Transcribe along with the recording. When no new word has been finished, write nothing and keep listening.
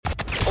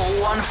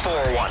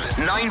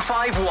0141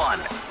 951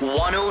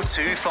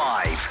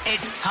 1025.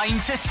 It's time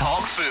to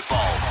talk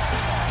football.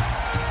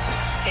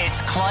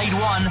 It's Clyde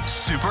One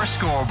Super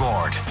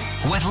Scoreboard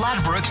with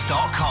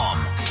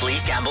Ladbrokes.com.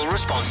 Please gamble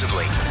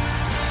responsibly.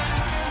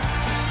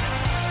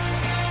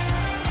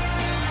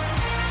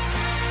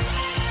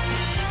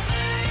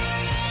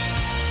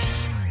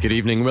 Good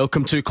evening,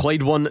 welcome to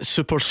Clyde One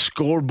Super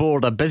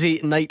Scoreboard. A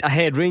busy night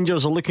ahead.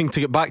 Rangers are looking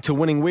to get back to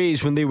winning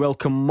ways when they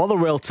welcome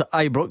Motherwell to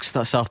Ibrox.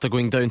 That's after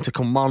going down to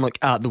Kilmarnock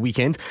at the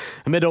weekend.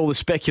 Amid all the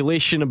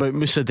speculation about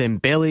Moussa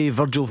Dembele,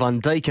 Virgil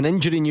van Dijk and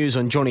injury news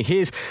on Johnny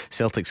Hayes,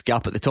 Celtic's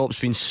gap at the top's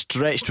been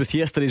stretched with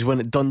yesterday's win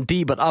at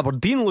Dundee, but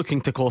Aberdeen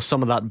looking to claw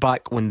some of that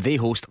back when they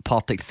host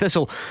Partick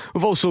Thistle.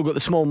 We've also got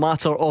the small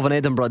matter of an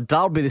Edinburgh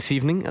derby this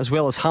evening, as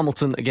well as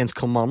Hamilton against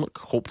Kilmarnock,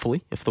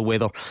 hopefully, if the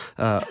weather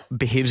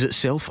behaves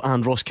itself,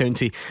 and Ross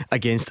County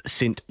against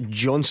St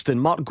Johnstone.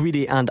 Mark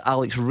Guidi and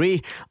Alex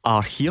Ray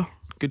are here.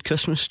 Good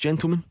Christmas,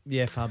 gentlemen.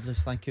 Yeah, fabulous,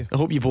 thank you. I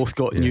hope you both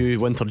got new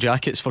winter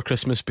jackets for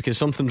Christmas, because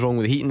something's wrong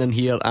with the heating in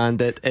here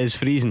and it is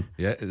freezing.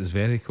 Yeah, it is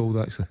very cold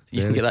actually.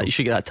 You can get that. You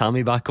should get that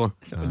Tammy back on.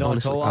 Not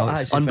at all.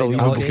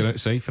 Unbelievable. Alex going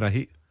outside for a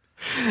heat.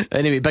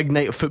 Anyway, big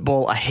night of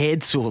football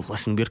ahead. So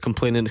listen, we're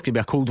complaining it's going to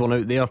be a cold one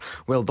out there.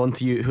 Well done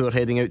to you who are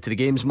heading out to the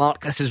games. Mark,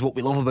 this is what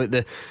we love about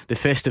the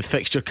festive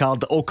fixture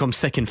card. It all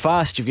comes thick and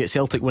fast. You've got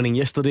Celtic winning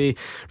yesterday,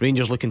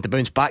 Rangers looking to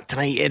bounce back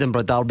tonight,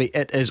 Edinburgh derby.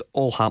 It is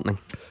all happening.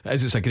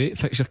 It's a great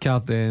fixture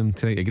card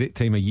tonight. A great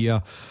time of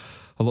year.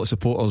 A lot of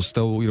supporters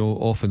still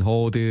off on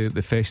holiday,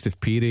 the festive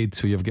period.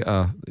 So you've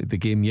got the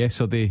game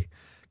yesterday,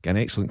 got an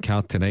excellent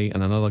card tonight,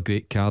 and another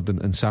great card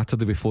on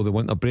Saturday before the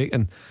winter break.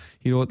 And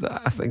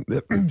I think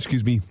that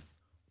excuse me,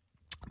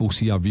 we'll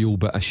see a real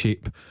bit of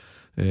shape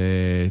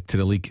to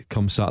the league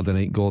come Saturday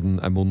night, Gordon,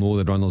 and we'll know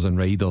the runners and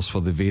riders for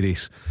the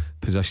various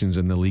positions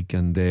in the league,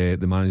 and the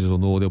managers will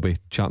know they'll be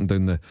chatting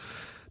down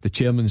the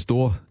chairman's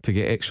door to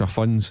get extra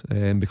funds,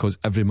 because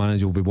every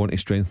manager will be wanting to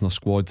strengthen their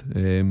squad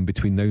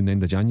between now and the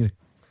end of January.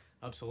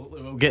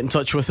 Absolutely. Well, get in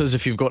touch with us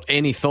if you've got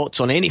any thoughts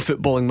on any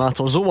footballing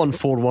matters.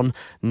 0141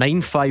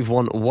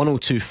 951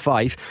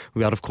 1025.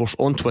 We are of course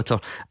on Twitter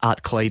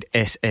at Clyde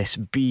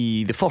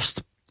SSB. The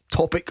first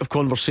topic of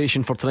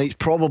conversation for tonight is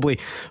probably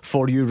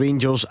for you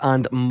Rangers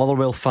and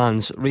Motherwell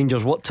fans.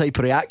 Rangers, what type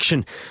of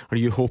reaction are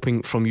you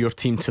hoping from your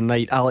team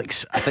tonight?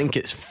 Alex, I think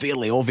it's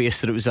fairly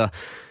obvious that it was a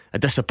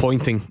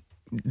disappointing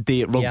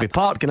day at Rugby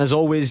Park, and as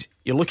always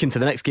you're looking to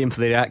the next game for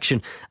the reaction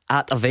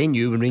at a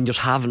venue when Rangers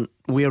haven't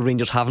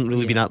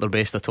really been at their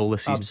best at all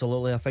this season.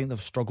 Absolutely. I think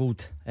they've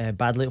struggled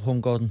badly at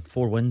home, Gordon.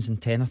 4 wins in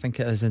 10 I think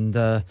it is, and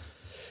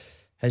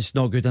it's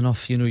not good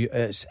enough.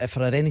 It's,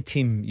 for any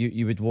team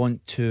you would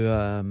want to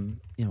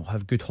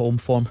have good home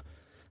form,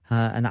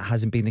 and that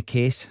hasn't been the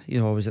case. I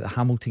was at the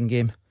Hamilton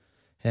game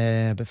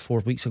about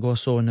 4 weeks ago or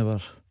so, and they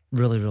were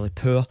really, really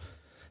poor.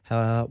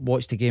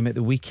 Watched the game at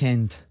the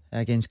weekend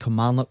against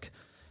Kilmarnock,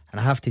 and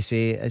I have to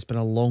say it's been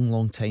a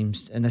long time,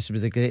 and this is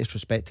with the greatest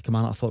respect to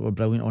Kilmarnock. I thought they were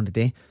brilliant on the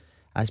day.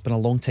 It's been a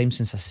long time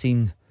since I've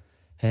seen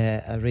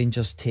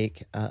Rangers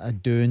take a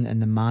doing in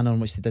the manner in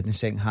which they did in the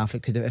second half.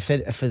 If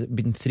it had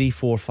been 3,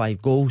 4,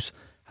 5 goals,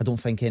 I don't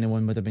think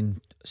anyone would have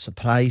been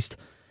surprised,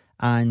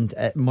 and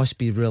it must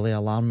be really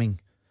alarming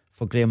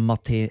for Graham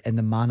Murty in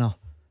the manner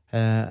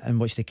in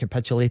which they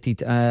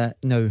capitulated.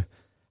 Now,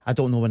 I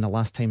don't know when the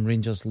last time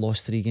Rangers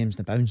lost 3 games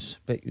in a bounce,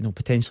 but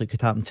potentially it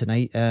could happen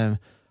tonight.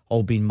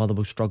 All being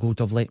Motherwell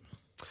struggled of late.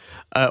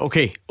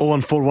 Okay,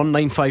 0141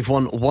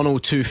 951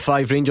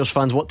 1025. Rangers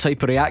fans, what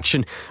type of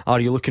reaction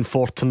are you looking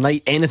for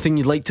tonight? Anything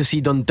you'd like to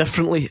see done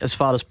differently as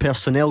far as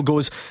personnel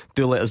goes?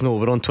 Do let us know.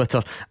 We're on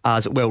Twitter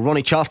as well.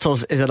 Ronnie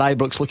Charters is at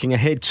Ibrox looking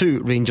ahead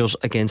to Rangers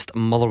against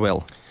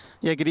Motherwell.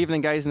 Yeah, good evening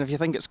guys, and if you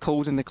think it's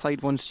cold in the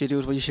Clyde One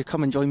studios, well, you should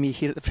come and join me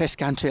here at the Press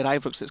Gantry at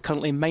Ibrox. It's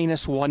currently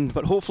 -1,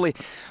 but hopefully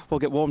we'll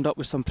get warmed up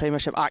with some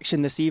Premiership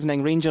action this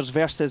evening. Rangers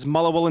versus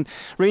Motherwell, and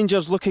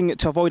Rangers looking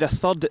to avoid a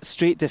third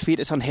straight defeat.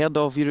 It's unheard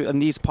of in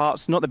these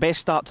parts. Not the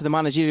best start to the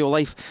managerial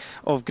life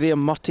of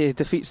Graham Murty.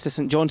 Defeats to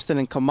St Johnstone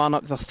and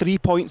Kilmarnock. They're 3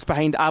 points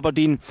behind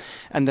Aberdeen,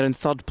 and they're in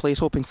third place,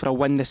 hoping for a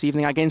win this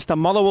evening against a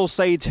Motherwell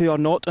side who are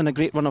not on a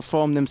great run of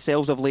form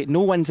themselves of late.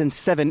 No wins in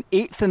 7,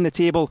 8th in the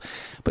table,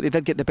 but they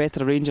did get the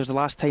better of Rangers the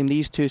last time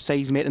these two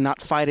sides met in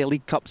that fiery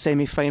League Cup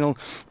semi-final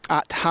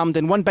at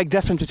Hampden. One big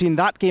difference between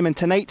that game and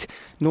tonight: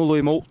 no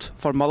Louis Moult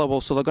for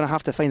Motherwell, so they're going to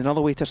have to find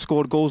another way to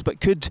score goals.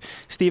 But could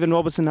Stephen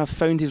Robinson have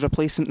found his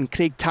replacement in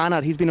Craig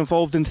Tanner? He's been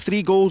involved in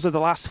 3 goals of the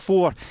last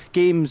 4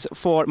 games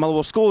for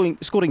Motherwell, scoring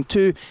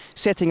 2,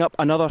 setting up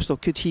another. So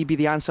could he be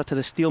the answer to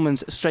the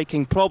Steelman's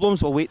striking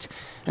problems? We'll wait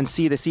and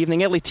see this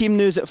evening. Early team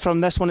news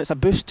from this one: it's a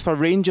boost for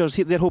Rangers.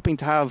 They're hoping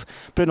to have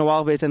Bruno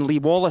Alves and Lee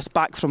Wallace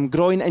back from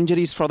groin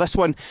injuries for this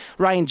one.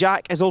 Ryan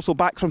Jack is also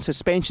back from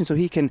suspension, so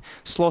he can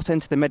slot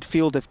into the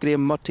midfield if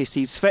Graham Murty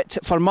sees fit.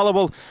 For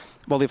Motherwell,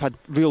 well, they've had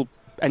real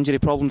injury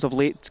problems of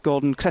late,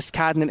 Gordon. Chris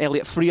Cadden and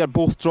Elliot Freer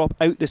both drop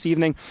out this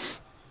evening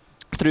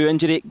through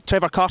injury.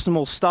 Trevor Carson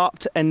will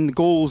start in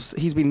goals.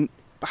 He's been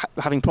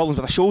having problems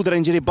with a shoulder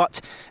injury,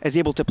 but is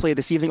able to play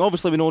this evening.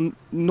 Obviously we know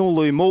no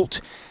Louis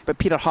Moult, but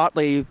Peter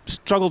Hartley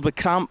struggled with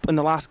cramp in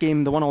the last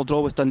game, the 1-1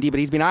 draw with Dundee, but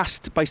he's been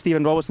asked by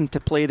Stephen Robertson to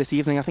play this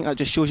evening. I think that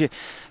just shows you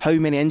how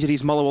many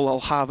injuries Motherwell will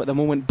have at the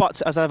moment.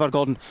 But as ever,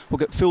 Gordon, we'll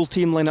get full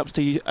team lineups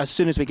to you as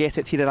soon as we get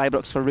it here at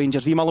Ibrox for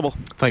Rangers v Motherwell.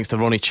 Thanks to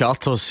Ronnie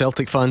Charters.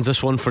 Celtic fans,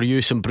 this one for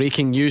you. Some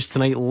breaking news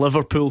tonight.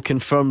 Liverpool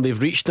confirmed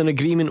they've reached an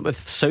agreement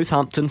with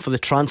Southampton for the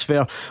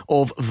transfer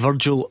of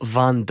Virgil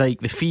van Dijk.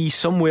 The fee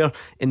somewhere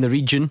in the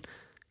region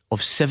of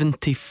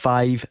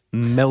 £75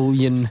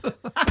 million. Do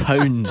you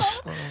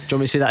want me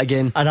to say that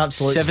again? An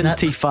absolute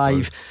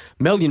 £75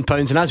 million.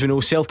 And as we know,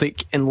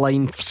 Celtic in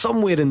line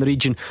somewhere in the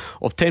region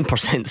of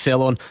 10%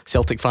 sell on.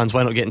 Celtic fans,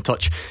 why not get in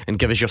touch and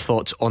give us your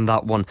thoughts on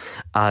that one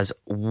as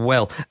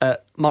well.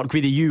 Mark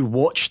Guidi, you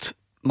watched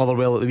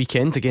Motherwell at the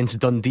weekend against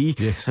Dundee,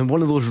 yes. And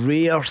one of those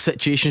rare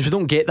situations, we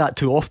don't get that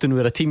too often,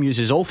 where a team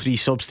uses all three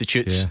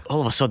substitutes.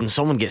 All of a sudden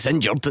someone gets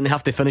injured and they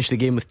have to finish the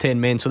game with 10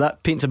 men. So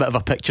that paints a bit of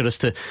a picture as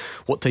to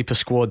what type of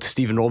squad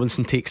Stephen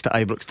Robinson takes to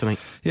Ibrox tonight.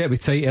 Yeah, it'll be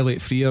tight.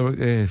 Elliot Frear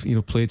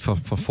played for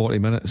 40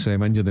 minutes,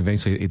 injured.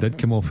 Eventually he did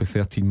come off with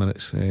 13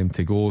 minutes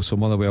to go. So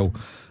Motherwell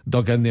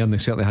dug in there, and they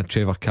certainly had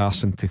Trevor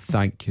Carson to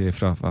thank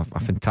for a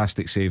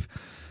fantastic save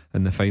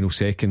in the final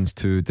seconds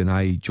to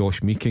deny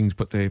Josh Meekings.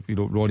 But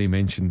Ronnie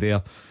mentioned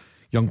there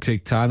young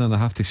Craig Tanner, and I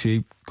have to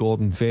say,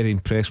 Gordon, very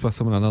impressed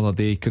with him. On another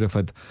day he could have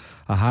had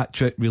a hat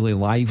trick. Really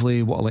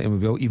lively, what I like him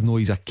about, even though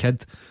he's a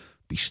kid,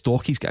 but he's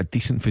stocky, he's got a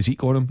decent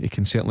physique on him. He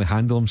can certainly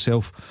handle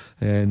himself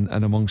and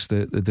amongst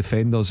the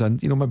defenders.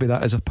 And maybe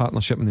that is a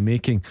partnership in the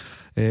making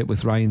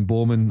with Ryan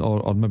Bowman,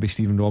 or maybe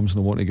Stephen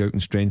Robinson will want to go out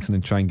and strengthen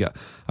and try and get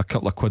a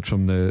couple of quid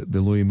from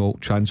the Louis Moult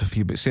transfer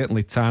fee. But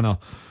certainly Tanner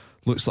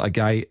looks like a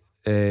guy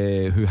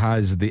who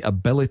has the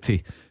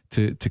ability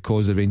to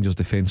cause the Rangers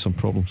defence some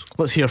problems.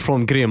 Let's hear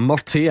from Graham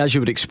Murty. As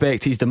you would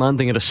expect, he's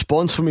demanding a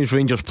response from his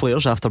Rangers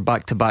players after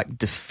back-to-back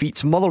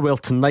defeats. Motherwell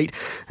tonight,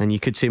 and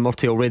you could say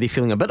Murty already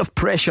feeling a bit of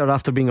pressure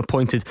after being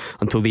appointed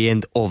until the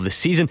end of the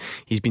season.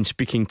 He's been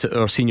speaking to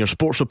our senior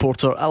sports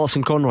reporter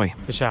Alison Conroy.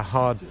 It's a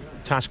hard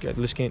task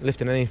lifting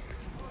any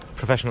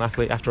professional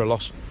athlete after a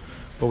loss,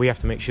 but we have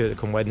to make sure that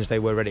come Wednesday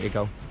we're ready to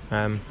go,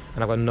 and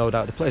I've got no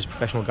doubt the players are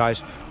professional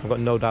guys. I've got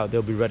no doubt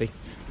they'll be ready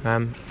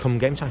come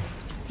game time.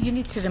 You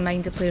need to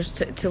remind the players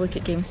to look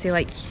at games, say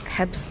like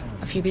Hibs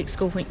a few weeks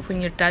ago, when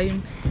you're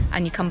down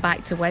and you come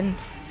back to win,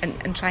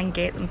 and try and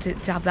get them to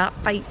have that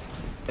fight.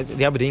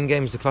 The Aberdeen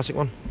game is the classic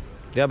one.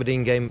 The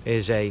Aberdeen game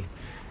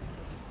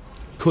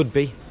could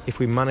be, if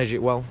we manage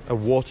it well, a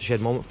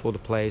watershed moment for the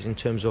players in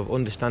terms of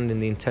understanding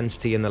the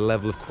intensity and the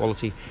level of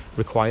quality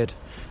required,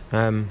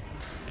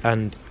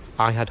 and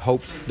I had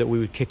hoped that we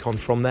would kick on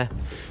from there,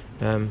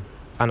 and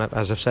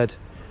as I've said,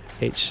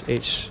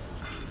 it's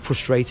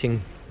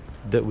frustrating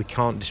that we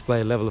can't display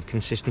a level of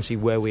consistency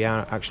where we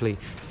are actually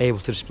able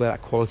to display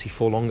that quality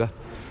for longer,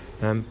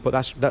 but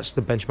that's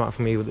the benchmark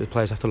for me that the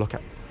players have to look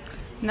at.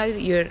 Now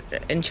that you're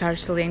in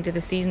charge till the end of the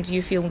season, do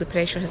you feel the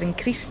pressure has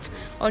increased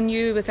on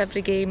you with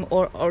every game,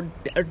 or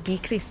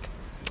decreased?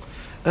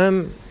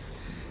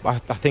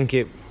 I think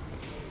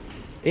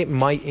it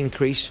might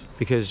increase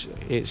because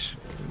it's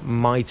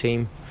my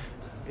team,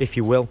 if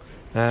you will.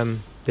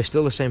 They're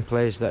still the same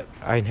players that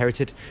I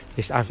inherited.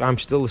 I'm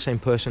still the same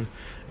person.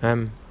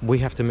 We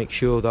have to make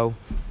sure, though,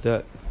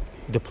 that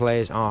the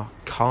players are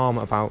calm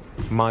about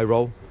my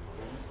role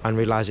and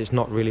realise it's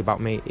not really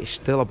about me. It's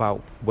still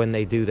about when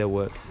they do their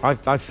work.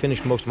 I've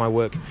finished most of my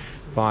work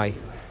by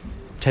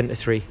 10 to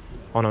 3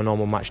 on a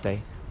normal match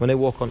day. When they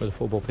walk onto the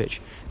football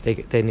pitch,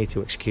 they need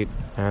to execute.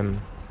 And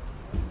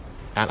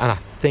I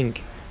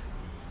think,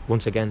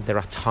 once again, there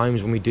are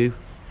times when we do,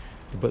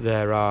 but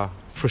there are,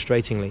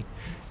 frustratingly,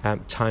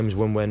 times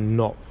when we're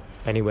not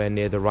anywhere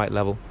near the right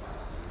level.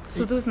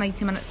 So those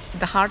 90 minutes,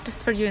 the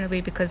hardest for you in a way,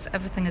 because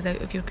everything is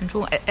out of your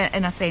control,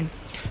 in a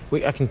sense?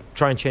 I can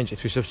try and change it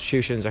through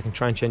substitutions, I can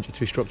try and change it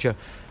through structure,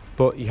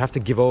 but you have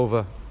to give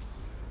over,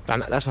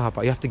 and that's the hard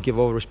part, you have to give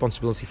over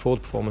responsibility for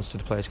the performance to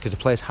the players, because the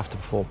players have to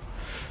perform,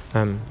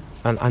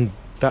 and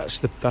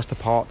that's the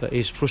part that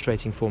is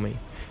frustrating for me,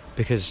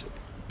 because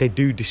they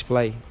do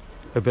display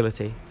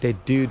ability, they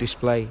do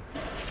display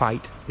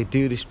fight, they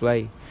do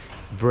display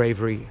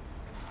bravery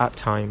at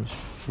times.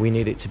 We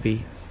need it to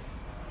be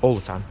all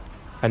the time,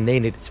 and they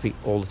need it to be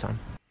all the time.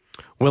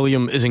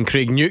 William is in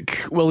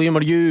Craigneuk. William,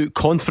 are you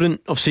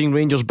confident of seeing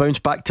Rangers bounce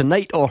back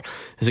tonight, or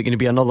is it going to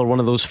be another one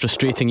of those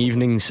frustrating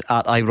evenings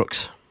at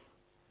Ibrox?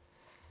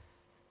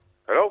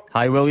 Hello?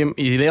 Hi William,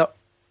 are you there?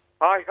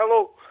 Hi,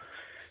 hello.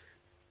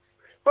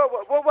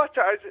 What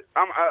it is,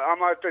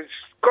 I'm a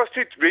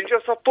disgusted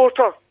Rangers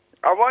supporter.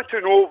 I want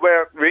to know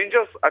where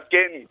Rangers are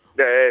getting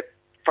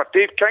for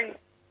Dave King,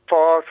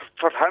 for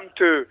him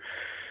to...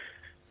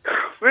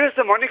 Where's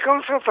the money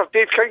coming from for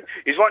Dave King?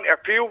 He's wanting to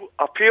appeal.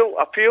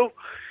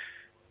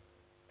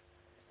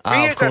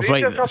 Of course,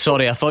 right.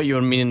 Sorry, I thought you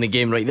were meaning the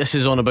game. Right, this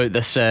is on about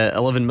this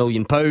 £11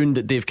 million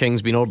that Dave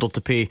King's been ordered to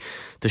pay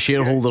the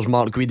shareholders.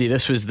 Mark Guidi.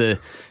 This was so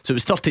it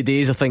was 30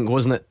 days, I think,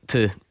 wasn't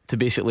it, to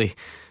basically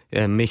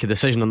make a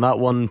decision on that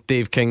one.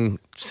 Dave King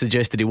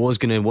suggested he was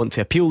going to want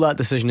to appeal that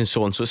decision and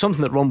so on. So it's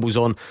something that rumbles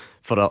on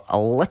for a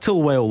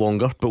little while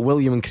longer. But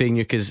William in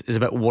Craignick is a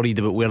bit worried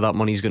about where that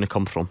money is going to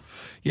come from.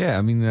 Yeah,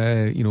 I mean,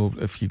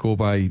 if you go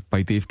by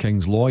Dave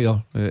King's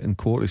lawyer in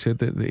court, he said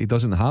that he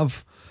doesn't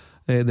have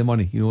the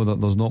money.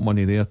 There's not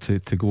money there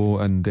to go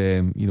and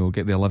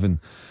get the £11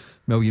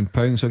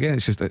 million. So again,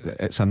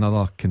 it's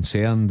another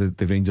concern.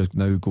 The Rangers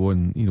now go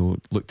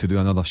and look to do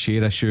another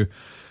share issue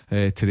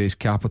to raise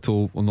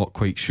capital. We're not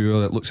quite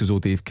sure. It looks as though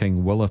Dave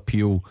King will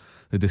appeal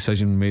the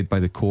decision made by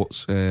the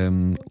courts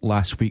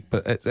last week.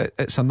 But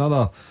it's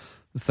another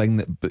thing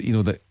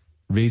that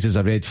raises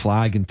a red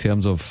flag in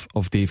terms of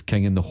Dave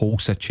King and the whole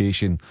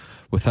situation,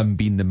 with him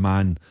being the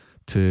man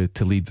to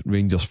lead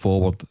Rangers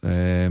forward.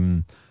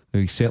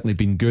 He's certainly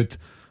been good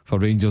for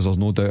Rangers, there's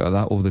no doubt of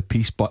that, over the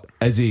piece. But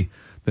is he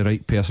the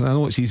right person? I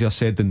know it's easier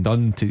said than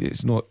done.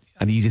 It's not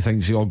an easy thing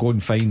to say, go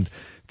and find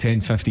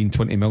 10, 15,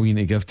 20 million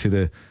to give to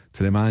the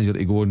manager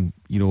to go and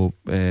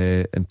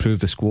improve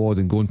the squad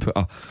and go and put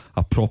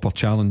a proper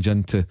challenge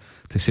into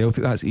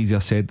Celtic. That's easier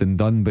said than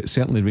done. But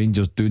certainly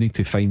Rangers do need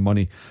to find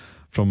money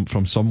from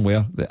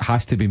somewhere. It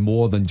has to be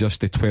more than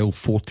just the 12,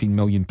 14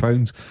 million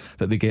pounds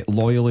that they get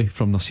loyally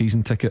from their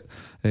season ticket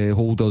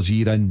holders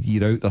year in,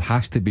 year out. There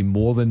has to be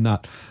more than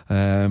that,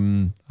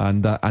 and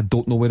I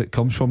don't know where it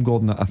comes from,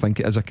 Gordon. I think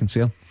it is a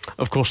concern.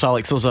 Of course,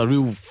 Alex, there's a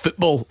real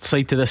football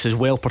side to this as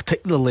well,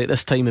 particularly at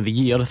this time of the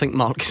year. I think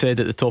Mark said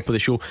at the top of the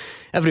show,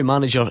 every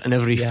manager and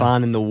every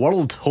fan in the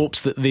world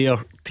hopes that their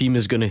team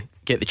is going to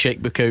get the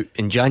chequebook out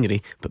in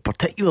January. But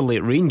particularly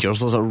at Rangers,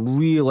 there's a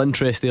real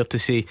interest there to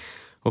say,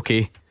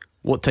 okay,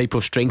 what type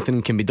of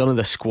strengthening can be done in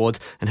this squad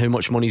and how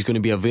much money is going to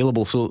be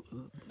available. So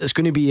it's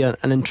going to be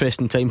an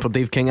interesting time for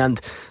Dave King and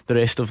the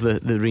rest of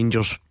the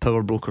Rangers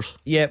power brokers.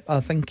 Yeah,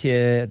 I think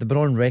the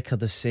Brawn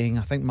Record is saying,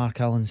 I think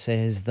Mark Allen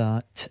says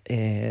that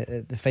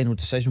the final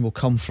decision will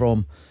come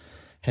from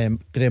Graham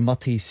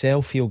Murty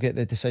himself. He'll get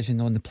the decision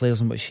on the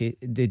players in which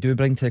they do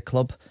bring to the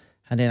club,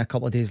 and then a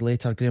couple of days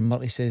later Graham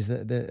Murty says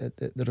that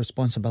the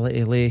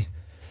responsibility lay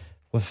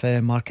with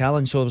Mark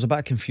Allen. So there was a bit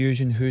of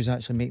confusion who's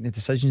actually making the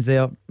decisions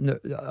there.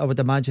 I would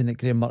imagine that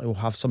Graham Murty will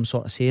have some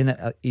sort of say in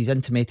it. He's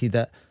intimated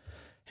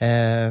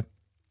that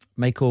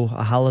Michael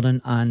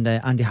O'Halloran and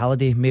Andy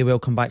Halliday may well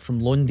come back from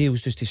loan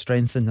deals just to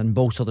strengthen and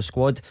bolster the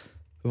squad.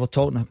 We were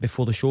talking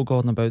before the show,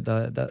 Gordon, about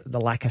the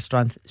lack of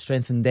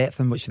strength and depth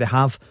in which they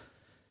have.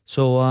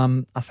 So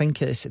I think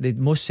they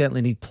most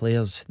certainly need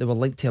players. They were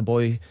linked to a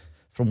boy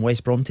from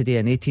West Brom today,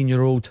 an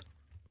 18-year-old.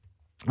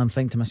 I'm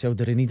thinking to myself,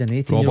 do they need an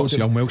 18-year-old? Roberts,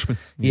 young Welshman.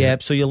 Yeah,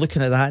 so you're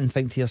looking at that and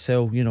think to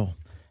yourself,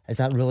 is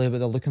that really what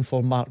they're looking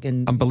for, Mark?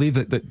 And believe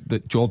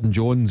that Jordan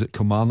Jones at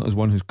Kilmarnock is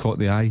one who's caught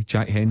the eye.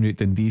 Jack Henry at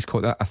Dundee's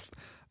caught that.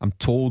 I'm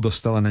told there's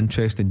still an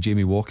interest in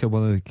Jamie Walker,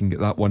 whether they can get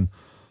that one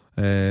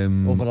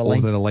over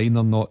the line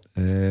or not.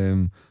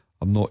 I'm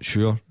not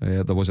sure.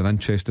 There was an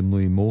interest in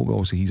Louis Moe, but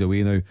obviously he's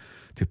away now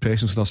to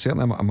Preston. So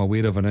certainly I'm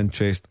aware of an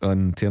interest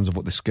in terms of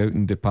what the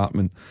scouting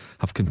department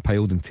have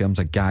compiled in terms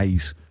of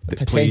guys that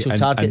potential play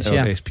targets, in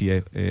our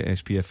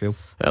SPFL.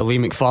 Lee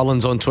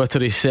McFarlane's on Twitter.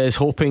 He says,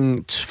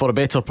 hoping for a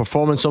better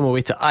performance on my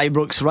way to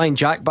Ibrox. Ryan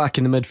Jack back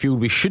in the midfield.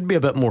 We should be a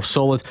bit more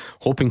solid,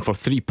 hoping for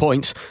 3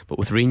 points. But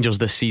with Rangers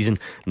this season,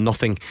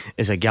 nothing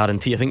is a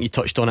guarantee. I think you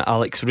touched on it,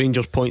 Alex.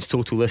 Rangers points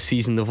total this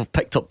season, they've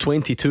picked up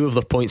 22 of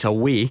their points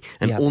away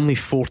and only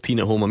 14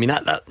 at home. I mean,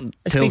 that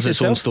tells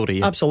its own story.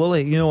 Yeah.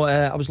 Absolutely.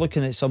 I was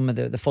looking at some of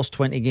the first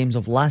 20 games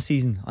of last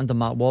season under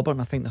Mark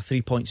Warburton. I think they're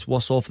 3 points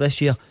worse off this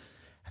year,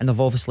 and they've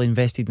obviously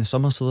invested in the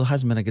summer, so there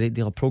hasn't been a great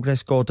deal of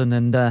progress, Gordon.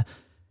 And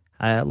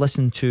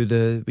listen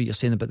to what you're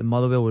saying about the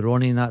Motherwell with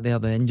Ronnie and that there,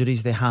 the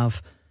injuries they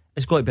have.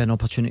 It's got to be an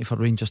opportunity for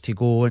Rangers to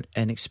go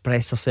and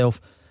express themselves.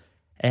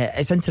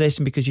 It's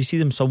interesting because you see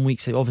them some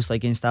weeks, obviously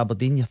against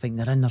Aberdeen, you think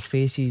they're in their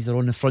faces, they're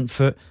on the front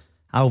foot.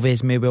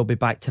 Alves may well be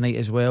back tonight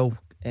as well.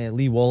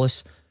 Lee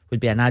Wallace would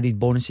be an added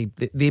bonus.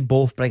 They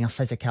both bring a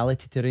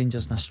physicality to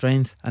Rangers and a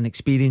strength and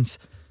experience.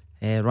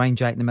 Ryan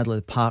Jack in the middle of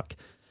the park,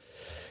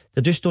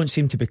 they just don't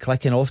seem to be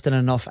clicking often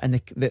enough. And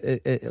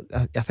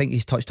I think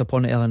he's touched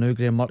upon it earlier now,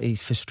 Graham Murty.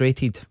 He's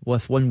frustrated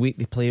with 1 week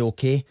they play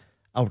okay,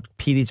 or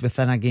periods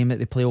within a game that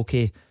they play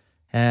okay,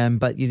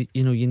 but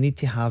you need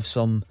to have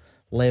some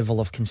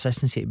level of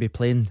consistency to be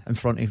playing in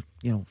front of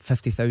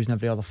 50,000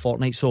 every other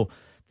fortnight. So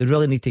they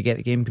really need to get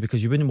the game,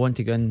 because you wouldn't want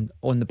to go in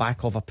on the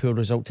back of a poor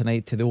result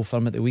tonight to the Old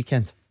Firm at the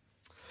weekend.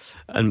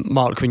 And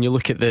Mark, when you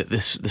look at the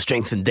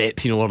strength and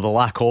depth, or the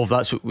lack of,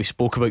 that's what we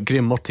spoke about.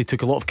 Graham Murty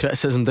took a lot of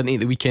criticism, didn't he,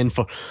 at the weekend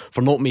for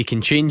not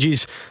making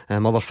changes.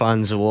 Other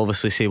fans will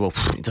obviously say, well,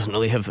 he doesn't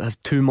really have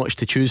too much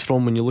to choose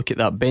from when you look at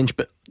that bench.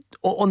 But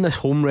on this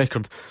home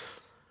record,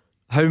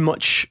 how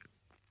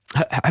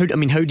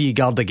do you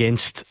guard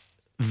against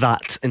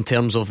that in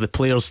terms of the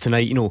players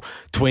tonight?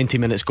 20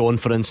 minutes gone,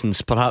 for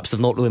instance, perhaps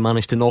they've not really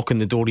managed to knock on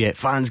the door yet.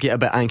 Fans get a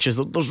bit anxious.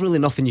 There's really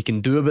nothing you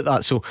can do about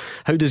that. So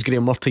how does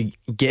Graham Murty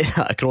get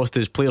that across to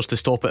his players to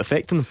stop it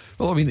affecting them?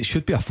 Well, I mean, it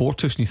should be a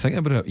fortress when you think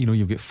about it.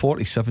 You've got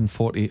 47,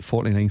 48,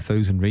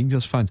 49,000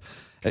 Rangers fans.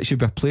 It should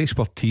be a place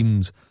where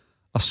teams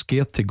are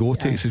scared to go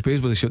to it. It's a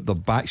space where they shoot their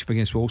backs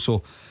against the wall.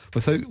 So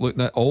without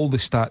looking at all the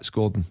stats,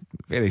 Gordon,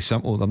 very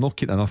simple, they're not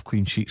getting enough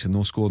clean sheets and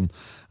not scoring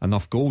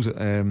enough goals at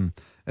the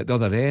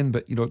other end.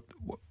 But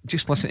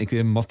just listen to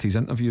Graham Murty's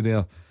interview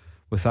there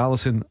with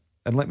Alisson,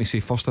 and let me say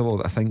first of all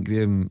that I think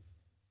Graham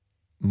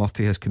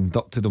Murty has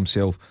conducted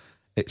himself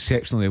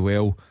exceptionally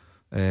well,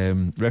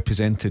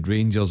 represented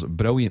Rangers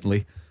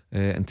brilliantly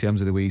in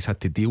terms of the way he's had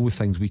to deal with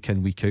things week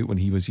in, week out when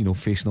he was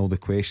facing all the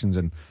questions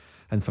and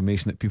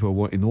information that people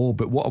want to know.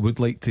 But what I would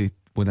like to,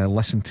 when I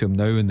listen to him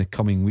now in the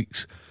coming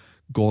weeks,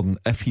 Gordon,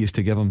 if he is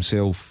to give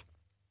himself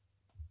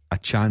a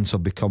chance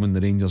of becoming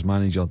the Rangers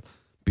manager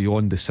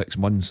beyond the 6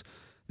 months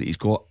that he's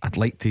got, I'd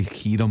like to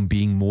hear him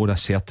being more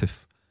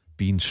assertive,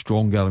 being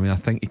stronger. I mean, I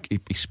think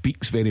he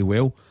speaks very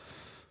well,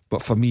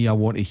 but for me, I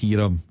want to hear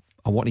him.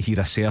 I want to hear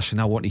assertion.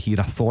 I want to hear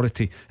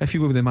authority. If you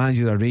were the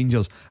manager of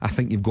Rangers, I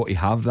think you've got to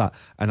have that,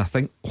 and I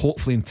think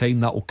hopefully in time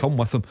that will come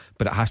with him,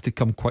 but it has to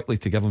come quickly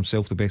to give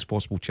himself the best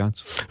possible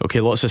chance. Okay,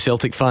 lots of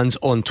Celtic fans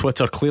on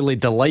Twitter clearly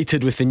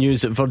delighted with the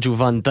news that Virgil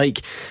van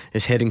Dijk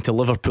is heading to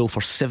Liverpool for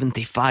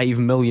 £75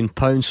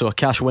 million, so a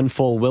cash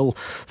windfall will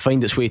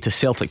find its way to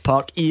Celtic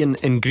Park. Ian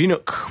in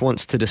Greenock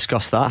wants to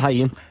discuss that. Hi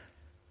Ian.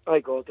 Hi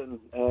Gordon.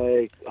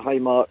 Hi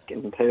Mark,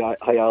 and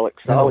hi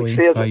Alex. Hello,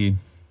 Ian. Hi Ian.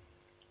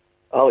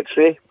 Alex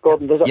Ray,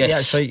 Gordon, does it?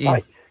 Yes. Right,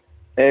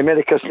 Ian.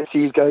 Merry Christmas to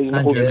you guys.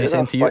 And you,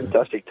 same to you.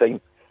 Fantastic time.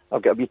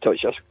 I've got a wee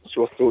touch of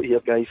sore throat here,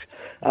 guys.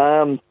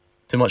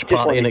 Too much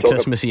partying at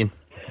Christmas, Ian?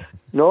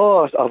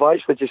 No, I've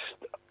actually just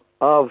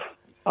I've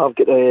got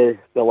the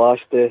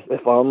last the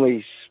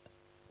family's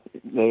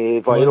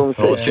viral.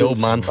 Oh, it's the old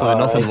man flu.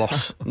 Nothing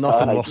worse.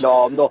 Nothing worse.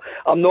 No,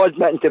 I'm not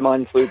admitting to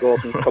man flu,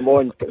 Gordon. Come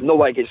on, no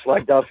way to get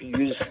slagged off for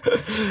you.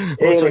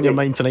 What's on your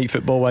mind tonight,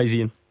 football-wise,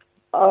 Ian?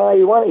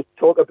 I want to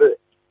talk about.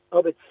 I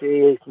would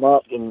say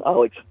Mark and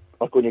Alex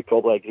are going to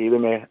probably agree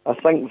with me. I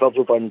think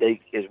Virgil van Dijk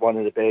is one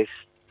of the best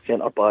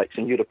centre-backs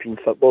in European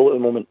football at the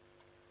moment.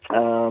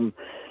 And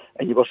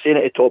you were saying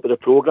at the top of the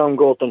programme,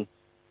 Gordon,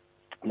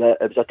 that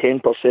it was a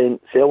 10%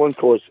 selling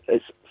clause.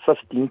 It's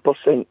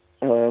 15%,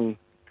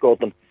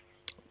 Gordon.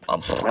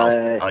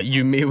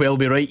 You may well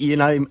be right,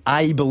 Ian.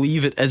 I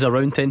believe it is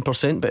around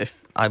 10%, but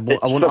I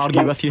won't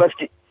argue with you.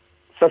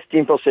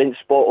 15%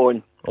 spot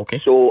on. Okay.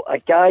 So a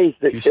guy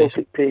that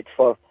Celtic paid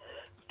for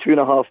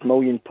 £2.5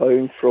 million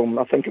from,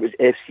 I think it was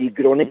FC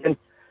Groningen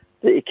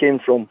that he came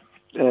from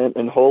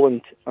in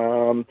Holland.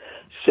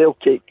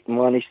 Celtic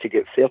managed to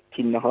get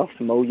 £13.5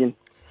 million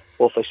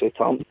off of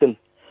Southampton,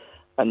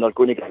 and they're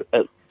going to get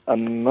a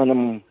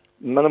minimum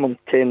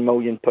 £10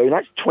 million.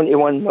 That's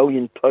 £21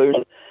 million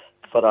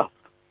for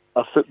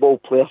a football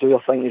player who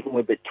I think is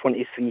only about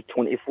 23,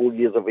 24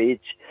 years of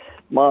age.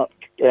 Mark,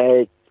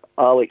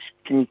 Alex,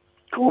 can you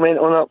comment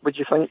on that? What do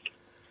you think?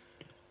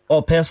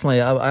 Well, personally,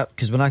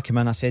 because when I came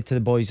in, I said to the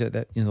boys that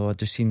I'd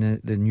just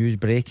seen the news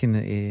breaking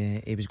that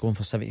he was going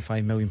for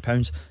 £75 million.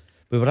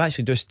 We were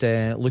actually just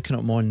looking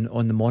at him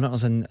on the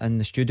monitors in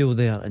the studio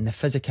there, and the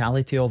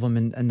physicality of him,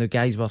 and the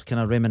guys were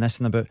kind of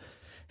reminiscing about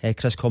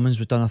Chris Commons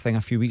was done a thing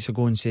a few weeks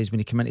ago and says when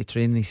he came into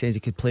training, he says he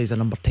could play as a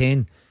number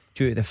 10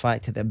 due to the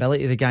fact that the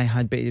ability the guy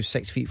had, but he was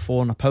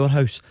 6'4" and a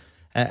powerhouse.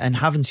 And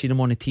having seen him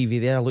on the TV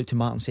there, I looked at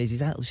Martin and says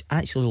he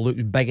actually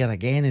looks bigger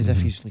again, as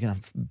if he's kind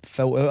of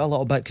filled out a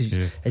little bit,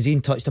 because as Ian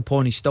touched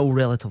upon, he's still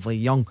relatively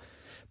young.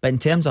 But in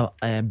terms of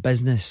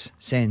business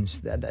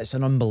sense, it's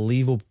an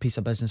unbelievable piece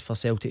of business for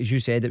Celtic. As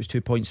you said, it was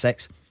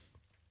 2.6.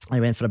 He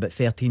went for about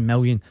 13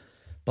 million.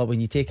 But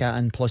when you take that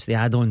in plus the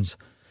add-ons,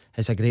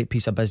 it's a great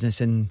piece of business.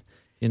 And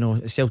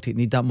Celtic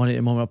need that money at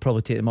the moment. I'll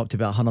probably take them up to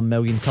about 100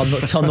 million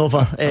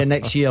turnover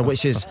next year,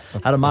 which is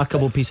a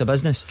remarkable piece of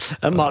business.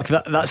 And Mark,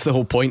 that's the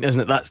whole point,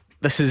 isn't it?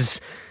 This is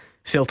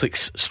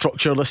Celtic's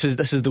structure. This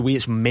is the way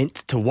it's meant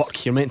to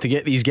work. You're meant to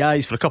get these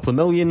guys for a couple of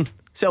million,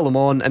 sell them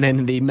on, and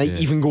then they might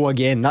even go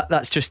again.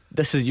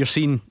 You're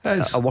seeing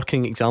a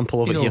working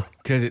example of it here.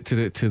 Credit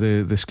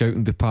to the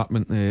scouting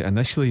department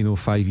initially,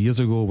 5 years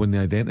ago when they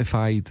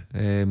identified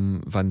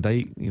Van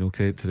Dijk.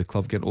 Credit to the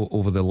club getting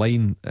over the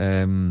line.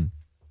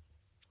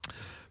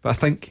 But I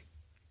think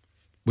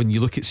when you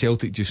look at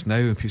Celtic just now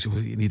and people say,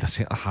 well, you need a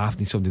centre half,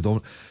 need somebody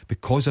dominant,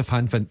 because of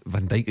Van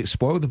Dijk, it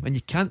spoiled them. And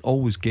you can't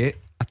always get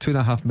a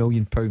 £2.5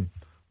 million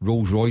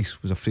Rolls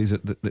Royce, was a phrase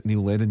that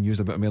Neil Lennon used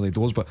about early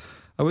doors. But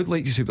I would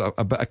like to say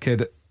a bit of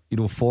credit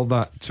for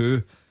that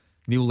to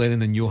Neil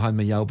Lennon and Johan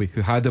Mjällby,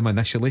 who had him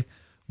initially,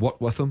 worked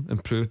with him,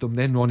 improved him.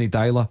 Then Ronnie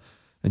Dyler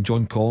and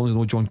John Collins. I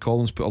know John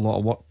Collins put a lot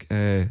of work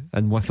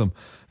in with him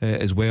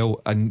as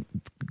well, and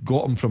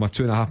got him from a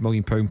 £2.5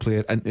 million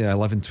player into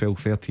 11, 12,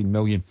 13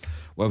 million,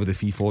 whatever the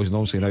fee was. And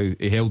obviously now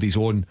he held his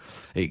own,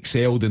 he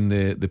excelled in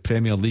the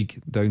Premier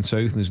League down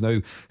south, and is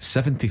now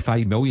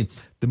 75 million.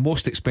 The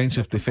most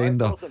expensive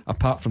defender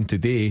apart from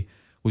today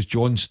was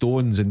John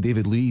Stones and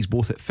David Lees,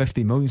 both at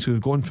 50 million. So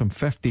we've gone from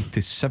 50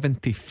 to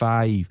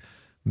 75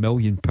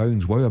 million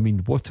pounds. Wow, I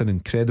mean, what an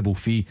incredible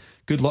fee.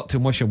 Good luck to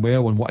him, wish him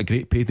well, and what a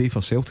great payday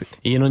for Celtic.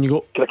 Ian, on you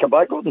go. Can I come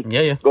back, Gordon?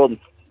 Yeah. Gordon,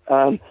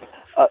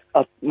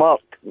 Mark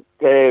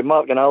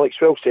and Alex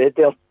well said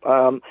there.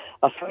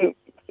 I think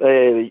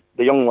the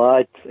young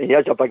lad, he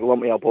has a big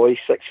lump of a boy,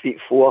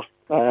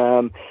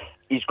 6'4".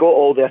 He's got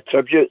all the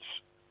attributes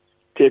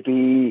to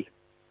be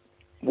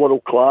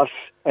world class,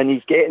 and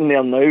he's getting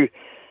there now.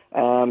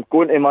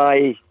 Going to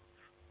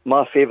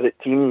my favourite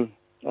team,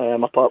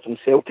 apart from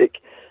Celtic,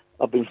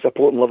 I've been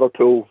supporting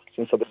Liverpool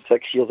since I was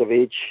 6 years of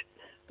age,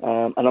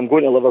 and I'm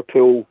going to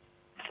Liverpool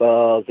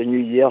for the new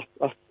year.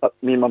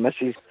 Me and my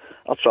missus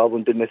are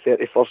travelling down the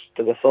 31st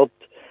to the 3rd,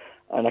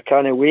 and I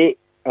can't wait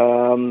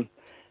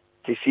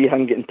to see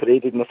him getting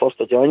paraded on the 1st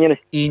of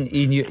January.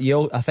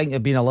 Ian, I think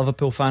you've been a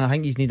Liverpool fan. I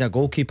think he's need a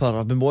goalkeeper.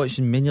 I've been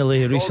watching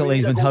Mignolet recently.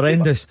 He's been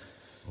horrendous.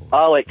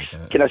 Alex,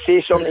 can I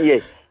say something to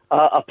you?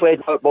 I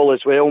played football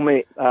as well,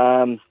 mate.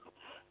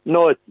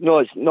 No,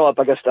 it's not a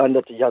bigger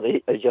standard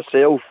as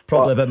yourself.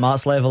 Probably about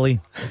Matt's level,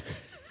 Ian.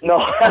 No,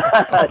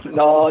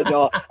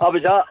 no. I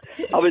was at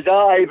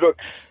Ibrox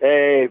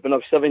when I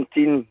was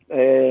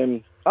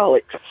 17.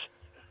 Alex,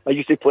 I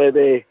used to play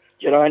with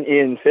Durante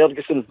and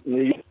Ferguson in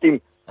the youth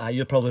team.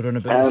 You're probably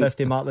running about the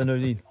 50 mark then now,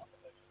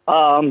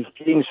 Ian.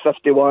 Ian's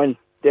 51,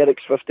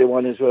 Derek's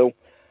 51 as well.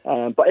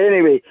 But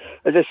anyway,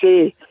 as I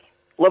say,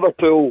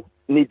 Liverpool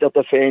need their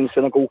defence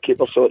and a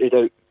goalkeeper sorted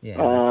out.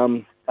 Yeah.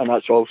 And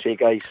that's all I'll say,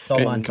 guys.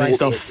 Great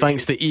stuff.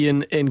 Thanks to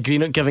Ian in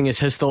Greenock giving us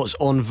his thoughts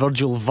on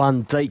Virgil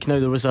van Dijk. Now,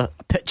 there was a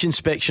pitch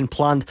inspection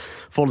planned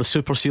for the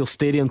Super Seal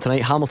Stadium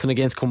tonight, Hamilton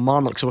against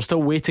Kilmarnock, so we're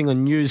still waiting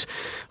on news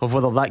of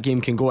whether that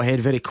game can go ahead.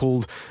 Very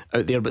cold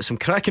out there, but some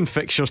cracking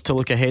fixtures to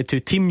look ahead to.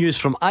 Team news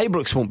from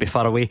Ibrox won't be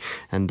far away,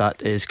 and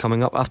that is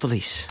coming up after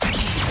these.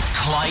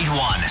 Clyde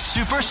One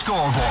Super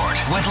Scoreboard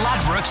with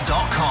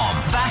Ladbrokes.com,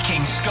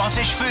 backing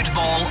Scottish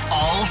football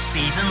all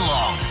season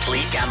long.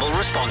 Please gamble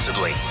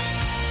responsibly.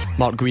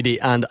 Mark Guidi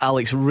and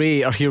Alex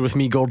Ray are here with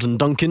me, Gordon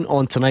Duncan,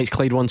 on tonight's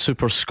Clyde One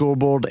Super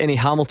Scoreboard. Any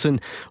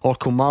Hamilton or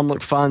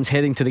Kilmarnock fans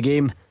heading to the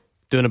game?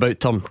 Doing about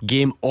turn.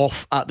 Game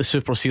off at the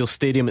Super Seal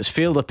Stadium. It's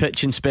failed a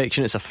pitch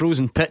inspection. It's a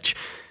frozen pitch.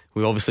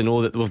 We obviously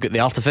know that we've got the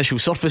artificial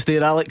surface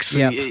there, Alex.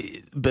 Yep.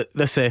 But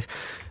this, I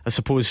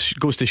suppose,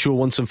 goes to show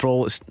once and for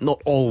all, it's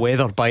not all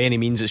weather by any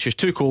means. It's just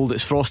too cold,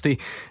 it's frosty,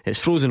 it's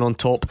frozen on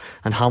top,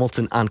 and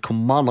Hamilton and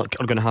Kilmarnock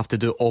are going to have to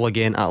do it all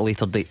again at a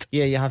later date.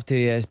 Yeah, you have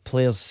to,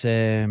 players,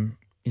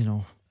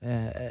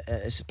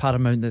 it's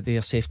paramount that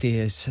their safety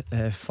is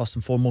first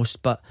and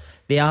foremost. But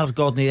they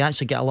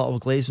actually get a lot of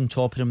glaze on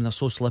top of them, and they're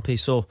so slippy,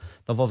 so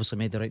they've obviously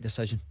made the right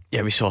decision.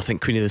 Yeah, we saw, I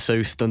think, Queen of the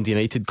South, Dundee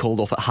United called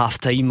off at half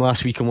time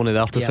last week on one of the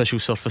artificial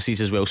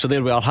surfaces as well. So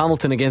there we are.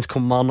 Hamilton against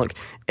Kilmarnock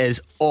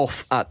is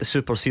off at the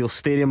Super Seal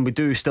Stadium. We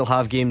do still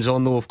have games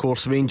on though, of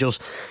course. Rangers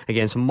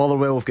against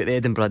Motherwell, we've got the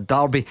Edinburgh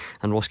Derby,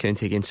 and Ross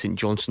County against St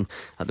Johnstone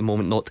at the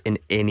moment not in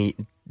any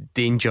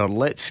danger.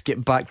 Let's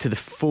get back to the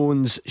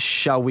phones,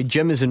 shall we?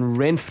 Jim is in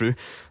Renfrew.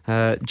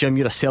 Jim,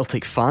 you're a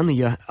Celtic fan. Are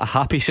you a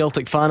happy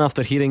Celtic fan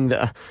after hearing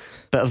that a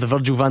bit of the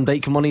Virgil van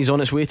Dijk money's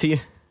on its way to you?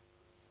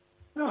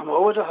 I'm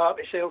always a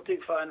happy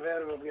Celtic fan,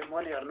 whether we get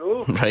money or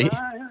no. Right,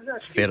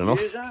 fair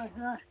enough.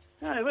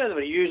 Whether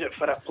we use it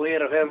for a player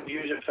or whether we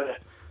use it for a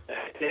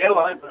deal,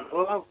 I'll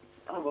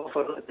go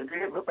for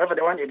it. Whatever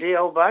they want to do,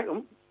 I'll back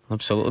them.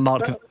 Absolutely,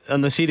 Mark.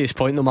 On a serious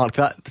point though, Mark,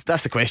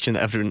 that's the question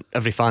that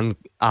every fan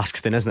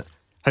asks then, isn't it?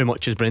 How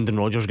much is Brendan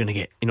Rodgers going to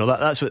get? You know,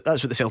 that's what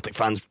the Celtic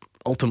fans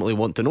ultimately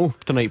want to know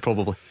tonight,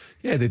 probably.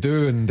 Yeah, they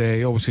do, and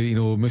obviously, you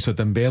know, Moussa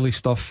Dembele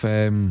stuff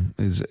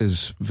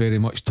is very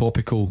much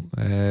topical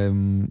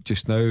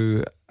just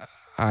now.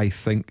 I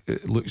think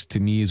it looks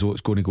to me as though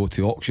it's going to go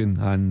to auction,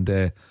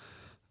 and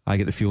I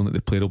get the feeling that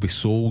the player will be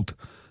sold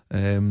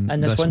in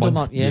this window,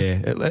 month. Mark.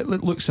 It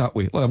looks that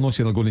way. I'm not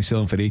saying they're going to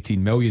sell him for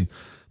 18 million,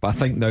 but I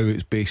think now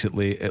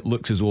it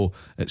looks as though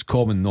it's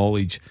common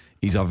knowledge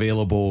he's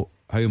available.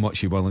 How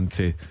much you're willing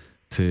to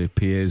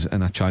pay us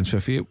in a transfer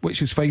fee, which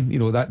is fine. You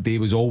know, that day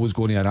was always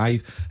going to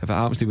arrive. If it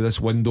happens to be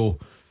this window,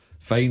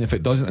 fine. If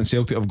it doesn't and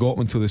Celtic have got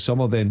him until the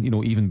summer, then, you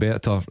know, even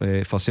better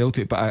for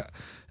Celtic. But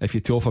if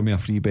you to offer me a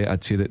free bet,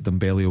 I'd say that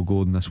Dembele will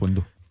go in this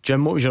window.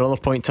 Jim, what was your other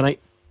point tonight?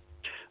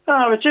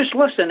 I was just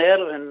listening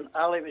earlier and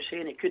Ali was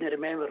saying he couldn't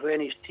remember when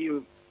his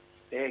team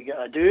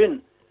got a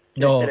doing.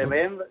 No.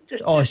 Remember.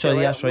 Sorry,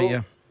 that's right,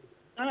 yeah.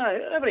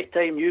 Every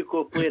time you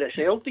go play a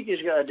Celtic,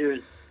 he's got a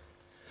doing.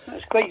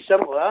 It's quite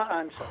simple, that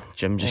answer.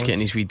 Jim just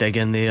getting his wee dig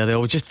in there.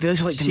 They just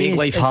like to make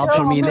life hard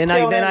for me. Then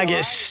I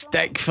get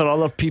stick for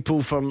other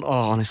people for. Oh,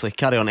 honestly,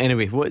 carry on.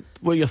 Anyway, what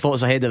are your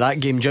thoughts ahead of that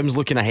game? Jim's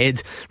looking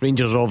ahead.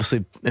 Rangers are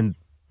obviously in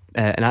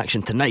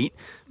action tonight,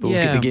 but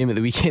we've got the game at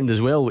the weekend as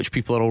well, which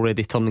people are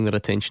already turning their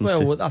attentions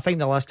to. Well, I think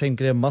the last time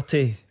Graham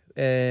Murty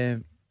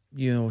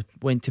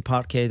went to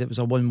Parkhead, it was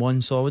a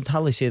 1-1, so I would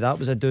hardly say that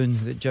was a doing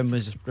that Jim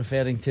was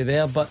referring to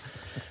there. But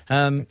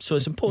so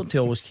it's important to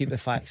always keep the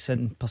facts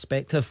in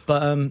perspective.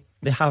 But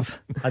they have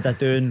had a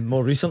doing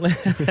more recently.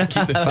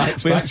 Keep the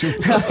facts factual.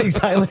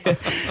 Exactly.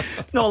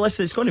 No,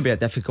 listen, it's going to be a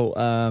difficult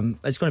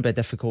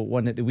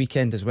one at the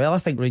weekend as well. I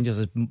think Rangers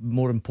is a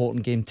more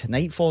important game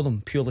tonight for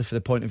them, purely for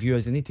the point of view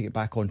as they need to get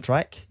back on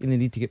track and they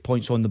need to get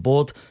points on the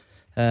board.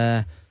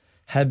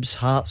 Hibs,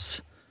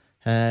 Hearts,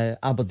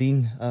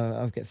 Aberdeen,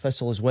 I've got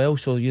Thistle as well,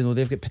 so you know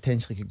they've got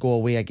potentially could go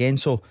away again.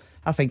 So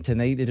I think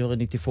tonight they really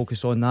need to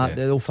focus on that.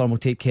 The Old Firm will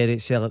take care of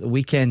itself at the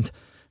weekend.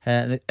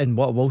 And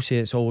what I will say,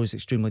 it's always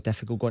extremely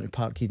difficult going to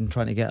Parkhead and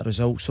trying to get a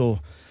result. So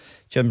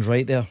Jim's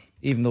right there,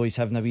 even though he's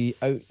having a wee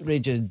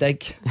outrageous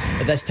dig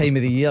at this time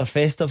of the year,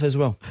 festive as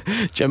well.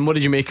 Jim, what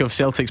did you make of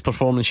Celtic's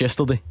performance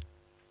yesterday?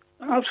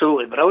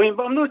 Absolutely brilliant,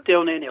 but I'm not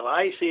telling any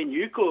lies saying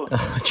Yuko.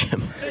 Oh,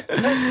 Jim.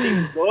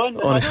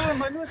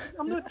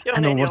 I'm not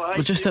telling any lies.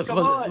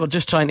 We're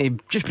just trying to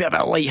just be a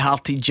bit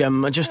light-hearted,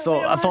 Jim. I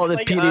thought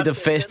the period of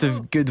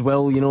festive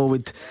goodwill,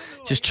 would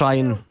just try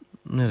and...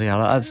 There they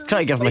are. I'd try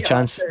to give him a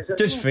chance.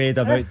 Just fade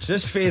him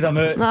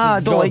out. Nah, I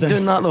don't like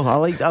doing that though.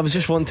 I was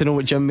just wanting to know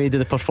what Jim made of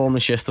the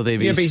performance yesterday.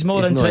 But he's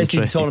more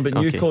interested in talking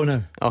about Newco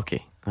now.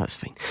 Okay, that's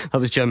fine. That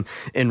was Jim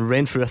in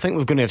Renfrew. I think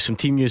we're going to have some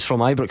team news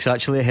from Ibrox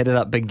actually ahead of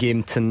that big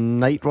game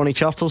tonight. Ronnie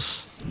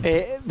Charters.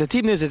 The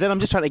team news is in. I'm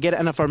just trying to get it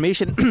in a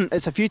formation.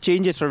 It's a few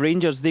changes for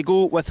Rangers. They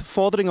go with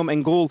Fotheringham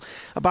in goal,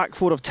 a back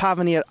four of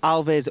Tavernier,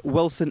 Alves,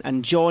 Wilson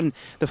and John.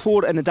 The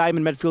four in the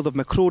diamond midfield of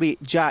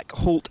McCrory, Jack,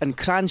 Holt and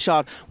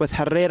Cranchar, with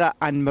Herrera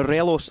and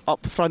Morelos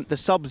up front. The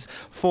subs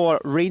for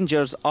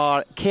Rangers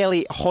are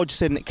Kelly,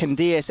 Hodgson,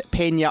 Candeas,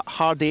 Pena,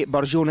 Hardy,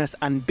 Barjonas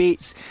and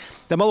Bates.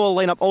 The Motherwell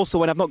lineup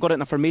also, and I've not got it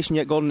in a formation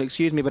yet, Gordon,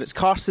 excuse me, but it's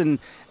Carson,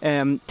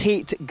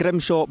 Tate,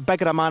 Grimshaw,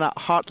 Bigaramana,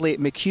 Hartley,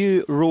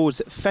 McHugh, Rose,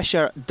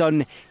 Fisher,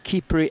 Dunn,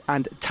 Keepery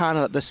and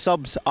Tanner. The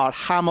subs are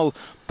Hamill,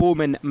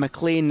 Bowman,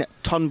 McLean,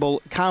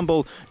 Turnbull,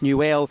 Campbell,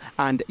 Newell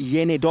and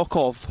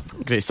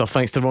Yenedokov. Great stuff.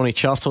 Thanks to Ronnie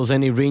Charters.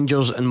 Any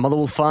Rangers and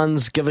Motherwell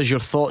fans, give us your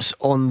thoughts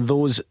on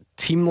those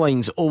team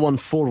lines.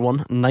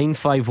 0141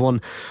 951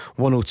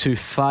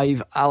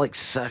 1025.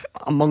 Alex,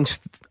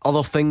 amongst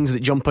other things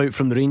that jump out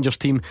from the Rangers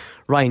team,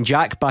 Ryan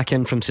Jack back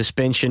in from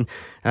suspension,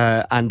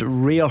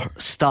 and rare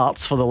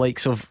starts for the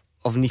likes of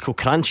Nico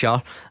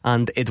Cranchar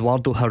and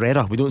Eduardo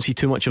Herrera. We don't see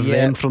too much of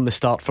them from the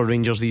start for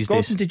Rangers these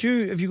Gordon,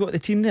 days. have you got the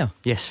team there?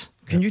 Yes.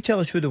 Can you tell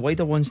us who the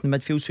wider ones in the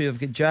midfield? So you've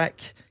got Jack,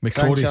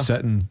 McCrory Cranchar.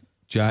 sitting,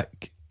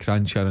 Jack,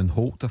 Cranchar and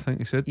Holt, I think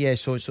he said. Yeah,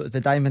 so it's the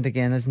diamond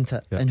again, isn't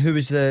it? Yep. And who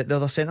was the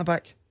other centre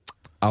back?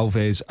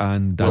 Alves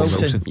and Dan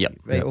Wilson. Yep.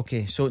 Right,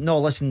 okay. So no,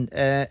 listen,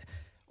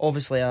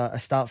 obviously a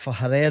start for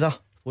Herrera,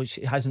 which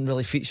he hasn't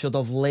really featured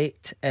of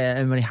late,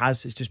 and when he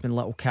has, it's just been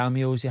little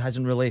cameos. He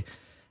hasn't really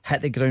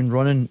hit the ground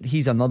running.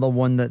 He's another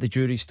one that the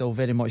jury's still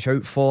very much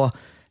out for.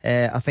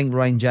 I think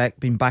Ryan Jack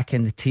being back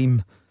in the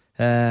team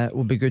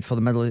will be good for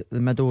the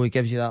middle. He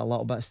gives you that a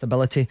little bit of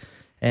stability.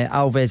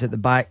 Alves at the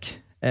back,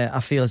 I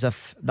feel as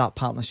if that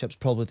partnership's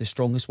probably the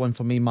strongest one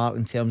for me, Mark,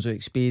 in terms of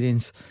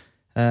experience.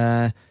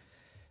 And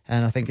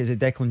I think it's a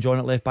Declan John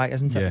at left back,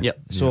 isn't it? Yep.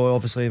 So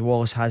obviously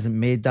Wallace hasn't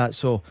made that,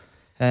 so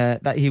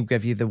that he'll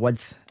give you the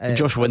width.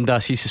 Josh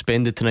Windass, he's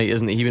suspended tonight,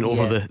 isn't he? He went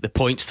over the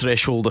points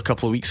threshold a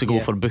couple of weeks ago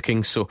for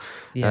bookings, so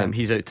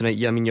he's out tonight.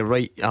 Yeah, I mean, you're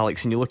right,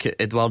 Alex, and you look at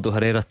Eduardo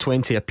Herrera,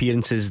 20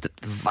 appearances, the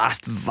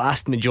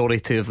vast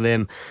majority of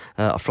them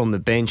are from the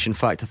bench. In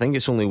fact, I think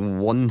it's only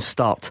one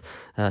start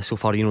so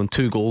far, and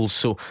 2 goals.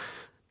 So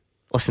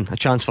listen, a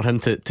chance for him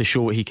to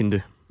show what he can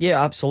do.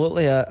 Yeah,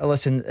 absolutely.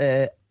 Listen,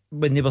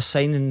 when they were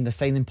signing the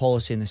signing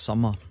policy in the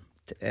summer,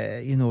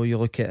 you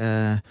look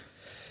at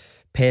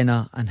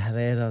Pena and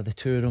Herrera, the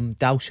two of them.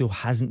 Dalcio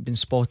hasn't been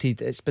spotted.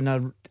 It's been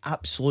an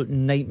absolute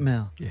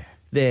nightmare. Yeah.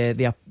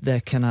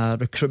 The kind of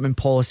recruitment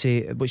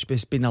policy which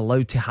has been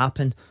allowed to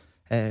happen.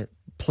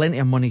 Plenty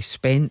of money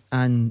spent,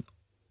 and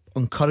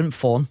on current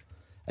form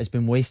has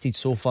been wasted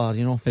so far.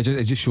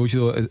 It just shows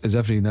you though, as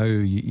every now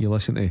you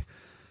listen to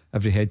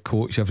every head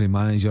coach, every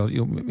manager,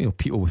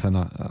 people within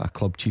a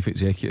club, chief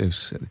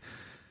executives.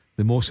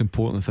 The most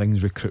important thing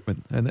is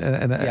recruitment,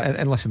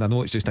 and listen, I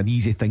know it's just an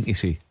easy thing to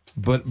say,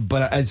 but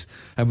it is.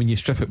 And when you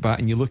strip it back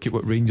and you look at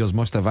what Rangers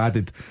must have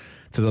added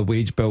to their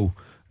wage bill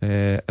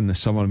in the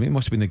summer, I mean, it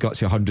must have been the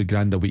gutsy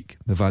 $100,000 a week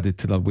they've added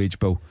to their wage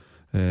bill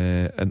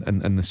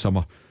in the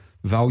summer.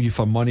 Value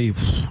for money,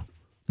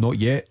 not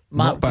yet,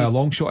 Mark, not by a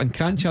long shot. And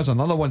Cranchar's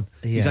another one.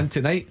 He's in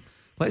tonight.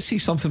 Let's see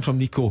something from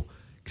Nico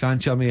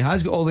Cranchar. I mean, he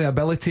has got all the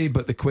ability,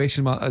 but the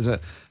question mark is,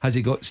 has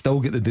he still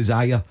got the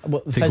desire to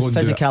go and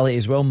physicality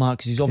as well, Mark,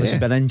 because he's obviously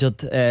been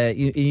injured.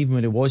 Even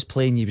when he was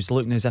playing, he was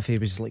looking as if he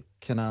was like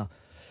kind of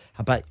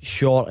a bit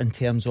short in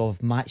terms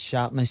of match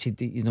sharpness. He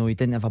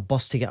didn't have a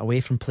bust to get away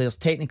from players.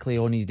 Technically,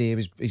 on his day,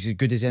 he's as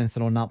good as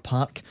anything on that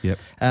park. Yep.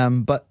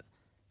 But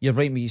you're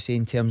right what you say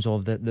in terms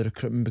of the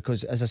recruitment,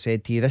 because as I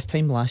said to you, this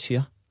time last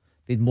year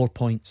they had more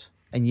points,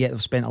 and yet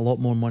they've spent a lot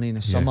more money in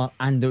the summer,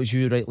 and as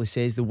you rightly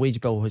says, the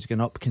wage bill has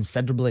gone up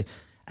considerably,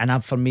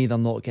 and for me they're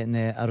not getting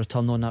a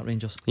return on that,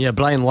 Rangers. Yeah,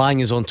 Brian Lang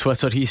is on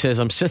Twitter. He says,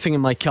 I'm sitting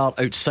in my car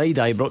outside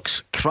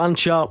Ibrox.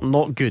 Cranchar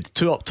not good,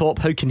 2 up top.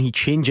 How can he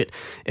change it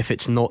if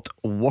it's not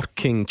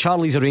working?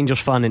 Charlie's a Rangers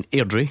fan in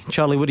Airdrie.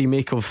 Charlie, what do you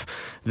make of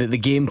the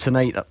game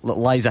tonight that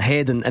lies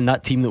ahead and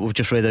that team that we've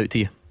just read out to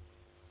you?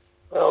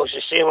 Well, it's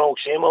the same old,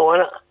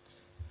 isn't it?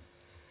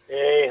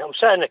 I'm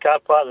sitting in the car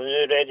park and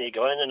now ready to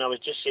go in, and I was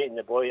just saying to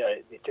the boy,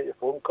 they took the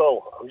phone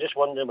call, I'm just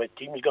wondering what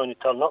team's going to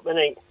turn up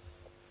tonight.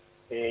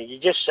 You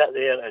just sit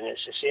there and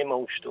it's the same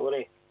old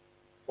story.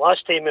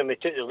 Last time when we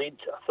took the lead,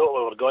 I thought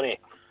we were going to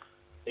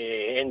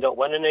ended up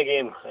winning the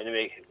game, and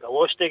we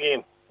lost the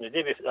game. The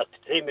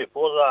time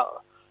before that,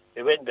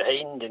 we went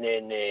behind, and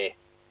then it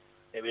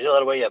was the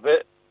other way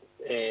about.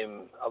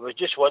 I was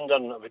just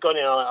wondering, I was going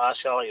to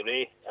ask Alex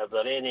Ray if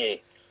there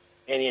any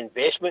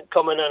investment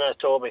coming in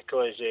at all,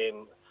 because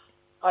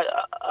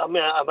I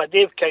mean, I'm a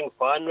Dave King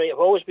fan, right? I've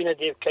always been a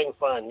Dave King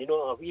fan. You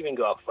know, I've even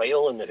got a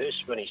file in the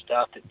house when he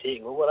started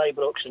taking over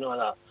Ibrox and all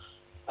that.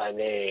 And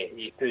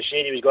he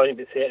said he was going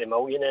to put 30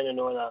 million in and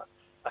all that.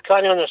 I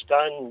can't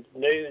understand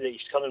now that he's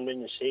turning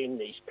around and saying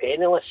that he's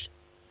penniless.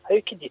 How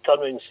could you turn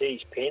around and say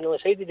he's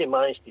penniless? How did he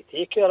manage to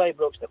take care of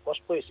Ibrox in the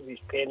first place if he's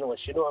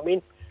penniless? You know what I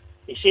mean?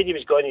 He said he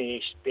was going to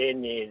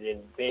spend the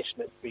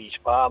investment for his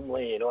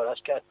family and all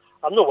that kind.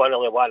 I'm not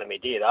really wanting to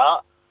do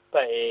that,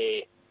 but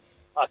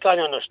I can't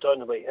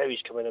understand about how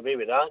he's coming away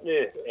with that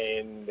now,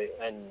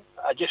 and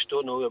I just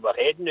don't know where we're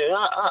heading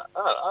now.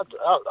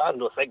 I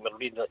don't think we're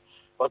leading.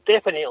 We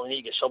definitely need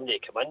to get somebody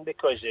to come in,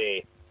 because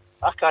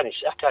I can't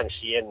see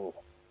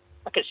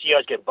I can see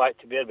us getting back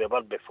to where we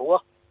were before.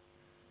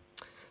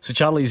 So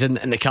Charlie's in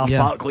the car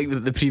park like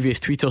the previous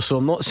tweeter, so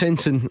I'm not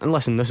sensing, and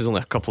listen, this is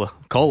only a couple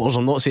of callers,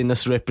 I'm not saying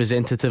this is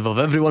representative of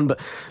everyone, but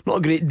not a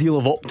great deal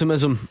of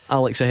optimism,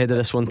 Alex, ahead of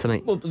this one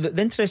tonight. Well,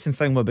 the interesting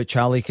thing about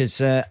Charlie, because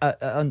I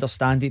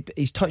understand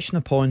he's touching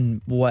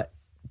upon what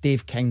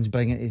Dave King's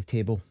bringing to the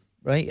table,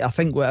 right? I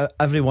think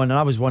everyone, and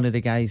I was one of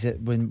the guys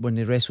that when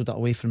they wrestled it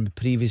away from the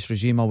previous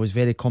regime, I was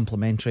very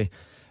complimentary.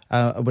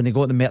 When they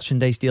got the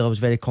merchandise deal, I was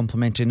very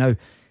complimentary. Now,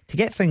 to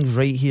get things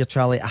right here,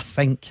 Charlie, I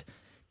think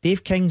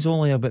Dave King's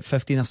only about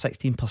 15 or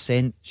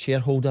 16%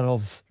 shareholder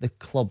of the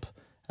club,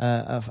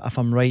 if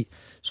I'm right.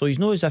 So he's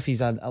not as if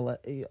he's a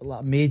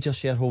major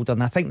shareholder,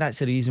 and I think that's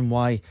the reason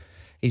why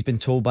he's been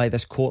told by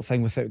this court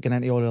thing, without getting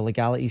into all the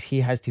legalities,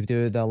 he has to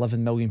do the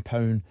 £11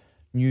 million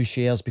new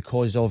shares,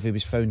 because of he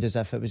was found as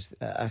if it was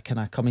kind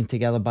of coming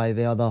together by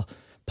the other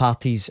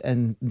parties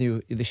in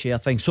the share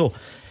thing. So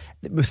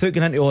without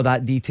getting into all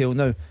that detail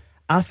now,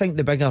 I think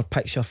the bigger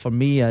picture for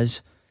me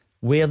is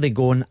where they're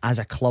going as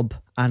a club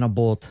and a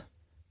board.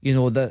 You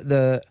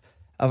know,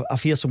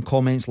 I've heard some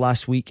comments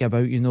last week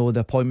about, you know, the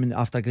appointment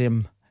after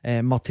Graham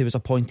Murty was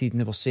appointed, and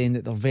they were saying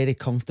that they're very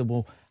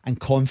comfortable and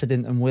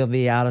confident in where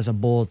they are as a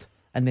board,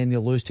 and then they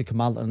lose to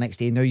Carmarthen the next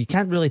day. Now, you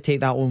can't really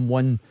take that on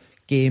one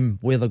game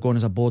where they're going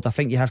as a board. I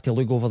think you have to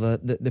look over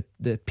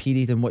the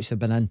period in which they've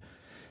been in.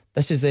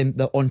 This is them,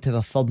 they're on to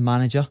their third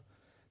manager.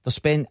 We're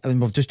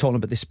just talking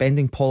about the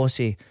spending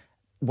policy,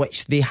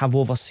 which they have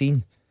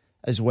overseen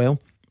as well,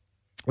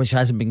 which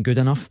hasn't been good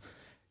enough.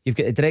 You've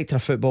got the director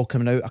of football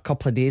coming out a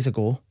couple of days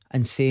ago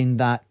and saying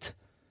that,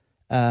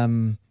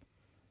 you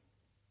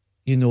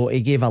know,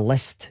 he gave a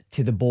list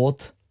to the board,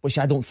 which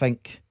I don't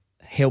think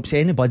helps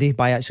anybody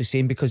by actually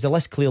saying, because the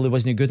list clearly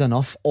wasn't good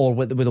enough, or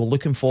what they were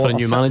looking for a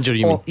new manager,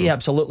 you mean? Yeah,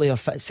 absolutely, or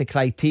fits the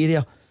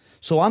criteria.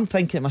 So I'm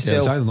thinking to myself,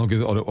 it's either not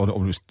good,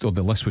 or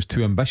the list was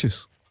too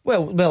ambitious.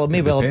 Well, it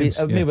may well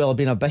have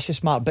been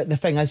ambitious, Mark. But the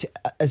thing is,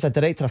 as a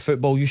director of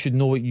football, you should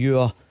know what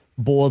your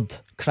board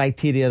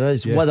criteria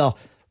is,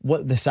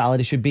 what the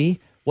salary should be,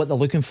 what they're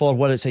looking for,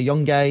 whether it's a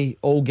young guy,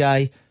 old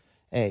guy,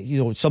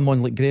 you know,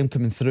 someone like Graham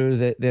coming through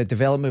the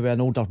development with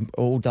an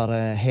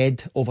older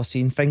head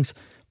overseeing things.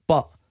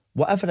 But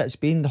whatever it's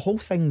been, the whole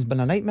thing's been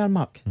a nightmare,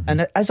 Mark. Mm-hmm.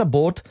 And as a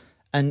board,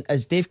 and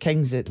as Dave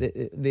King's,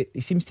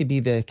 he seems to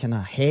be the kind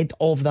of head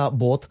of that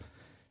board,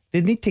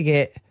 they need to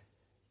get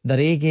their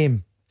A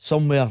game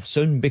somewhere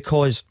soon,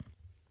 because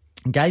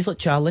guys like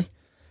Charlie,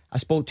 I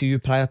spoke to you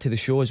prior to the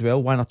show as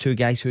well, one or two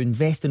guys who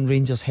invest in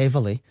Rangers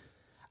heavily,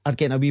 are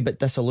getting a wee bit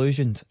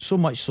disillusioned. So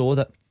much so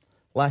that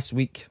last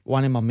week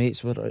one of my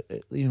mates were,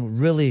 you know,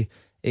 really,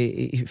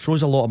 he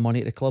throws a lot of money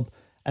at the club,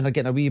 and they're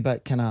getting a wee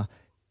bit kind of,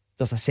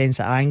 there's a sense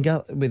of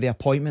anger with the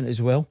appointment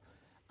as well,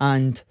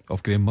 and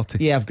of Graham Murty.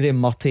 Yeah, of Graham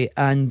Murty,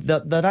 and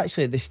they're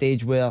actually at the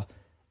stage where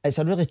it's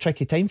a really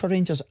tricky time for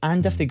Rangers.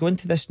 And if they go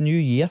into this new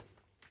year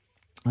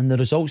and the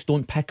results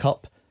don't pick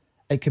up,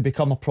 it could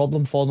become a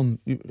problem for them,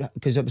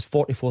 because it was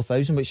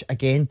 44,000, which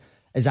again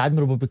is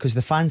admirable, because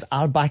the fans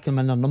are backing them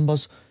in their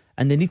numbers.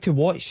 And they need to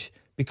watch,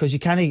 because you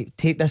can't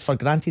take this for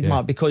granted,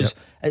 Mark, because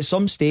at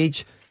some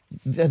stage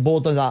the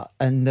board of that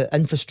and the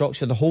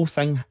infrastructure, the whole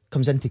thing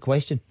comes into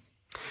question.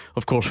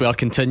 Of course, we are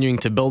continuing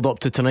to build up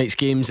to tonight's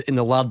games in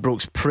the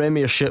Ladbrokes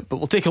Premiership, but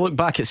we'll take a look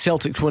back at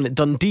Celtic's win at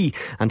Dundee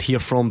and hear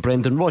from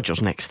Brendan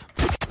Rodgers next.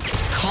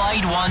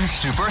 Clyde One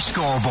Super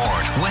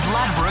Scoreboard with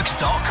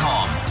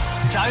Ladbrokes.com.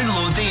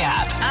 Download the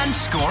app and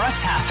score a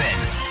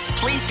tap-in.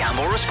 Please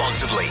gamble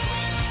responsibly.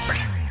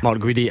 Mark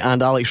Guidi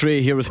and Alex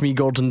Ray here with me,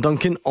 Gordon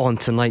Duncan, on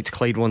tonight's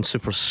Clyde One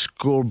Super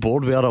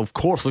Scoreboard. We are, of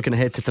course, looking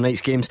ahead to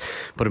tonight's games,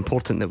 but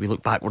important that we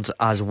look backwards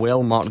as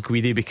well, Mark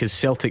Guidi, because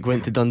Celtic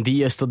went to Dundee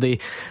yesterday.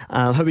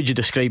 How would you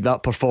describe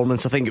that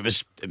performance? I think it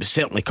was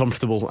certainly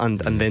comfortable and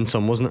then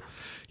some, wasn't it?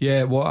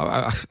 Yeah, well,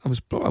 I was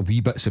probably a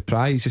wee bit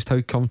surprised just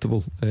how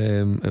comfortable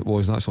it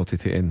was, and that's not to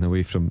take anything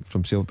away from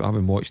Celtic. But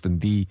having watched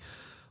Dundee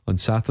on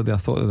Saturday, I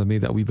thought that they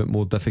made it a wee bit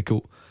more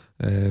difficult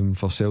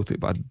for Celtic,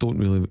 but I don't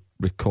really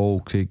recall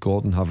Craig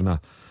Gordon having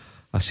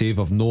a a save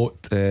of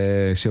note.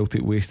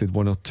 Celtic wasted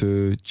one or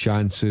two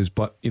chances,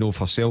 but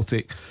for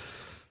Celtic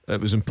it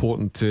was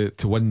important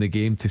to win the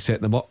game to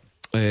set them up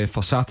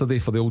for Saturday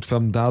for the Old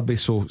Firm derby.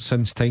 So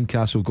since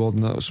Tynecastle,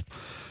 Gordon, that was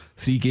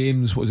 3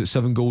 games,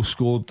 7 goals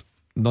scored,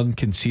 none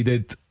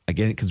conceded.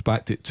 Again, it comes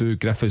back to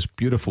Griffiths'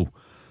 beautiful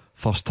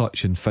first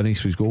touch and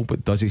finish for his goal,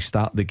 but does he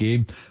start the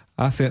game?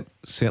 I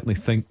certainly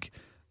think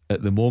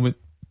at the moment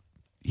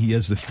he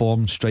is the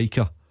form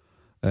striker.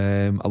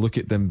 I look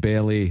at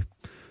Dembele.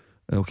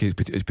 Okay,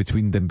 it's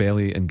between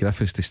Dembele and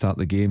Griffiths to start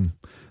the game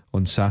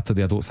on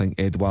Saturday. I don't think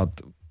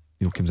Edouard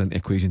comes into the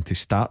equation to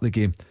start the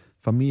game.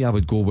 For me, I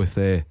would go with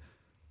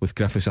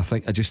Griffiths.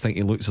 I just think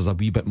he looks as a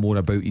wee bit more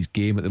about his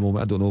game at the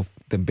moment. I don't know if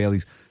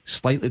Dembele's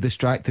slightly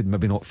distracted,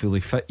 maybe not fully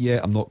fit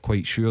yet, I'm not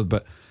quite sure,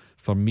 but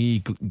for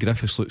me,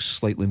 Griffiths looks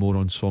slightly more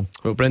on song.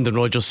 Well, Brendan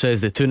Rodgers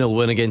says the 2-0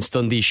 win against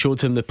Dundee showed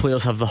him the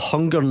players have the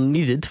hunger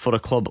needed for a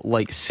club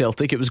like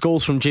Celtic. It was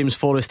goals from James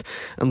Forrest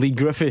and Lee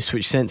Griffiths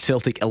which sent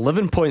Celtic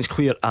 11 points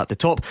clear at the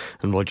top,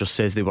 and Rodgers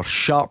says they were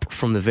sharp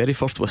from the very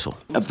first whistle.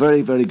 A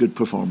very, very good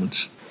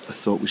performance. I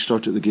thought we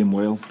started the game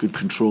well, good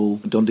control.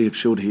 Dundee have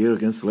showed here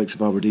against the likes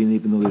of Aberdeen,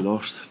 even though they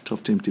lost.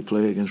 Tough team to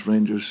play against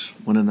Rangers,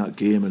 winning that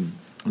game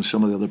and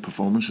some of the other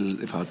performances that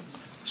they've had.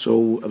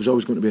 So it was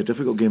always going to be a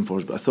difficult game for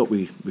us, but I thought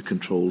we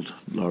controlled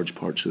large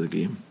parts of the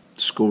game.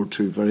 Scored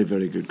 2 very,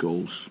 very good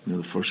goals.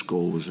 The first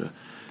goal was a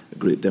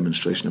great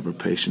demonstration of our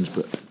patience,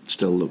 but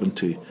still looking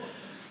to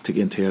get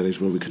into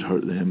areas where we could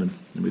hurt them,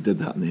 and we did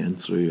that in the end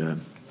through a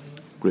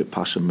great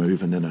pass and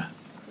move, and then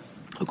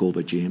a goal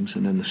by James.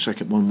 And then the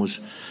second one was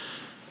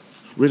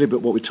really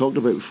about what we talked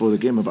about before the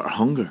game, about our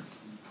hunger.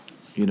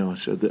 I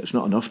said that it's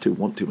not enough to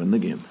want to win the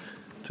game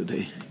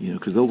today,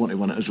 because they'll want to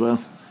win it as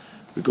well.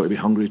 We've got to be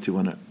hungry to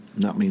win it.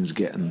 And that means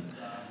getting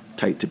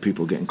tight to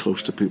people, getting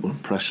close to people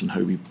and pressing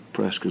how we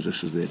press, because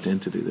this is the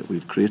identity that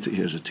we've created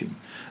here as a team.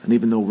 And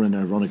even though we're in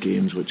a run of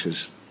games which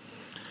is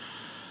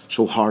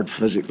so hard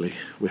physically,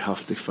 we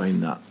have to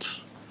find that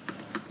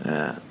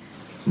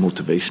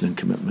motivation and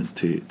commitment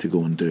to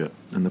go and do it.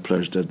 And the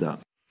players did that.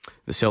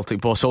 The Celtic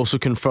boss also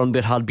confirmed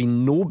there had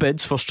been no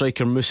bids for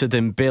striker Moussa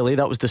Dembele.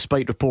 That was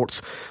despite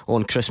reports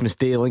on Christmas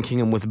Day linking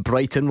him with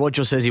Brighton.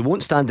 Rodgers says he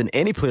won't stand in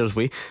any player's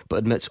way, but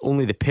admits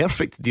only the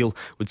perfect deal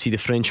would see the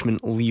Frenchman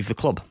leave the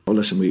club. Well,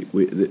 listen,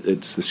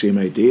 it's the same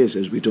idea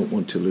as we don't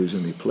want to lose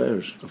any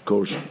players, of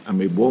course, and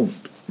we won't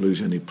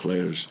lose any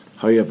players.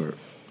 However,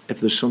 if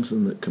there's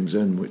something that comes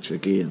in, which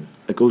again,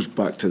 it goes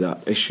back to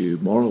that issue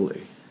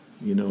morally.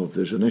 If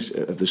there's an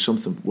issue, if there's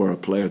something where a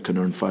player can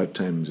earn 5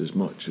 times as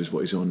much as what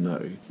he's on now,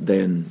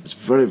 then it's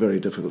very, very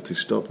difficult to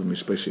stop them,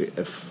 especially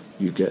if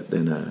you get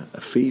then a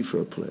fee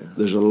for a player.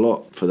 There's a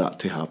lot for that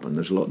to happen.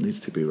 There's a lot that needs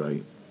to be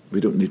right. We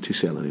don't need to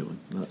sell anyone.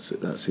 That's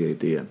the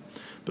idea.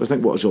 But I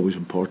think what is always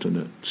important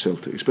at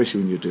Celtic,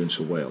 especially when you're doing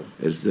so well,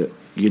 is that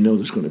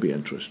there's going to be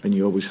interest, and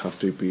you always have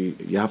to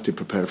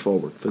prepare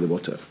forward for the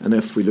what if. And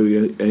if we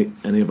lose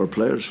any of our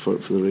players for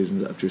the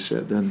reasons that I've just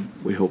said, then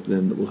we hope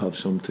then that we'll have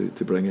some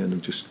to bring in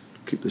and just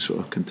keep the sort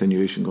of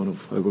continuation going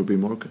of how we're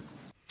being working.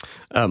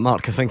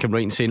 Mark, I think I'm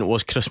right in saying it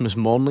was Christmas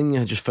morning.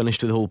 I just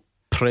finished with the whole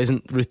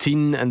present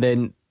routine, and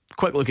then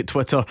quick look at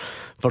Twitter.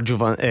 Moussa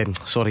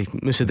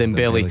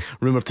Dembele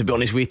rumoured to be on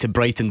his way to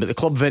Brighton, but the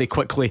club very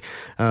quickly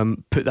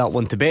put that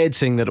one to bed,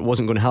 saying that it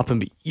wasn't going to happen.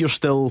 But you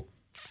still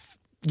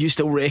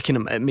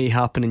reckon it may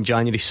happen in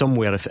January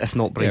somewhere, if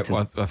not Brighton?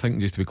 Yeah, well, I think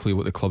just to be clear,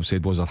 what the club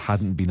said was there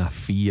hadn't been a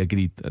fee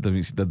agreed.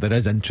 There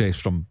is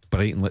interest from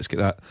Brighton. Let's get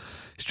that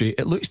straight.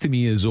 It looks to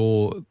me as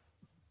though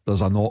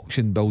there's an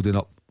auction building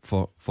up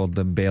for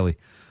Dembele.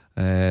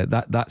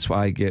 That's what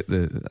I get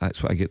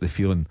the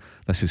feeling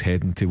this is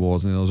heading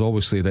towards. And there's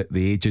obviously that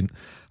the agent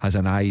has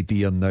an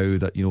idea now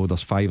that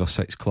there's 5 or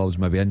 6 clubs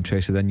maybe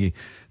interested in you.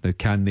 Now,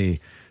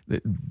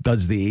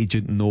 does the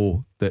agent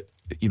know that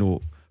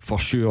for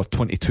sure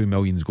 22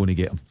 million is going to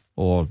get him,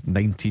 or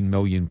 19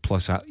 million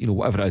plus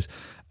whatever it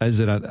is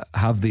there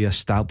have they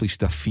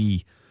established a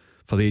fee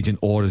for the agent,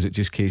 or is it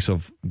just a case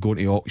of going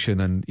to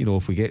auction and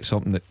if we get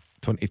something that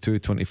 22,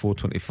 24,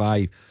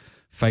 25,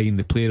 fine,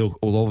 the player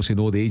will obviously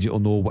know, the agent will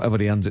know whatever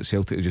he earns at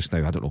Celtic just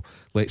now. I don't know,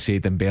 let's say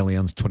Dembele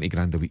earns 20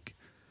 grand a week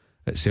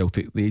at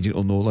Celtic, the agent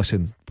will know,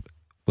 listen,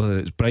 whether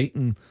it's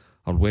Brighton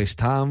or West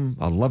Ham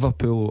or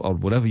Liverpool or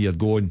wherever you're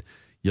going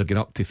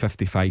up to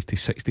 55 to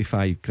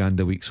 65 grand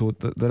a week. So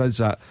there is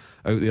that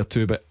out there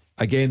too. But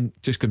again,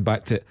 just going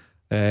back to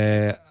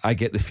it, I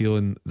get the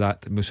feeling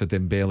that Moussa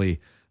Dembele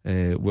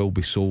will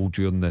be sold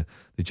during the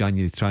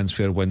January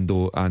transfer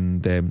window,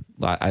 and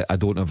I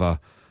don't have a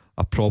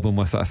problem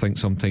with it. I think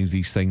sometimes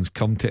these things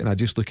come to it, and I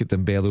just look at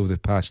Dembele over the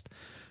past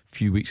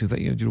few weeks and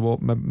think, do you know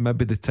what,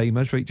 maybe the time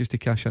is right just to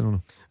cash in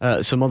on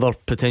him. Some other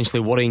potentially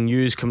worrying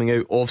news coming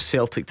out of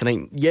Celtic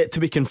tonight, yet to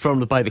be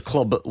confirmed by the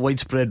club, but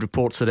widespread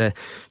reports that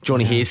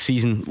Johnny Hayes'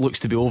 season looks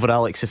to be over,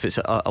 Alex, if it's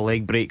a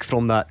leg break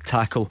from that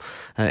tackle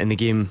in the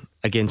game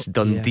against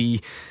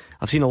Dundee.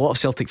 I've seen a lot of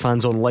Celtic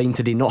fans online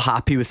today not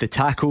happy with the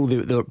tackle.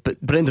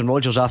 But Brendan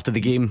Rodgers after the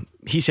game,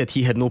 he said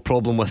he had no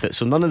problem with it.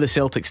 So none of the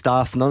Celtic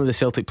staff, none of the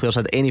Celtic players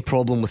had any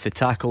problem with the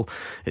tackle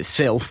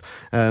itself.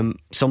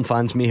 Some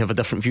fans may have a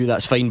different view,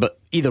 that's fine, but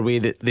either way,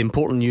 the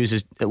important news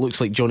is it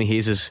looks like Johnny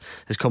Hayes has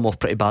come off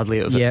pretty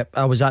badly out of it. Yeah,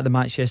 I was at the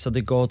match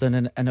yesterday,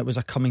 Gordon, and it was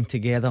a coming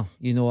together.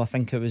 You know, I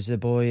think it was the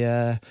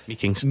boy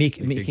Meekings.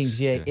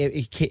 Meekings, yeah.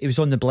 He was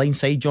on the blind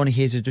side. Johnny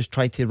Hayes had just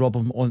tried to rob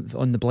him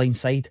on the blind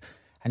side,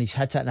 and he's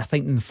hit it. And I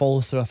think in the follow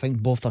through, I think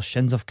both their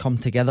shins have come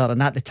together.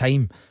 And at the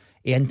time,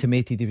 he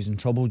intimated he was in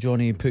trouble.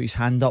 Johnny put his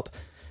hand up.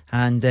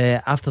 And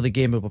after the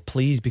game, we were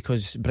pleased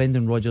because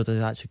Brendan Rodgers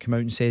has actually come out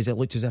and says it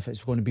looked as if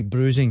it's going to be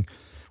bruising,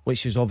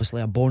 which is obviously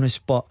a bonus.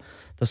 But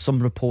there's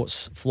some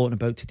reports floating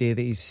about today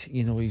that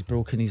he's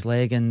broken his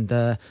leg, and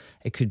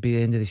it could be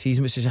the end of the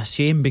season, which is a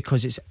shame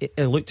because it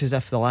looked as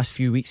if the last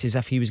few weeks as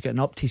if he was getting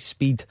up to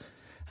speed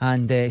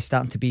and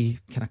starting to be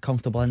kind of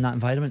comfortable in that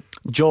environment.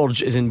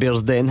 George is in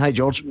Bearsden. Hi,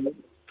 George.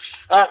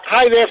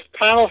 Hi there,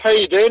 panel. How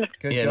you doing?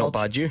 Good, yeah, George. Not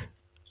bad. You?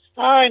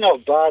 Aye,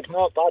 not bad.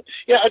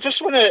 Yeah, I just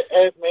want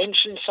to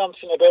mention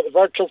something about the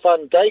Virgil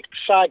van Dijk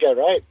saga,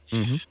 right?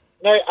 Mm-hmm.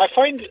 Now, I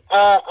find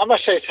I'm a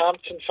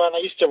Southampton fan. I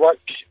used to work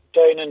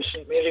down in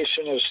St Mary's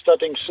when I was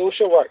studying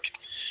social work.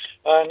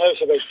 Now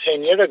it's about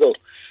 10 years ago.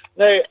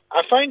 Now,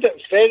 I find it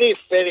very,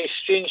 very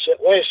strange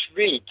that Les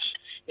Reed,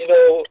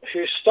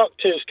 who stuck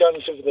to his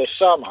guns over the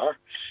summer,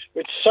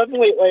 would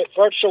suddenly let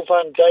Virgil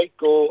van Dijk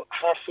go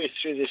halfway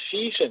through the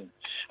season.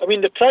 I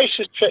mean, the price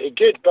is pretty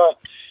good, but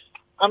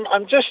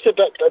I'm just a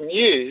bit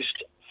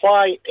amused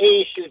why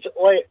A, he'd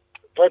let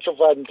Virgil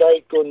van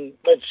Dijk go in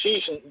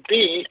mid-season,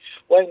 B,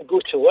 let him go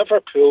to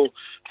Liverpool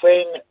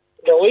when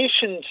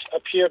relations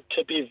appeared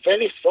to be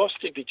very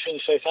frosty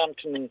between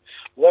Southampton and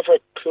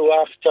Liverpool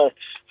after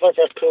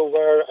Liverpool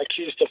were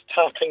accused of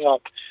tapping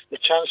up the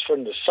transfer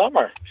in the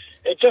summer.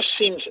 It just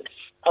seems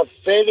a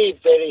very,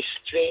 very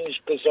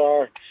strange,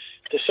 bizarre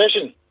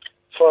decision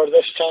for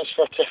this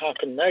transfer to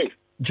happen now.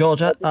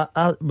 George,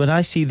 when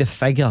I see the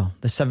figure,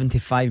 the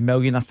 75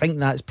 million, I think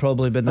that's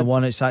probably been the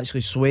one that's actually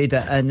swayed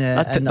it in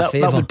the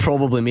favour. That would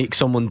probably make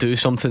someone do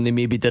something they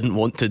maybe didn't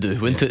want to do,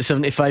 wouldn't it?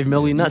 75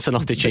 million, that's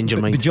enough to change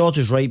your mind. But George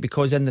is right,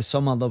 because in the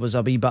summer there was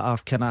a wee bit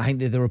of I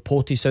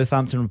think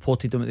Southampton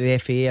reported them at the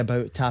FA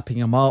about tapping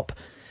him up.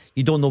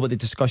 You don't know what the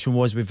discussion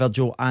was with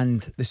Virgil,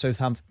 and the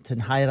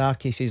Southampton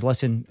hierarchy says,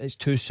 listen, it's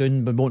too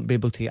soon, we won't be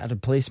able to get a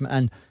replacement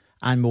in,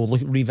 and we'll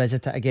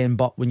revisit it again.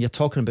 But when you're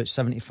talking about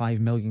 75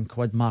 million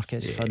quid, Mark,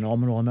 it's a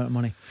phenomenal amount of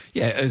money.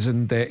 Yeah, it is.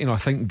 And I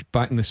think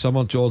back in the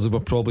summer, George, they were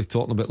probably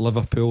talking about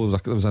Liverpool.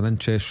 There was an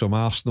interest from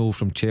Arsenal,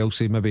 from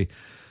Chelsea, maybe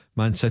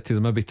Man City.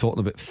 They're maybe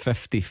talking about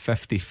 50,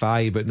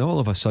 55. But now all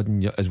of a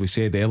sudden, as we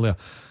said earlier,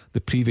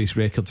 the previous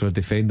record for a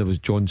defender was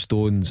John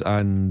Stones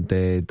and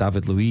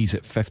David Luiz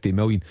at 50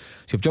 million.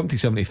 So you've jumped to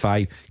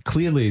 75.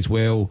 Clearly as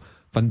well,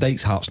 Van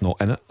Dijk's heart's not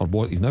in it, or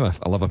what? He's now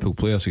a Liverpool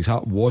player, so his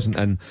heart wasn't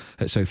in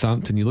at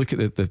Southampton. You look at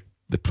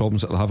the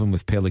problems that they're having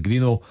with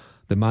Pellegrino,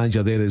 the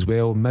manager there as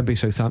well. Maybe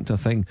Southampton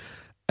think,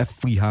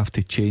 if we have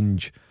to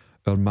change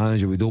our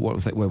manager, we don't want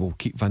to think, well, we'll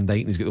keep Van Dijk,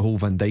 and he's got the whole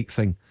Van Dijk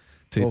thing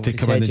to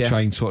come in and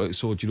try and sort it out.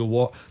 So do you know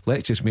what?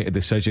 Let's just make a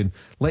decision.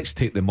 Let's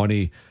take the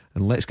money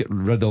and let's get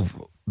rid of.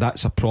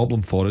 That's a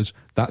problem for us.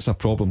 That's a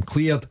problem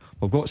cleared.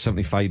 We've got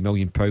 £75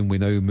 million. We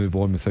now move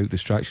on without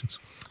distractions.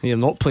 You're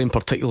not playing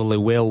particularly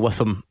well with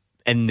him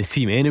in the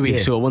team anyway,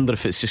 so I wonder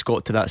if it's just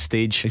got to that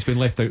stage. He's been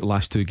left out the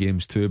last two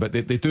games too, but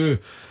they do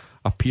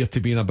appear to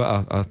be in a bit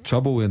of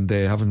trouble, and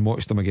having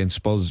watched them against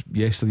Spurs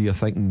yesterday, you're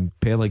thinking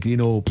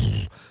Pellegrino,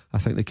 I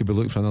think they could be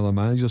looking for another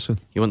manager soon.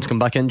 You want to come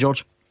back in,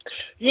 George?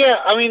 Yeah,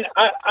 I mean,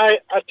 I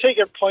take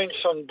your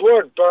points on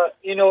board, but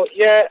Van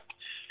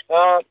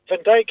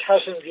Dijk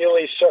hasn't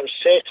really sort of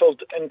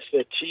settled into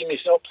the team.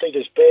 He's not played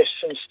his best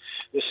since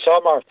the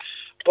summer.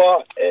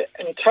 But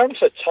in terms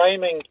of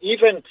timing,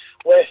 even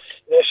with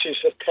the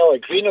issues with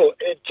Pellegrino,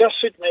 it just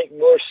would make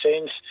more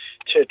sense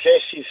to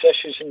address these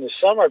issues in the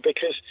summer,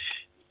 because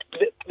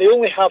they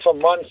only have a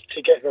month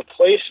to get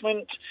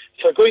replacement.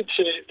 If they're going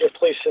to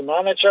replace the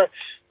manager,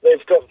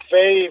 they've got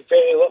very,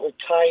 very little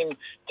time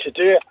to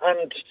do it.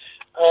 And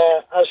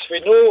as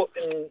we know,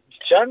 in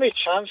January,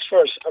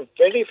 transfers are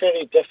very,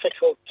 very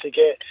difficult to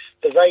get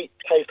the right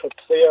type of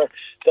player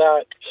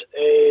that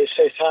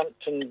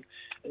Southampton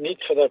need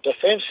for their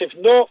defence. They've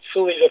not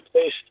fully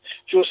replaced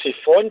Jose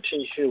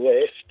Fonte, who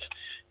left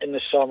in the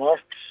summer,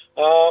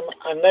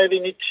 and now they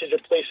need to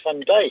replace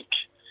Van Dijk.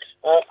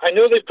 I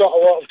know they've got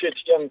a lot of good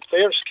young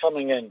players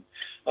coming in,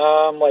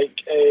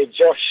 like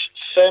Josh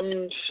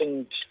Sims,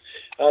 and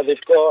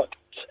they've got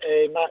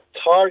Matt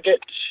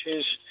Targett,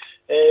 who's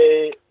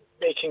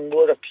making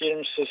more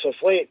appearances of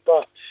late,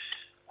 but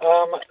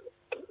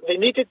they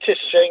needed to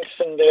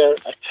strengthen their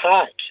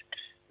attack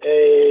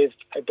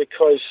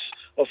because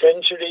of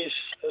injuries,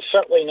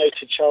 certainly now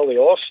to Charlie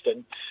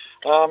Austin,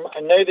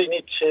 and now they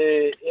need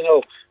to,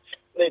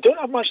 they don't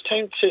have much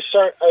time to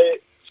sort out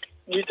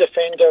new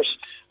defenders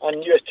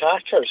and new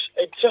attackers.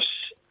 It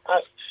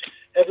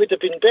would have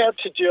been better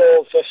to do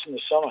all of this in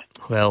the summer.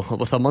 Well,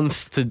 with a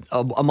month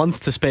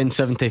to spend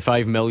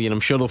 75 million, I'm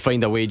sure they'll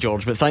find a way,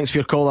 George. But thanks for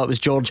your call. That was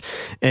George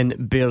in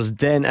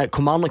Bearsden.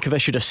 Kilmarnock have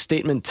issued a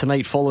statement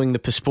tonight following the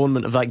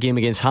postponement of that game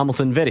against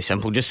Hamilton. Very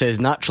simple, just says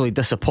naturally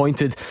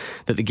disappointed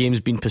that the game's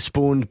been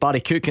postponed.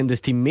 Barry Cook and his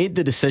team made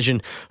the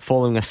decision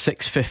following a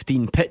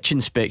 6:15 pitch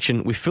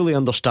inspection. We fully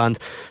understand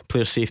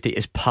player safety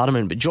is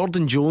paramount. But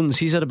Jordan Jones,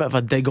 he's had a bit of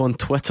a dig on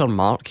Twitter,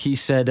 Mark. He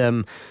said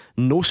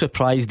no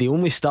surprise, they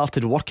only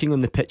started working on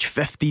the pitch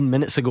 15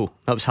 minutes ago.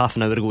 That was half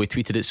an hour ago he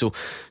tweeted it. So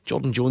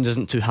Jordan Jones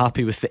isn't too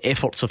happy with the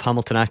efforts of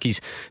Hamilton Accies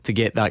to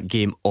get that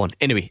game on.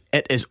 Anyway,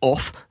 it is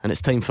off and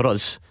it's time for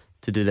us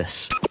to do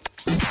this.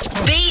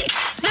 Beat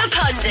the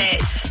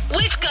Pundit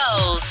with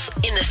goals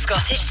in the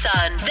Scottish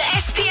Sun. The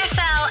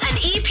SPFL and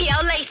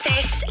EPL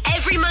latest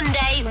every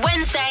Monday,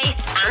 Wednesday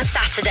and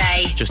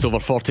Saturday. Just over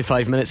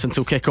 45 minutes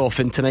until kick-off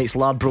in tonight's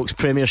Ladbrokes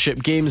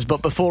Premiership games.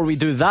 But before we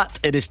do that,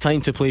 it is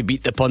time to play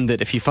Beat the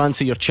Pundit. If you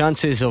fancy your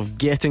chances of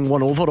getting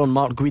one over on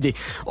Mark Guidi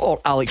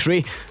or Alex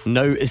Ray,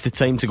 now is the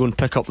time to go and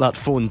pick up that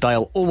phone.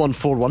 Dial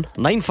 0141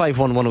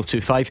 951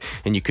 1025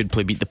 and you could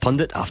play Beat the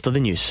Pundit after the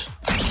news.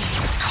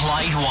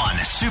 Clyde One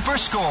Super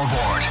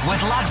Scoreboard with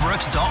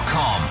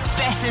Ladbrokes.com.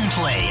 Bet and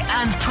play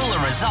and pull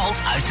a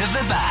result out of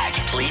the bag.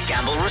 Please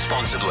gamble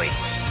responsibly.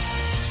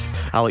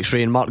 Alex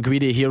Ray and Mark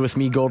Guidi here with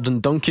me, Gordon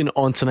Duncan,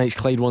 on tonight's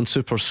Clyde One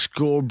Super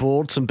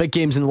Scoreboard. Some big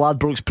games in the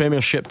Ladbrokes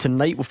Premiership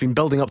tonight. We've been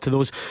building up to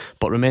those,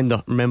 but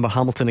remember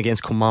Hamilton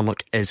against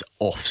Kilmarnock is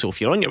off. So if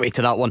you're on your way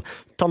to that one,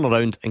 turn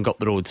around and go up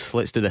the road.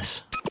 Let's do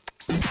this.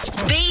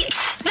 Beat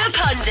the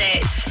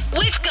Pundit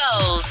with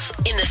goals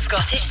in the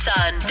Scottish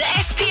Sun. The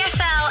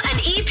SPFL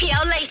and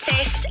EPL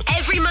latest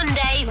every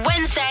Monday,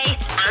 Wednesday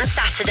and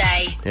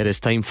Saturday. It is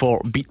time for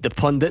Beat the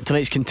Pundit.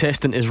 Tonight's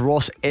contestant is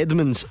Ross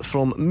Edmonds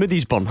from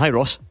Moodiesburn. Hi,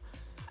 Ross.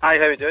 Hi,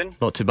 how are you doing?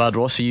 Not too bad,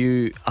 Ross.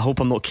 I hope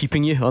I'm not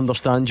keeping you. I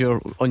understand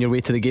you're on your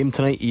way to the game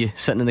tonight. Are you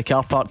sitting in the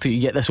car park till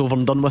you get this over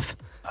and done with?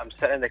 I'm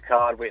sitting in the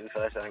car waiting for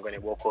this and I'm going to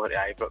walk over to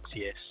Ibrox,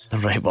 yes.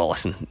 Right, well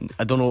listen,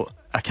 I don't know,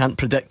 I can't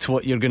predict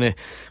whether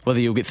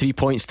you'll get 3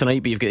 points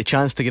tonight, but you've got a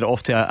chance to get it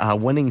off to a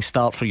winning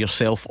start for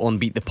yourself on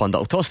Beat the Pundit.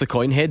 I'll toss the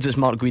coin. Heads is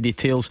Mark Guidi,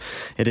 tails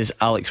it is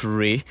Alex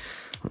Ray.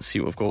 Let's see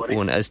what we've got. Oh,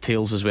 and it is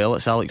tails as well.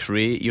 It's Alex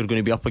Ray you're going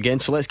to be up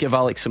against. So let's give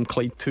Alex some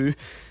Clyde 2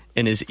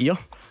 in his ear.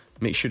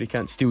 Make sure he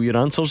can't steal your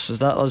answers. Is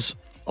that us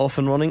off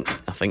and running?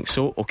 I think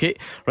so. Okay,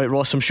 right,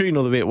 Ross, I'm sure you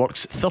know the way it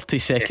works. 30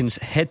 seconds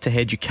head to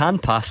head. You can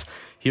pass.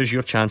 Here's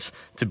your chance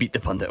to beat the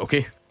pundit.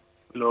 Okay,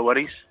 no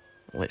worries.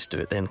 Let's do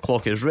it then.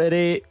 Clock is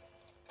ready.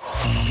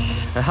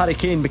 Harry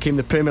Kane became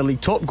the Premier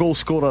League top goal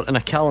scorer in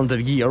a calendar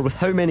year with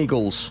how many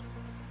goals?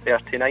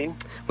 39.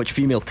 Which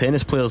female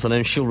tennis players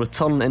announced she'll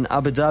return in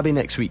Abu Dhabi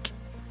next week?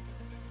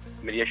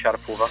 Maria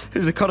Sharapova.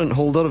 Who's the current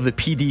holder of the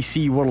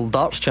PDC World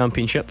Darts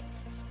Championship?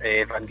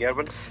 Van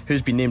Gerwen.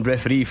 Who's been named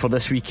referee for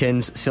this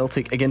weekend's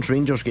Celtic against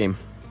Rangers game?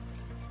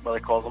 Willie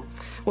Collum.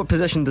 What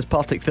position does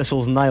Partick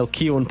Thistle's Niall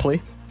Keown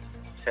play?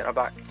 Centre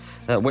back.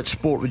 Which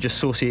sport would you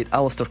associate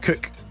Alistair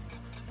Cook?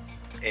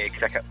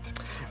 Cricket.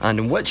 And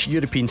in which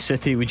European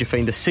city would you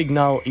find the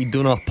Signal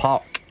Iduna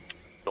Park?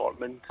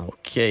 Dortmund.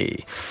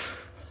 Okay,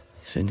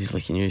 sounds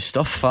like new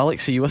stuff.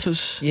 Alex, are you with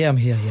us? Yeah, I'm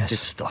here, yes. Good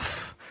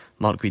stuff.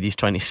 Mark Guidi's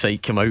trying to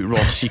psych him out.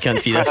 Ross, you can't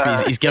see this,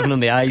 but he's giving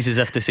him the eyes as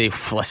if to say,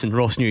 listen,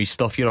 Ross knew his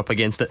stuff, you're up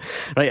against it.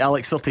 Right,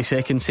 Alex, 30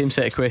 seconds, same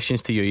set of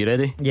questions to you. You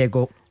ready? Yeah,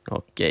 go.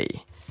 Okay.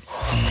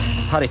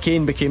 Harry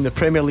Kane became the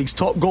Premier League's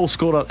top goal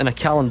scorer in a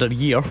calendar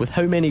year with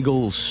how many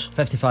goals?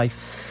 55.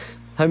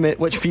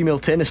 Which female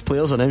tennis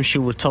players announced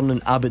she'll return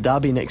in Abu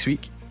Dhabi next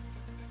week?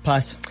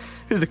 Pass.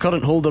 Who's the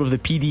current holder of the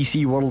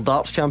PDC World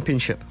Darts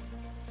Championship?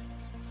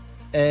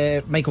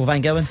 Michael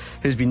Van Gerwen.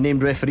 Who's been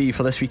named referee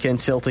for this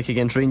weekend's Celtic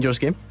against Rangers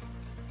game?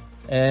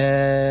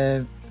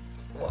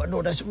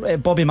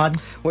 Bobby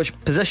Madden. Which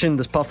position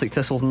does Partick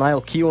Thistle's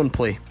Niall Keown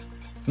play?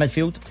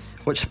 Midfield.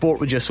 Which sport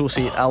would you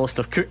associate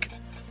Alistair Cook?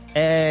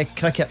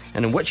 Cricket.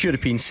 And in which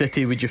European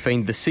city would you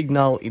find the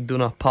Signal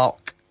Iduna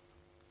Park?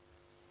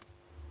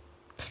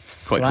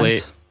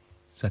 Quickly.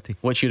 City.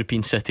 Which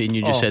European city? And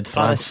you just said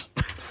France.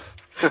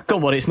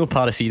 Don't worry, it's no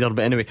Paris either.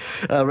 But anyway,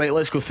 right,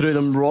 let's go through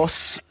them.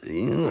 Ross,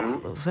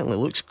 it certainly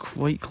looks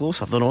quite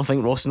close. I don't know, I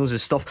think Ross knows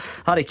his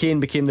stuff. Harry Kane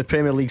became the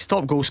Premier League's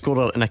top goal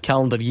scorer in a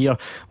calendar year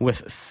with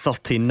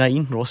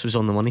 39. Ross was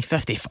on the money.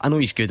 50. I know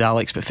he's good,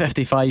 Alex, but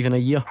 55 in a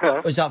year.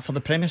 Was that for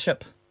the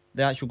Premiership?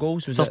 The actual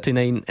goals? Was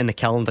 39 in the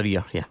calendar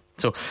year, yeah.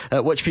 So,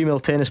 which female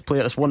tennis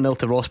player, it's 1-0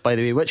 to Ross by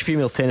the way, which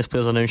female tennis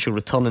players announced she'll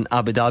return in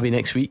Abu Dhabi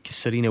next week?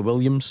 Serena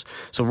Williams.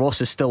 So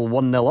Ross is still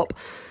 1-0 up.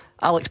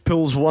 Alex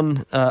pulls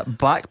one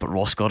back, but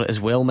Ross got it as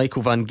well.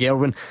 Michael Van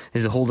Gerwen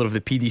is the holder of the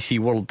PDC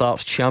World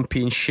Darts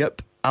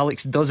Championship.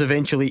 Alex does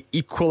eventually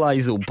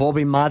equalise though.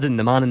 Bobby Madden,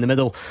 the man in the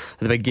middle of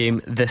the big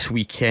game this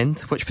weekend.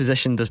 Which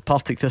position does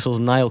Partick Thistle's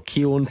Niall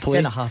Keown play?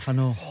 Centre half, I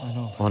know.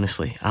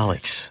 Honestly,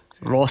 Alex,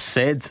 Ross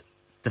said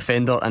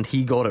defender and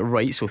he got it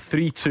right. So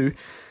 3-2.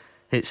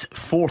 It's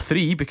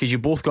 4-3 because you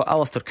both got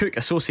Alistair Cook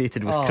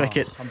associated with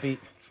cricket. I'm beat.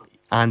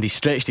 And he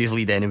stretched his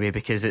lead anyway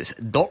because it's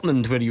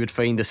Dortmund where you would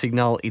find the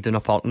Signal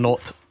Iduna Park,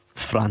 not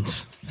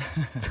France.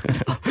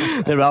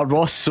 There we are,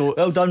 Ross. So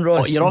well done,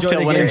 Ross. You're off to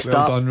a winning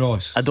start. Well done,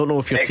 Ross. I don't know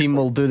if your team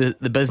will do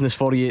the business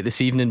for you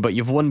this evening, but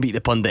you've won Beat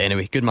the Pundit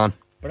anyway. Good man.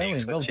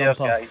 Brilliant. Well done,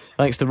 pal.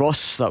 Thanks to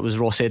Ross. That was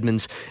Ross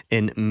Edmonds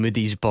in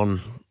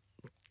Moodiesburn.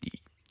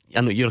 I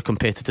know you're a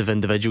competitive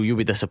individual. You'll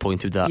be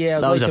disappointed that. Yeah,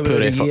 that was a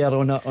poor effort. Year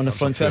on the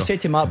front foot. I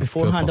said to Mark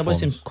beforehand, I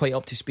wasn't quite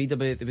up to speed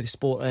with the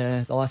sport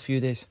the last few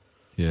days.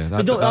 Yeah,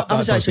 I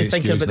was actually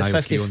thinking about the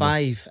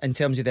 55 in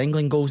terms of the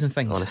England goals and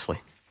things. Honestly,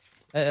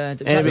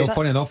 anyway,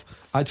 funny enough,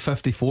 I had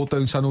 54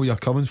 down, so I know where you're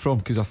coming from,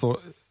 because I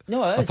thought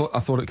I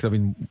thought it could have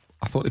been.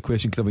 I thought the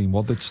question could have been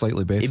worded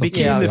slightly better. He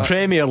became the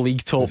Premier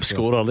League top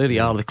scorer. There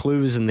you are. The clue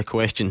was in the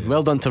question.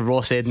 Well done to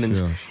Ross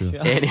Edmonds. Sure.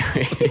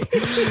 Anyway,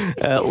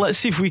 let's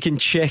see if we can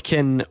check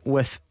in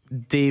with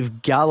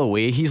Dave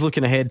Galloway. He's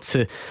looking ahead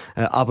to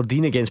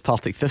Aberdeen against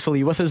Partick Thistle. Are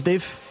you with us,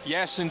 Dave?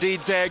 Yes,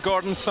 indeed,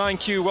 Gordon,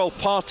 thank you. Well,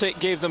 Partick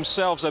gave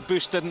themselves a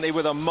boost, didn't they,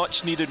 with a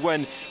much needed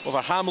win over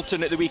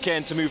Hamilton at the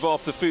weekend to move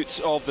off the foot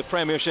of the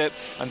Premiership,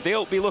 and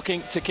they'll be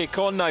looking to kick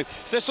on now.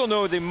 Thistle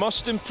know they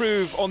must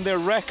improve on their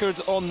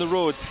record on the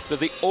road. They're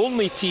the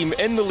only team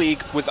in the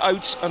league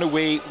without an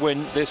away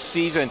win this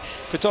season.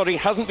 Pittodrie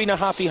hasn't been a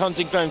happy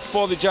hunting ground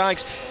for the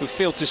Jags, who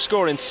failed to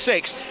score in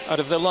 6 out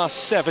of the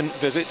last 7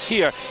 visits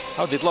here.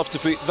 How they'd love to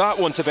put that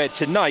one to bed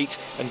tonight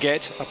and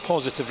get a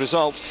positive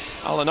result.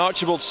 Alan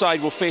Archibald's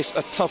side will face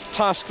a tough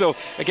task though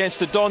against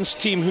the Dons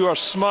team, who are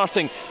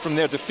smarting from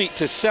their defeat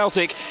to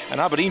Celtic, and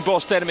Aberdeen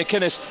boss Derek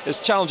McInnes is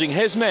challenging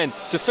his men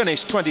to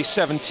finish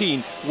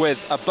 2017 with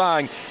a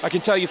bang. I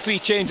can tell you 3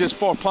 changes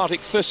for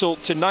Partick Thistle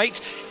tonight.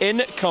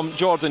 In come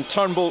Jordan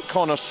Turnbull,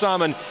 Connor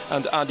Salmon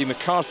and Andy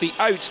McCarthy.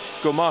 Out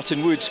go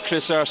Martin Woods,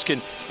 Chris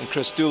Erskine and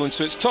Chris Doolan.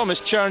 So it's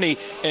Thomas Cherney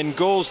in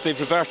goals. They've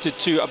reverted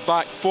to a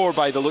back 4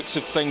 by the looks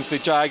of things, the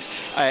Jags.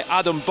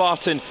 Adam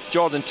Barton,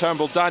 Jordan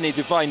Turnbull, Danny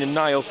Devine and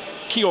Niall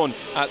Keown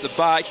at the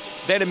back.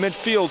 Then in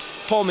midfield,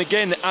 Paul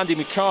McGinn, Andy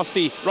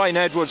McCarthy, Ryan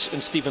Edwards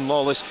and Stephen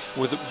Lawless,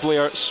 with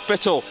Blair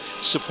Spittle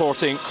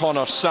supporting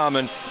Connor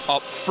Salmon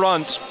up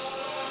front.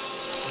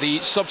 The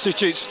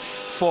substitutes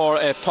for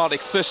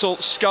Partick Thistle: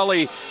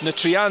 Scully,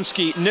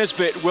 Natriansky,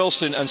 Nisbet,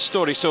 Wilson and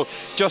Story. So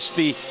just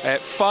the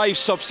 5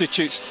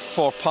 substitutes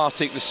for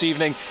Partick this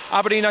evening.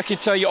 Aberdeen, I can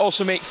tell you,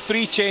 also make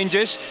 3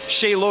 changes.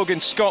 Shay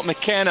Logan, Scott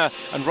McKenna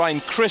and Ryan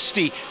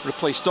Christie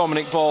replace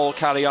Dominic Ball,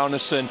 Carrie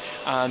Arneson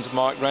and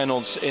Mark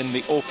Reynolds in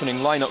the opening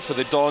lineup for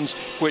the Dons,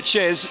 which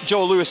is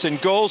Joe Lewis in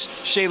goals,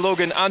 Shay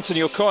Logan,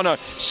 Anthony O'Connor,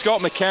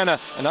 Scott McKenna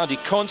and Andy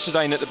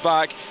Considine at the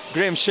back,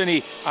 Graham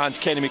Shinney and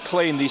Kenny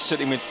McLean, these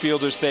sitting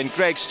midfielders. Then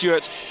Greg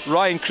Stewart,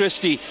 Ryan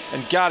Christie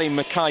and Gary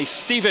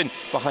Mackay-Stephen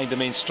behind the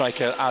main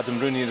striker Adam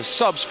Rooney. The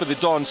subs for the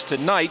Dons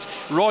tonight: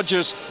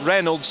 Rogers,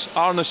 Reynolds,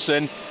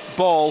 Arneson,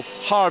 Ball,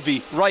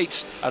 Harvey,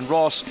 Wright and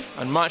Ross.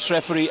 And match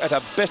referee at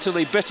a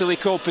bitterly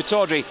cold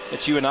Pittodrie,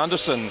 it's Ewan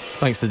Anderson.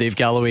 Thanks to Dave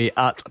Galloway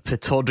at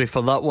Pittodrie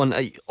for that one.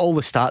 All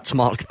the stats,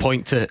 Mark,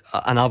 point to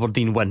an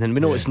Aberdeen win, and we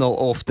know it's not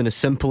often as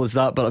simple as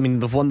that, but I mean,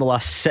 they've won the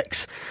last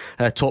 6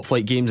 top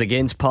flight games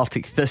against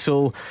Partick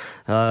Thistle.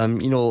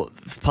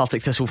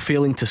 Partick Thistle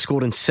failing to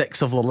score in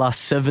 6 of the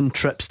last 7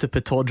 trips to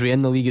Pittodrie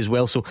in the league as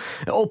well, so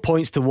it all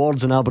points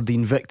towards an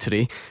Aberdeen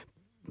victory.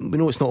 We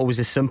know it's not always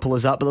as simple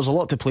as that, but there's a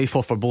lot to play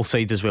for both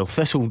sides as well.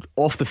 Thistle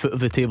off the foot of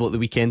the table at the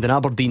weekend, and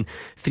Aberdeen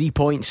 3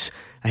 points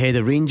ahead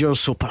of Rangers,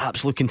 so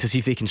perhaps looking to see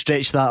if they can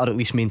stretch that or at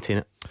least maintain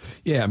it.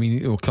 Yeah, I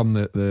mean, it'll come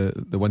the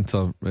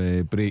winter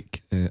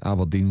break.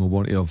 Aberdeen will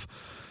want to have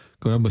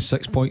gone in with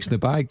 6 points in the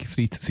bag,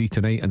 3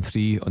 tonight and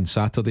 3 on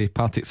Saturday.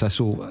 Partick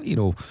Thistle,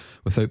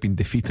 without being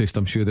defeatist,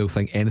 I'm sure they'll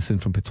think anything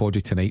from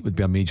Pittodrie tonight would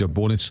be a major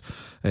bonus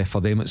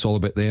for them. It's all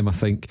about them, I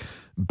think,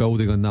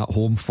 building on that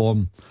home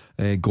form,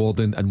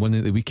 Gordon, and winning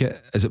at the weekend.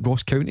 Is it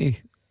Ross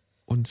County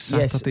on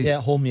Saturday?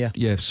 Yes, home,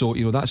 yeah. So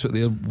that's what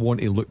they want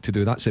to look to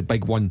do. That's a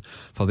big one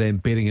for them,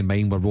 bearing in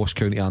mind where Ross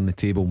County are on the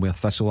table and where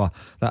Thistle are.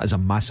 That is a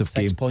massive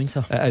game.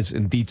 6-pointer. It is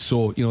indeed.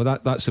 So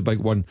that's a big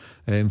one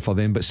for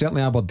them. But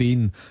certainly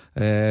Aberdeen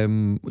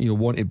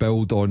want to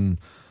build on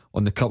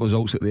the couple of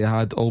results that they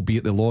had,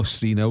 albeit they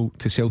lost 3-0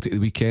 to Celtic at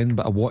the weekend.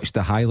 But I watched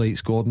the highlights,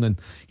 Gordon, and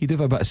you do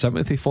have a bit of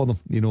sympathy for them.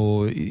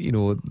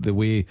 The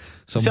way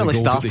some of the goals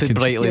started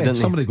brightly, didn't they?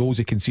 Some of the goals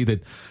they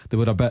conceded, they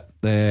were a bit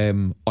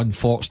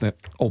unfortunate,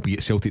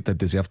 albeit Celtic did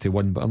deserve to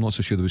win, but I'm not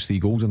so sure there was 3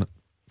 goals in it.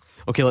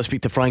 Okay, let's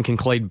speak to Frank in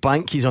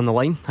Clydebank. He's on the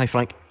line. Hi,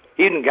 Frank.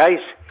 Evening,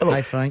 guys. Hello.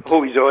 Hi, Frank.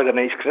 Hope you all had a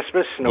nice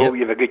Christmas and I hope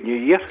you have a good New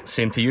Year.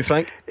 Same to you,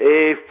 Frank.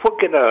 What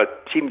kind of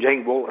team do you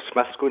think Walter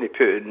Smith's going to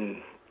put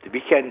in the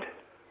weekend?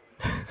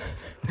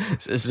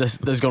 This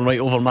has gone right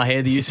over my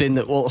head. Are you saying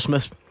that Walter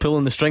Smith's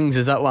pulling the strings?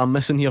 Is that what I'm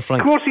missing here,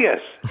 Frank? Of course he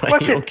is.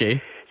 Right, listen,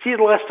 okay. See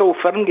the last Old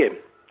Firm game?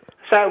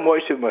 I sat and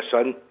watched it with my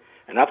son,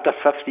 and after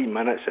 15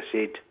 minutes I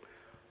said,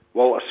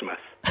 Walter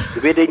Smith.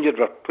 The way Rangers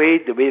were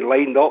played, the way they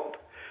lined up,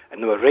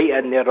 and they were right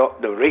in there,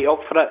 they were right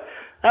up for it.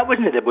 That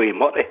wasn't the boy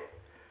Murray.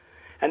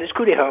 And it's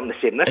going to happen the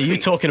same this week. Are you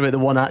talking about the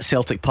one at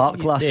Celtic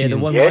Park last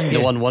season? The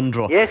 1-1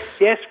 draw. Yes,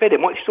 very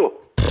much so.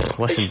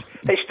 Listen,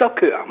 it's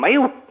stuck out a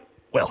mile.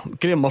 Well,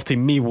 Graham Murty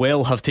may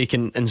well have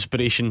taken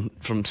inspiration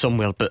from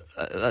somewhere, but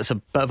that's a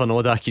bit of an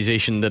odd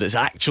accusation that it's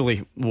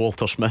actually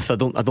Walter Smith. I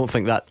don't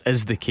think that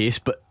is the case.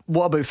 But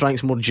what about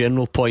Frank's more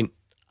general point,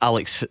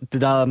 Alex?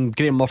 Did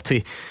Graham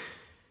Murty,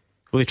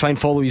 will he try and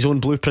follow his own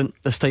blueprint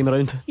this time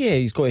around? Yeah,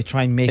 he's got to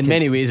try and make it. In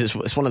many ways,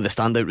 it's one of the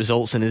standout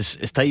results in his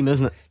time,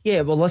 isn't it?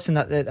 Yeah, well, listen,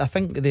 I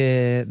think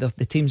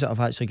the teams that have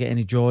actually got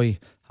any joy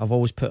have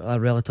always put a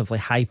relatively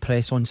high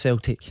press on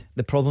Celtic.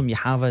 The problem you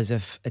have is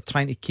if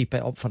trying to keep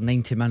it up for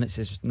 90 minutes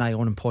is nigh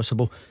on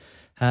impossible.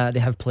 They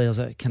have players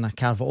that kind of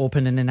carve it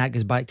open, and then that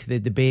goes back to the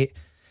debate.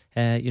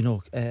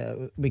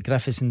 With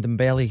Griffiths and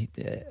Dembele,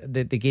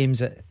 the games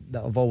that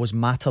have always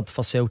mattered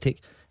for Celtic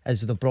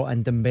is they've brought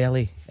in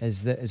Dembele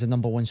as the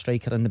number one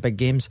striker in the big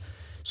games.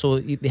 So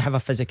they have a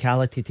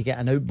physicality to get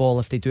an out ball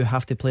if they do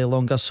have to play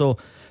longer. So,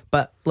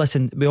 but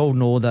listen, we all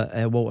know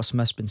that Walter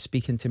Smith's been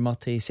speaking to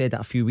Murty. He said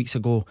that a few weeks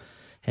ago.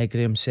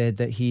 Graham said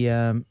that he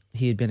had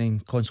been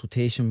in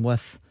consultation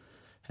with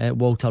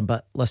Walter,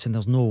 but listen,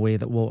 there's no way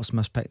that Walter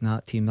Smith's picking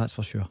that team, that's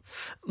for sure.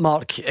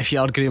 Mark, if you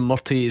are Graham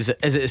Murty, is it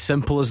as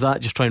simple as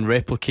that? Just try and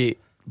replicate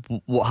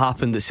what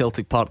happened at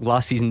Celtic Park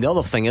last season? The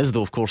other thing is,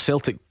 though, of course,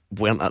 Celtic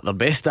weren't at their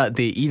best that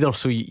day either,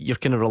 so you're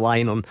kind of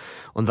relying on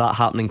that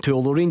happening too,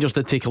 although Rangers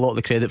did take a lot of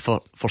the credit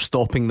for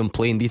stopping them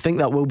playing. Do you think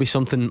that will be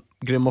something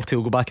Graham Murty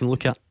will go back and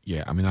look at?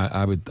 Yeah, I mean,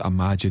 I would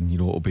imagine,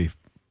 it'll be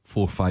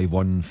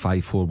 4-5-1,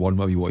 5-4-1,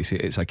 whatever you want to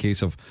say. It's a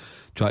case of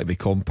trying to be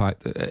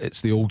compact.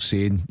 It's the old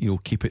saying,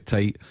 keep it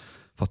tight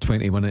for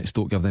 20 minutes,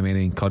 don't give them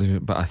any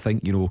encouragement. But I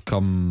think,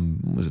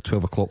 come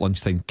 12 o'clock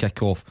lunchtime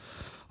kick-off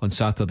on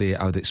Saturday,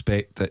 I would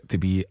expect it to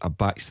be a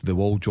backs to the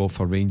wall job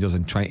for Rangers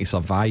and trying to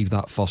survive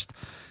that first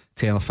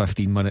 10 or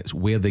 15 minutes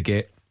where they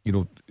get,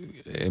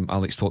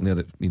 Alex talking there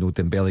that,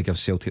 Dembele gives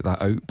Celtic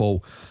that out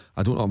ball.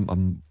 I don't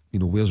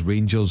know, where's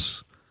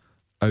Rangers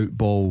out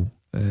ball?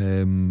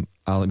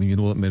 I mean,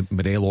 that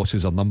Morelos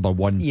is our number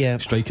one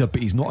striker,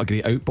 but he's not a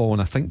great out ball.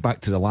 And I think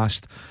back to the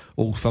last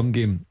Old Firm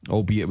game,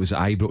 albeit it was at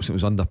Ibrox, it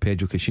was under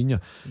Pedro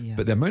Caixinha,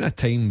 but the amount of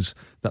times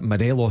that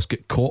Morelos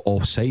got caught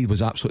offside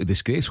was absolutely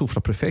disgraceful for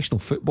a professional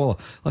footballer.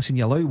 Listen,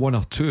 you allow one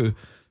or two,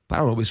 but I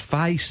don't know, it was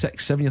 5,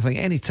 6, 7. You think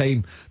any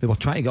time they were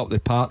trying to get up the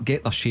park,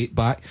 get their shape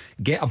back,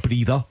 get a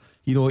breather,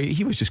 he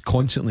was just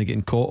constantly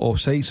getting caught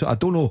offside. So I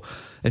don't know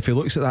if he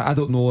looks at that. I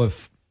don't know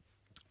if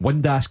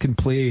Windass can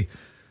play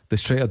the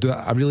striker do it.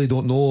 I really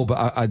don't know,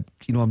 but I've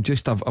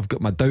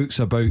got my doubts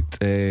about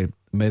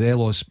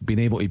Morelos being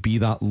able to be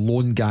that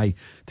lone guy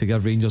to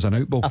give Rangers an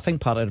outball. I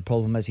think part of the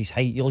problem is his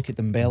height. You look at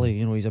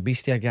Dembele, he's a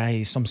beastie guy,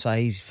 he's some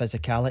size,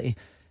 physicality,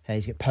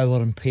 he's got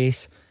power and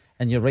pace.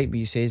 And you're right what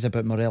you say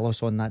about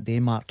Morelos on that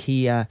day, Mark.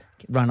 He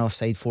ran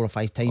offside 4 or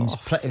 5 times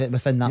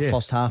within that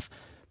first half.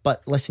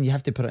 But listen, you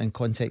have to put it in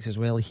context as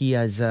well. He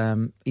is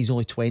he's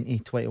only 20,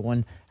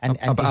 21, and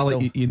but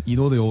Alec, you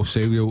know the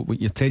offside rule. When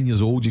you're 10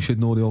 years old, you should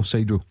know the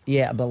offside rule.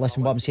 Yeah, but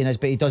listen, what I'm saying is,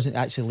 but he doesn't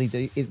actually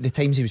lead the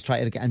times he was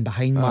trying to get in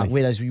behind Mark.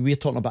 Whereas we're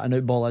talking about an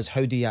out ball as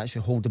how do you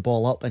actually hold the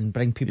ball up and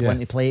bring people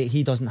into play.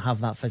 He doesn't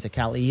have that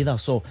physicality either.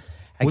 So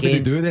what did he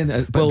do then?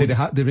 Did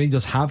the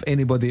Rangers have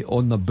anybody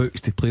on their books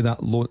to play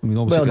that low? I mean,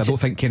 obviously, I don't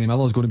think Kenny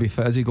Miller's going to be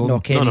fit, is he? No,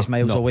 Kenny's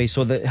miles away.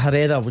 So the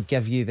Herrera would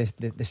give you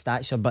the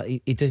stature, but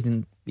he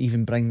doesn't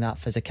even bring that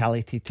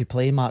physicality to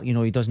play, Mark.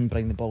 He doesn't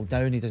bring the ball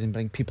down, he doesn't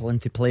bring people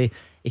into play,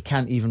 he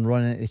can't even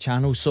run into the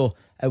channel. So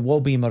it will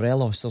be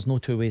Morelos, there's no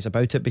two ways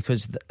about it,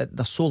 because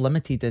they're so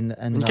limited in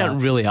you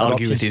can't really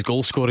argue with his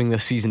goal scoring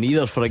this season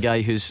either for a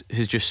guy who's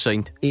just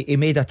signed. He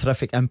made a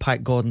terrific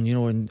impact, Gordon,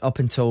 and up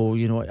until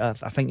I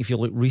think if you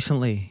look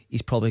recently,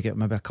 he's probably got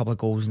maybe a couple of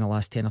goals in the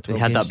last 10 or 12 games.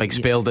 He had that big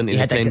spell, didn't he? He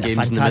had 10 games in the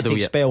middle.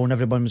 Fantastic spell, and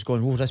everyone was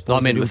going, this ball. I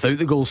mean, without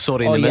the goals, in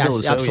the middle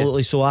as well.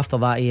 Absolutely. So after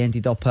that, he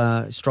ended up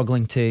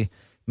struggling to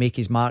make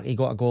his mark. He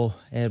got a goal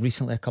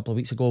recently, a couple of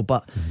weeks ago,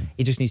 but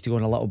he just needs to go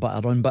on a little bit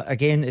of run. But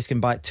again, it's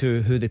going back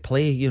to who they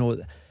play.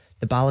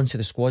 The balance of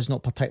the squad's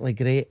not particularly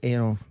great.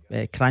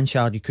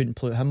 Cranchard, you couldn't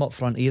put him up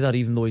front either,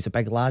 even though he's a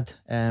big lad.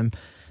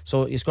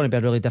 So it's going to be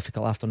a really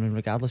difficult afternoon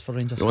regardless for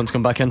Rangers. You want to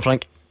come back in,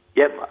 Frank?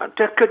 Yep,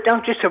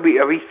 just a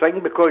wee thing,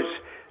 because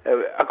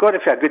I got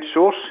it from a good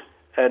source,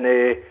 and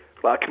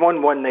I came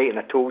on one night and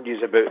I told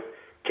you about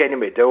Kenny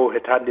McDowell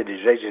had handed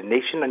his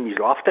resignation, and you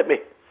laughed at me.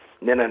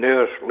 And then an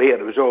hour later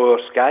it was all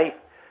over Sky.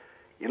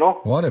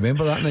 Well, I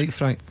remember that night,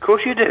 Frank. Of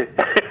course you do.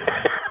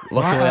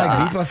 Luckily,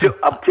 I agreed with you.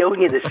 I'm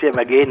telling you the same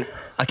again.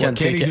 I can't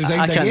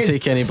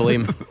take any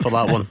blame for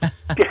that one.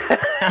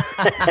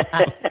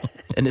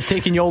 And it's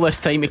taken you all this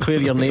time to clear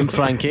your name,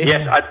 Frank, eh?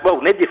 Yeah,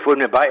 nobody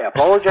phoned me back. I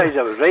apologise,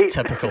 I was right.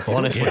 Typical,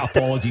 honestly.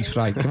 Apologies,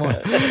 Frank, come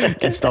on.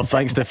 Good stuff.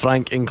 Thanks to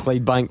Frank in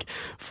Clydebank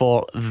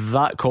for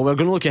that call. We're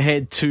going to look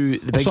ahead to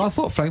the big... So I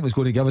thought Frank was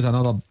going to give us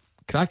another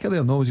cracker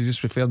there. No, was he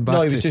just referring back to...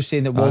 No, he was just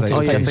saying that Walter's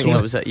I think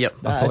that was it, yep.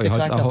 I thought he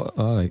had...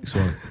 Alright,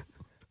 sorry.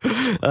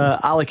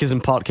 Alec is in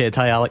Parkhead.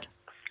 Hi, Alec.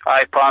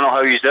 Hi, panel, how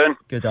are you doing?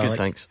 Good, Alec. Good,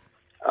 thanks.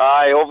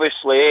 Aye,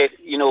 obviously,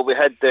 we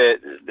had the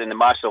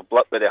massive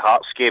blip with the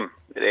Hearts game.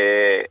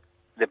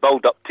 The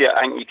build up to it,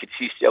 I think you could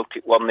see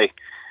Celtic weren't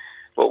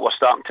but we're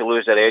starting to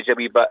lose our edge a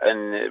wee bit,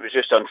 and it was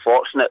just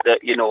unfortunate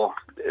that, you know,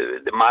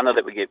 the manner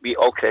that we get beat.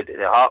 All credit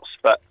to Hearts,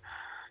 but,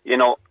 you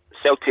know,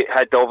 Celtic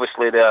had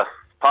obviously their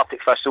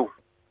Partick Thistle,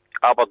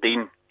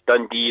 Aberdeen,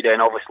 Dundee,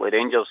 then obviously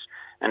Rangers.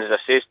 And as I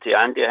says to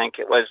Andy, I think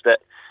it was, that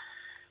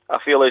I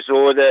feel as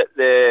though that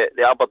the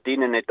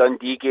Aberdeen and the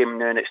Dundee game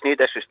now, and it's no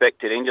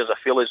disrespect to Rangers, I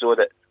feel as though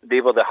that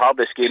they were the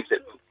hardest games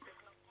that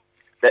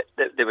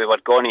we were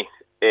going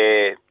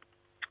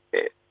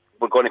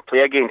to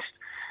play against.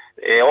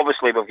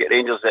 Obviously, we've got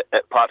Rangers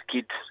at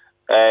Parkhead,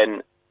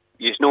 and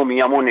you know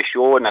me, I'm on the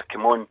show and I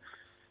come on.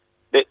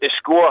 The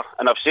score,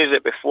 and I've said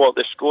it before,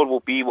 the score will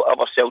be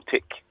whatever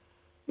Celtic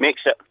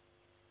makes it,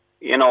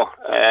 you know,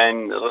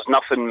 and there's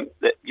nothing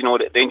that, you know,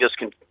 that Rangers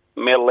can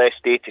more or less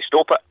do to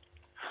stop it.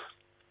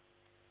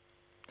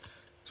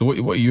 So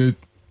what are you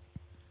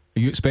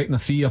expecting, a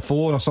 3 or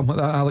 4 or something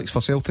like that, Alex, for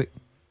Celtic?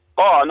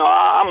 Oh no,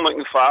 I'm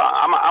looking for.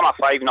 I'm a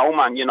 5-0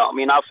 man. You know what I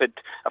mean? I've had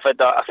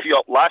a few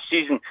up last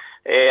season.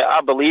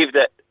 I believe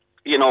that,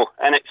 you know,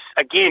 and it's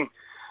again,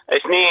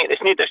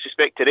 it's no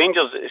disrespect to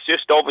Rangers. It's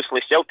just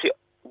obviously Celtic.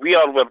 We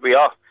are where we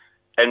are,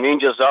 and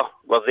Rangers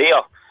we're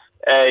there.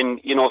 And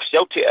you know, if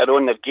Celtic are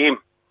on their game,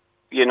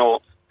 you know,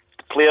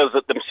 the players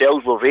that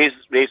themselves will raise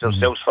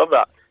themselves for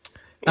that.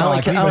 I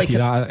agree with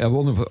you.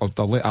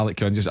 I'll let Alec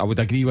go. I would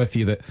agree with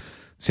you that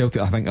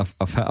Celtic, I think, have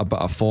hit a bit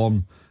of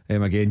form.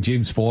 Again,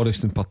 James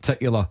Forrest in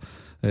particular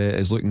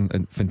is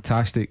looking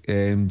fantastic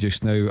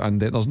just now,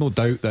 and there's no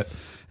doubt that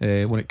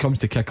when it comes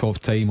to kick-off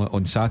time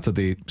on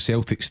Saturday,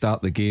 Celtic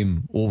start the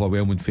game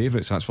overwhelming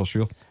favourites, that's for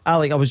sure.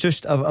 Alec,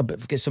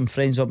 I've got some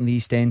friends up in the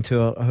East End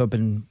who have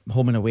been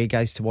home and away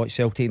guys to watch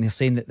Celtic, and they're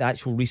saying that the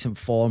actual recent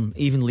form,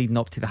 even leading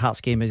up to the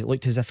Hearts game, it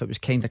looked as if it was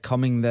kind of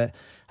coming, that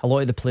a lot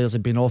of the players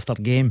had been off their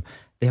game.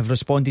 They have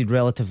responded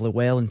relatively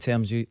well in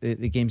terms of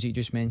the games that you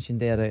just mentioned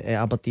there at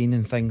Aberdeen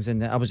and things.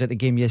 And I was at the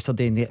game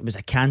yesterday, and it was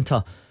a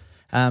canter.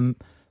 But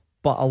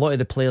a lot of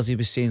the players, he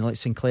was saying, like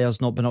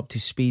Sinclair's not been up to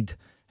speed.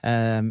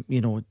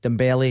 You know,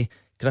 Dembele,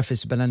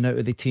 Griffiths been in and out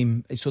of the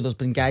team. So there's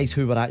been guys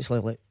who were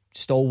actually like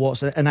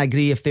stalwarts. And I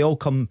agree, if they all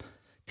come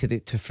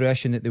to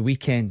fruition at the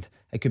weekend,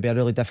 it could be a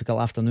really difficult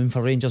afternoon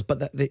for Rangers.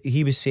 But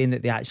he was saying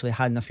that they actually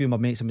had, and a few of my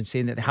mates have been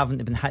saying that they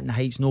haven't been hitting the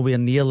heights nowhere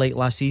near like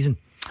last season.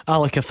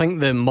 Alec, I think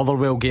the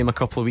Motherwell game a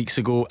couple of weeks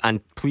ago,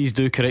 and please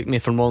do correct me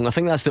if I'm wrong, I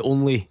think that's the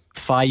only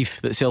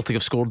 5 that Celtic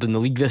have scored in the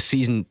league this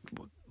season.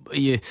 Are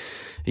you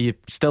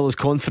still as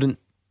confident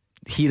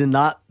hearing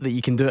that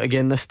you can do it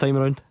again this time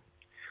around?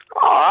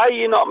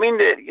 You know what I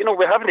mean? You know,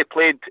 we haven't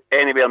played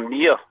anywhere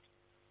near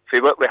for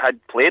what we had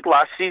played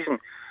last season,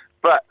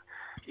 but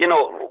you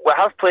know, we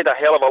have played a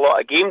hell of a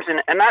lot of games,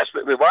 and that's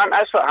what we want.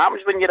 That's what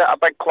happens when you're at a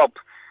big club.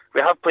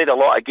 We have played a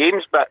lot of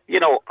games, but you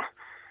know,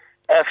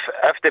 if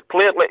the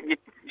player like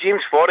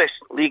James Forrest,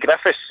 Lee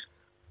Griffiths,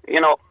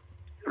 you know,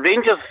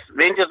 Rangers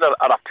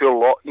are a poor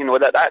lot. You know,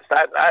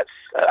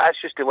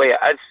 that's just the way it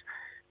is.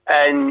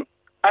 And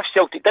if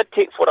Celtic did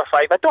take 4 or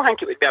 5, I don't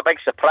think it would be a big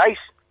surprise.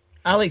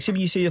 Alex, when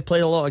you say you've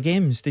played a lot of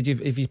games, have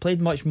you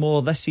played much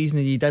more this season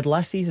than you did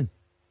last season?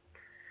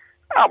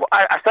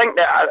 I think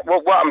that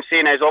what I'm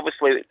saying is,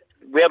 obviously,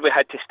 where we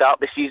had to start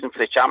the season for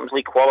the Champions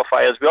League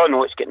qualifiers, we all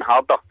know it's getting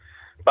harder.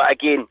 But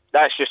again,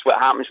 that's just what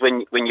happens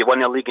when you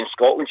win a league in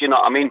Scotland, you know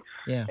what I mean?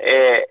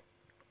 Yeah.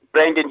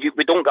 Brendan,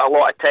 we don't get a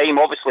lot of time,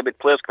 obviously, with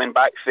players coming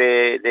back for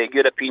the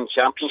European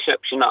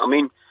Championships, you know what I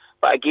mean?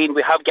 But again,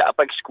 we have got a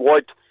big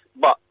squad,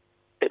 but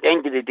at the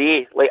end of the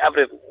day, like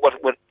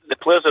the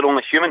players are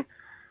only human.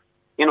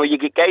 You know, you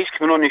get guys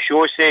coming on the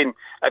show saying,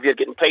 if you're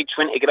getting paid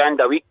 20 grand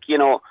a week, you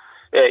know,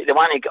 they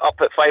want to get up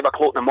at 5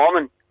 o'clock in the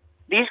morning.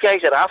 These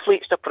guys are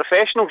athletes, they're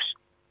professionals,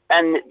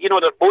 and you know,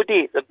 their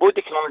body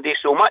can only do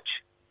so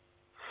much.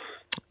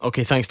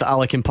 Okay, thanks to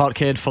Alec in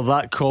Parkhead for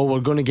that call. We're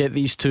going to get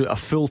these two a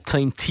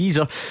full-time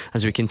teaser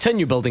as we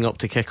continue building up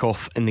to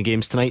kick-off in the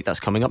games tonight.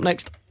 That's coming up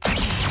next.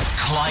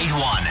 Clyde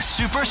One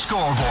Super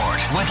Scoreboard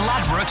with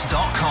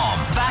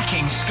Ladbrokes.com,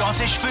 backing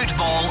Scottish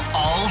football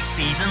all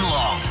season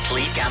long.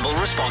 Please gamble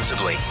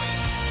responsibly.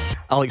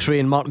 Alex Ray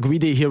and Mark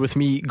Guidi here with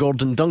me,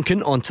 Gordon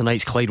Duncan, on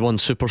tonight's Clyde One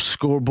Super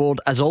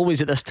Scoreboard. As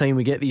always at this time,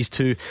 we get these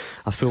two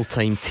a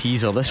full-time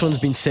teaser. This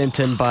one's been sent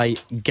in by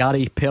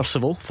Gary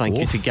Percival. Thank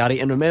you to Gary.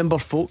 And remember,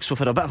 folks, we've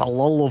had a bit of a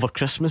lull over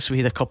Christmas. We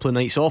had a couple of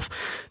nights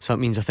off, so that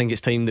means I think it's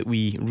time that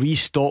we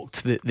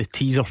restocked the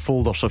teaser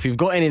folder. So if you've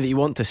got any that you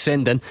want to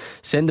send in,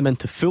 send them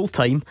into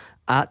fulltime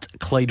at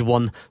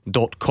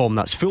Clyde1.com.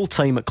 That's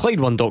fulltime at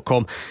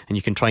Clyde1.com, and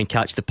you can try and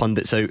catch the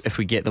pundits out if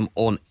we get them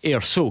on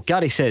air. So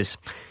Gary says,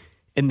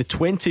 in the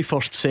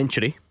 21st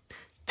century,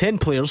 10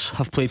 players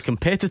have played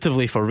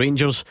competitively for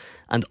Rangers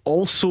and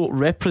also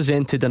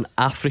represented an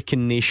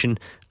African nation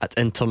at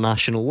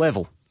international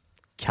level.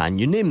 Can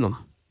you name them?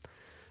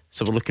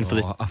 So we're looking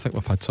for I think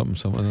we've had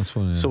something on this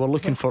one. Yeah. So we're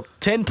looking for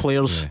 10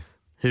 players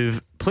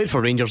who've played for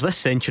Rangers this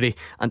century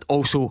and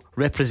also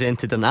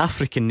represented an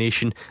African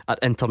nation at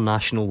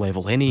international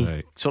level.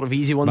 Any sort of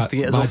easy ones to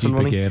get us off and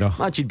running?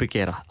 Majid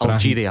Beguera,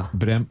 Algeria.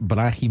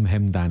 Brahim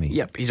Hemdani.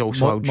 Yep, he's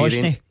also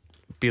Algerian.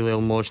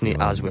 Bilal Mojni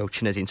as well,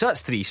 Tunisian. So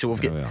that's 3. So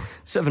we've got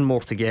 7 more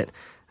to get.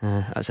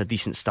 That's a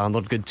decent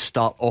standard. Good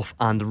start off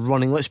and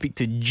running. Let's speak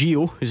to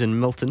Gio, who's in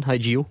Milton. Hi,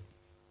 Gio.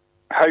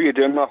 How you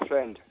doing, my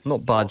friend?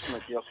 Not bad.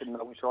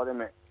 Sorry,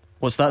 mate.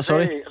 What's that,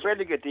 sorry? A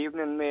very good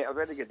evening, mate. A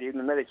very good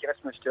evening. Merry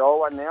Christmas to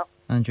all in there.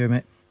 And you,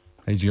 mate.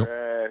 Hi,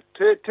 Gio.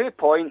 2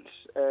 points,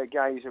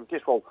 guys.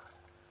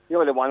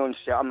 You're the one on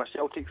set. I'm a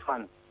Celtic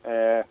fan.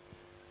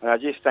 And I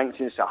just think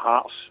since the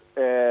Hearts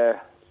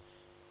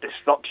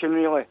destruction,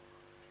 really,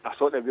 I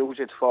thought the wheels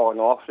had fallen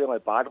off really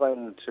badly.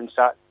 And since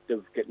that,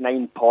 they've got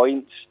 9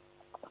 points,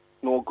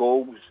 no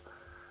goals,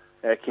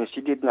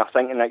 conceded. And I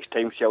think the next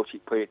time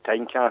Celtic play at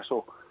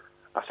Tynecastle,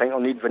 I think they'll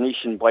need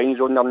Venetian blinds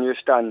on their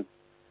newsstand.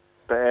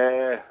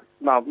 But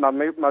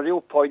my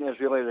real point is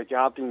really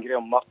regarding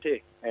Graham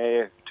Murty.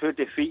 2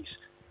 defeats.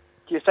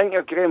 Do you think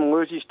if Graham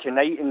loses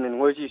tonight and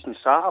then loses on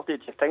Saturday,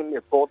 do you think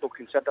the board will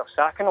consider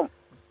sacking him?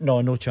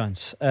 No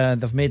chance.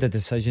 They've made a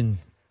decision,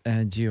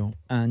 Gio,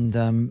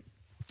 and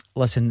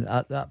listen,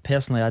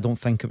 personally I don't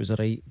think it was the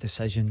right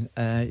decision.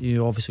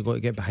 You obviously got to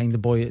get behind the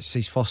boy. It's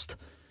his first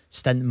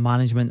stint in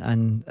management,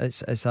 and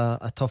it's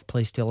a tough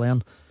place to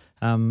learn,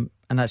 and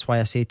that's why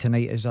I say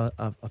tonight is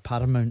a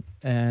paramount,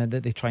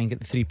 that they try and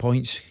get the 3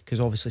 points, because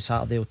obviously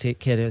Saturday will take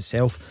care of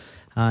itself.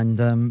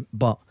 And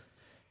but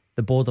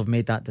the board have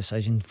made that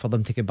decision. For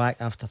them to get back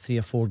after 3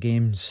 or 4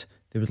 games,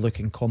 they would look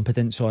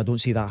incompetent, so I don't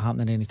see that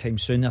happening anytime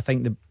soon. I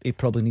think he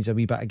probably needs a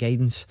wee bit of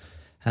guidance,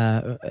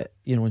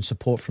 and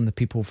support from the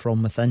people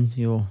from within,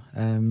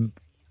 and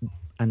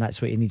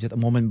that's what he needs at the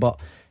moment. But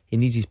he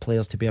needs his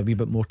players to be a wee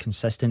bit more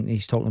consistent.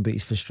 He's talking about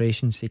his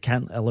frustrations. He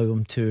can't allow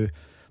them to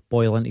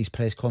boil into his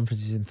press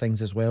conferences and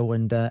things as well.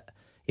 And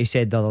he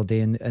said the other day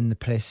in the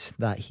press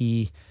that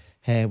he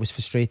was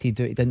frustrated,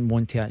 that he didn't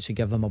want to actually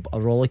give them a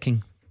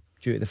rollicking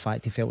due to the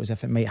fact he felt as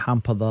if it might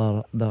hamper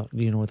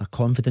their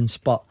confidence.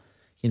 But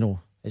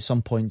at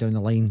some point down the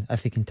line,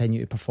 if they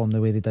continue to perform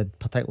the way they did,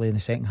 particularly in the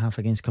second half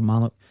against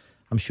Kilmarnock,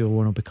 I'm sure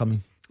one will be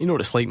coming. You know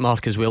what it's like,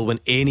 Mark, as well, when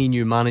any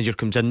new manager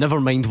comes in,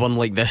 never mind one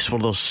like this where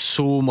there's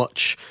so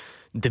much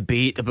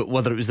debate about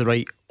whether it was the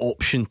right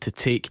option to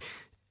take.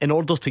 In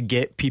order to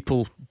get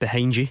people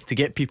behind you, to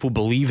get people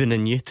believing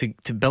in you,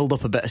 to build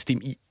up a bit of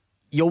steam,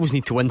 you always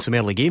need to win some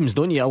early games,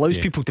 don't you? It allows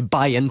people to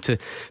buy into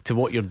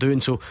what you're doing.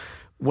 So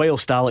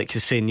whilst Alex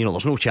is saying,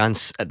 there's no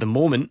chance at the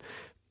moment,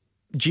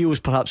 Gio's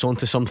perhaps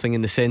onto something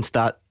in the sense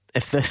that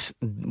if this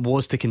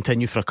was to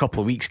continue for a couple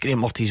of weeks,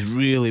 Graham Murty's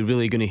really,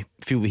 really going to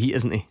feel the heat,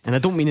 isn't he? And I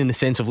don't mean in the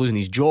sense of losing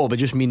his job, I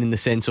just mean in the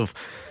sense of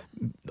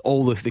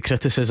all the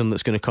criticism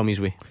that's going to come his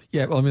way.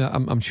 Yeah, well, I mean,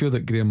 I'm sure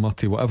that Graham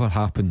Murty, whatever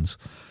happens,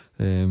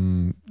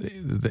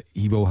 that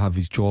he will have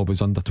his job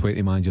as under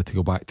 20 manager to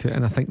go back to,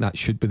 and I think that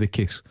should be the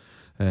case.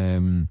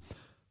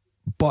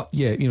 But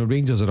yeah,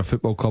 Rangers are a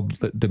football club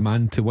that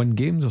demand to win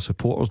games. Their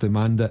supporters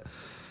demand it.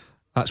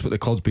 That's what the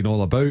club's been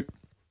all about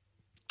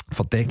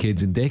for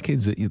decades and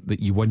decades, that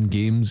you win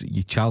games,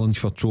 you challenge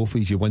for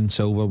trophies, you win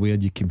silverware,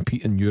 you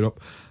compete in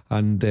Europe.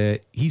 And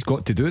he's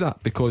got to do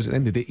that, because at the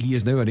end of the day he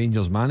is now a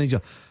Rangers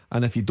manager.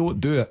 And if you don't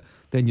do it,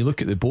 then you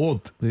look at the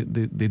board,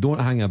 they don't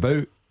hang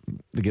about.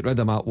 They get rid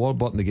of Matt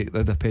Warburton, they get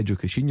rid of Pedro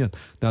Caixinha.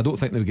 Now I don't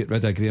think they'll get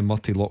rid of Graham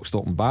Murty lock,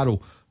 stock and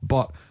barrel,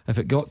 but if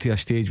it got to a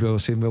stage where we're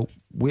saying, well,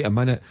 wait a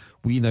minute,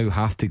 we now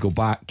have to go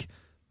back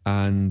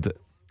and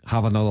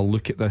have another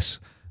look at this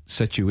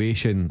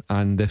situation,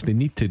 and if they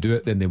need to do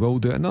it, then they will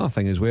do it. Another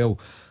thing as well,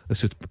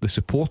 the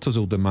supporters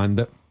will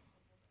demand it,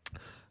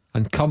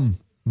 and come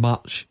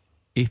March,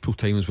 April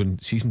time is when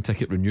season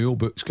ticket renewal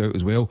books go out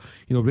as well.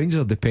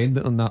 Rangers are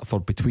dependent on that for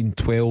between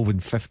 12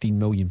 and 15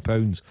 million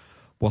pounds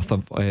worth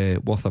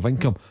of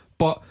income.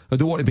 But I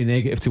don't want to be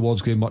negative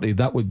towards Graham Murty.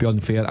 That would be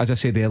unfair. As I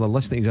said earlier,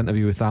 listening to his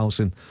interview with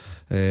Alison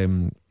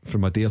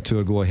from a day or two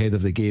ago ahead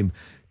of the game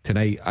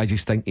tonight, I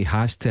just think he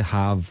has to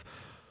have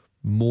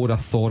more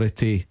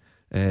authority,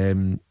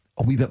 a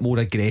wee bit more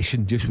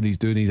aggression just when he's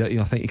doing his.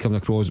 I think he comes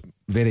across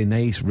very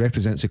nice,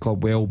 represents the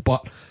club well,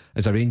 but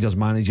as a Rangers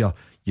manager,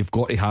 you've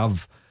got to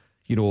have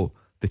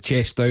the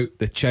chest out,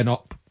 the chin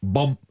up,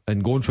 bump,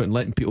 and going for it and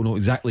letting people know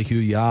exactly who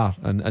you are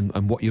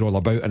and what you're all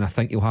about. And I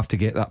think you'll have to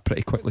get that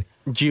pretty quickly.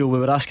 Gio, we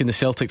were asking the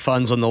Celtic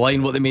fans on the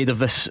line what they made of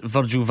this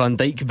Virgil van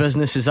Dijk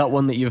business. Is that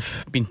one that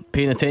you've been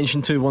paying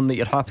attention to, one that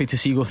you're happy to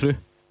see go through?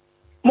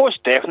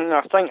 Most definitely.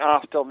 I think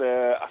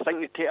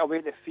they take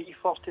away the fee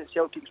first at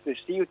Celtic's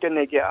receive, didn't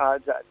they get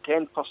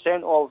 10%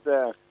 of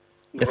the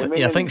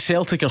I think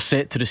Celtic are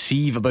set to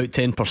receive about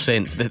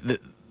 10%.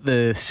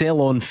 The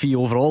sell-on fee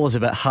overall is a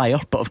bit higher,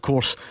 but of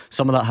course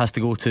some of that has to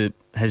go to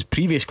his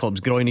previous clubs,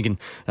 Groningen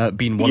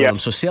being one of them.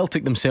 So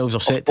Celtic themselves are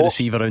set to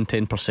receive around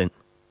 10%.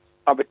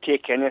 I would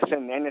take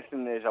anything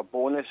as a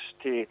bonus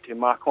to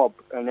my club,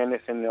 and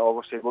anything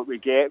obviously what we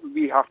get,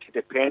 we have to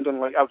depend on,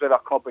 like every other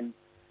club in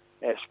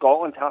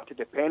Scotland have to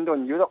depend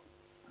on Europe.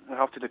 We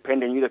have to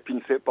depend on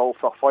European football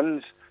for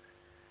funds.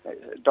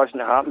 It doesn't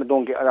happen, we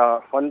don't get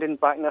our funding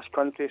back in this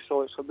country,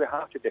 so we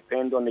have to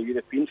depend on the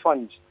European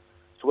funds.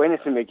 So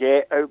anything we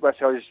get out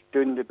with us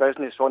doing the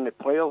business on the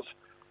players,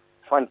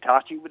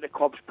 fantastic with the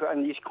clubs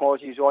putting these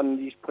clauses on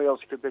these players,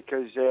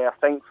 because I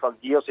think for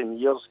years and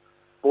years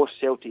both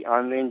Celtic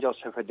and Rangers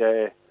have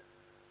had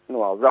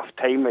a rough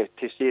time,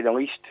 to say the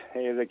least,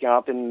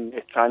 regarding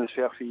the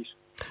transfer fees.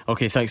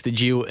 OK, thanks to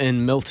Gio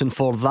in Milton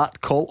for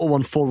that call.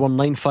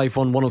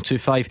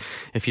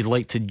 01419511025 if you'd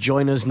like to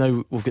join us.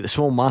 Now we've got the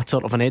small matter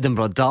of an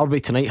Edinburgh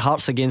derby tonight.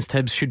 Hearts against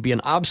Hibs should be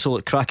an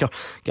absolute cracker.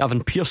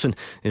 Gavin Pearson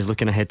is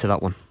looking ahead to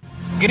that one.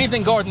 Good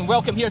evening, Gordon.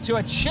 Welcome here to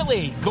a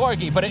chilly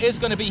Gorgie, but it is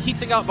going to be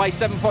heating up by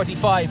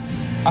 7:45.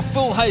 A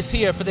full house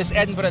here for this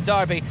Edinburgh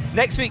derby.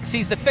 Next week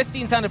sees the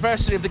 15th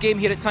anniversary of the game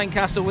here at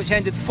Tynecastle, which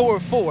ended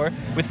 4-4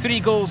 with 3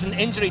 goals in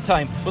injury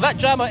time. Will that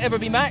drama ever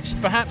be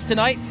matched? Perhaps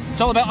tonight.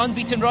 It's all about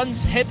unbeaten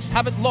runs. Hibs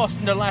haven't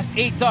lost in their last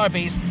 8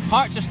 derbies.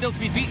 Hearts are still to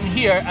be beaten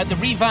here at the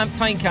revamped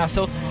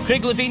Tynecastle.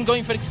 Craig Levein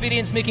going for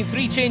experience, making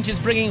 3 changes,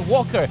 bringing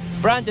Walker,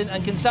 Brandon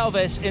and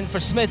Gonsalves in for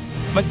Smith,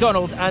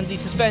 McDonald and the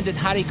suspended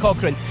Harry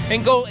Cochrane.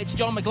 In goal, it's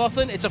John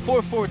McLaughlin. It's a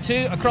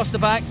 4-4-2. Across the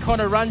back,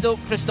 Conor Randall,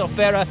 Christoph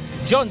Berra,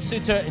 John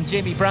Suter and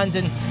Jamie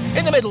Brandon.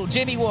 In the middle,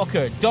 Jamie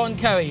Walker, Don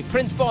Cowie,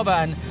 Prince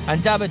Boban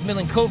and David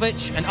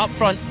Milinkovic. And up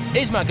front,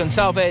 Isma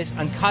Gonsalves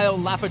and Kyle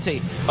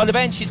Lafferty. On the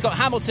bench, he's got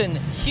Hamilton,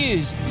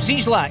 Hughes,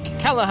 Zizlak,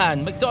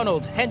 Callahan,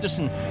 McDonald,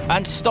 Henderson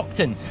and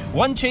Stockton.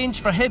 1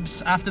 change for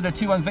Hibs after their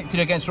 2-1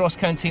 victory against Ross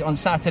County on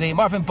Saturday.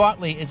 Marvin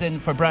Bartley is in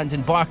for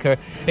Brandon Barker.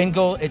 In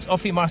goal, it's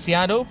Ofi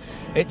Marciano.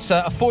 It's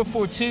a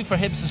 4-4-2 for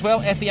Hibs as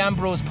well. Effie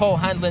Ambrose, Paul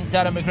Hanlon,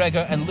 Darren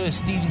McGregor and Lewis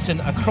Stevenson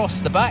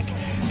across the back.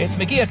 It's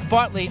McGeoch,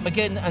 Bartley,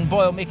 McGinn and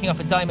Boyle making up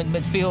a diamond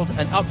midfield.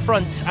 And up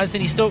front,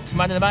 Anthony Stokes,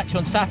 man of the match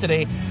on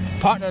Saturday,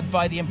 partnered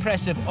by the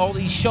impressive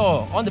Ollie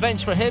Shaw. On the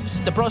bench for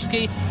Hibs,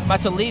 Dabrowski,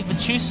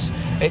 Matalevichus,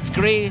 it's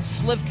Gray,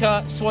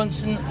 Slivka,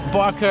 Swanson,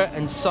 Barker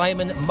and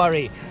Simon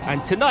Murray.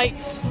 And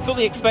tonight,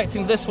 fully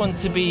expecting this one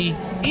to be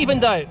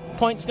evened out.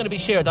 Points going to be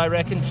shared, I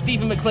reckon.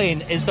 Stephen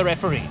McLean is the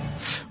referee.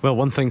 Well,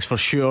 one thing's for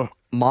sure,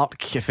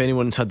 Mark, if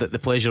anyone's had the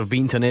pleasure of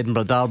being to an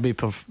Edinburgh derby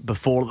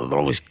before, they're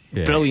always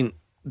brilliant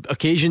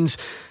occasions.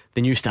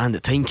 The new stand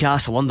at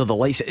Tynecastle under the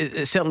lights,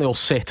 it's certainly all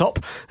set up.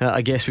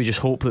 I guess we just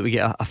hope that we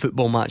get a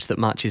football match that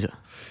matches it.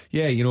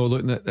 Yeah,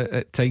 looking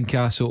at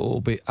Tynecastle,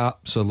 it'll be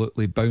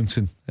absolutely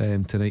bouncing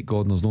tonight,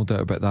 Gordon. There's no doubt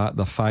about that.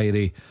 They're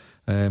fiery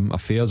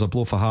affairs. A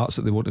blow for Hearts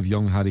that they won't have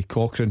young Harry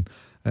Cochrane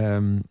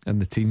in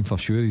the team for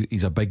sure.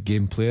 He's a big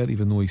game player,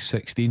 even though he's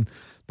 16.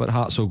 But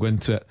Hearts will go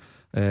into it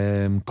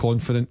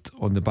confident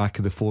on the back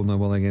of the 4-0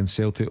 win against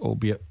Celtic,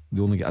 albeit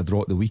they only get a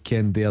draw at the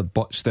weekend there,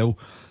 but still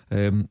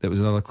it was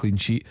another clean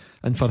sheet.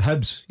 And for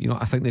Hibs,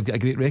 I think they've got a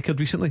great record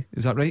recently.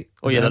 Is that right?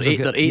 Oh yeah,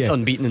 they're 8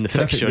 unbeaten in the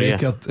fixture.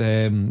 Record.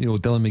 Dylan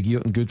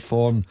McGeoch in good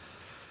form,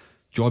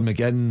 John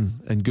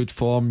McGinn in good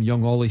form,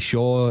 young Ollie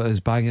Shaw is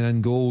banging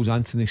in goals,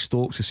 Anthony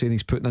Stokes is saying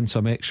he's putting in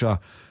some extra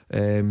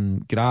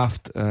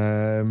graft,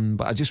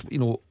 but I just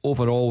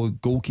overall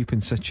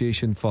goalkeeping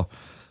situation for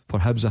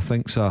Hibs I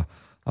think's a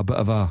bit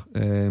of a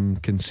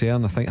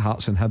concern. I think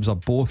Hearts and Hibs are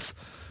both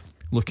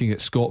looking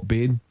at Scott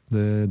Bain,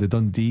 the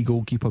Dundee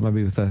goalkeeper,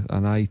 maybe with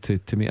an eye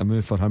to make a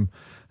move for him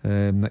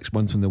next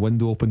month when the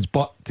window opens.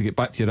 But to get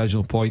back to your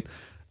original point,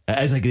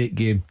 it is a great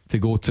game to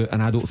go to,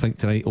 and I don't think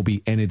tonight will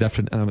be any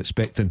different, and I'm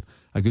expecting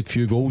a good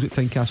few goals at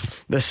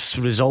Tynecastle. This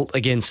result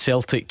against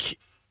Celtic,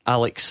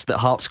 Alex, that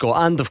Hearts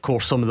got, and of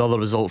course some of the other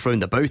results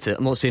round about it,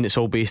 I'm not saying it's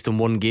all based on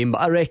one game,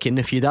 but I reckon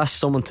if you'd asked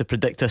someone to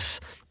predict this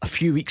a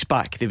few weeks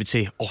back, they would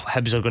say,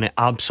 Hibs are going to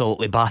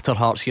absolutely batter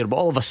Hearts here. But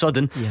all of a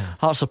sudden,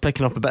 Hearts are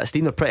picking up a bit of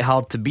steam. They're pretty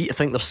hard to beat. I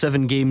think they're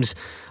 7 games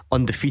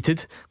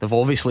undefeated. They've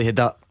obviously had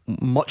that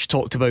much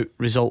talked about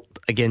result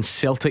against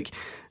Celtic.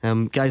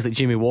 Guys like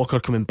Jamie Walker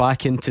coming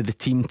back into the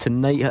team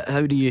tonight.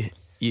 How do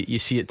you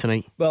see it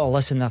tonight? Well,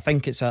 listen, I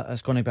think it's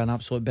going to be an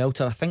absolute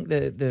belter. I think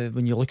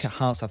when you look at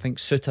Hearts, I think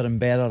Suter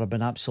and Berra have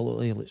been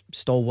absolutely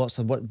stalwarts.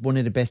 One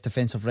of the best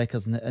defensive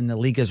records in the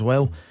league as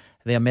well.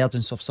 The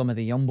emergence of some of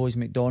the young boys,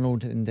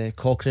 McDonald and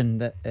Cochrane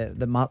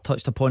that Mark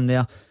touched upon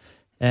there.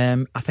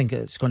 I think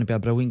it's going to be a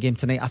brilliant game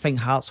tonight. I think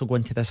Hearts will go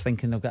into this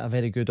thinking they've got a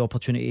very good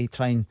opportunity to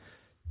try and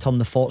turn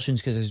the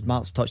fortunes, because as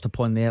Mark's touched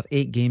upon there,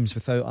 8 games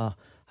without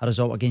a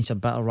result against your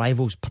better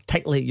rivals,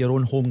 particularly at your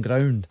own home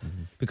ground.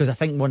 Because I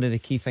think one of the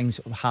key things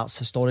of Hearts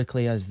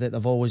historically is that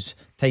they've always,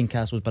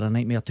 Tynecastle's been a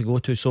nightmare to go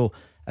to. So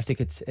if they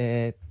could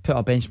put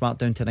a benchmark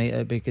down tonight,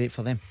 it'd be great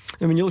for them.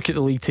 I mean, you look at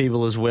the league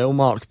table as well,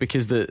 Mark,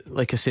 because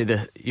like I say,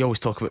 you always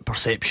talk about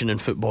perception in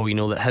football.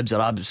 That Hibs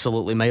are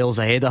absolutely miles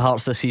ahead of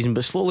Hearts this season,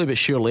 but slowly but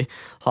surely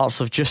Hearts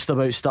have just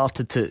about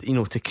started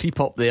to creep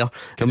up there.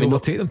 Can they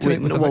overtake them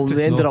tonight? Well,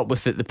 they ended up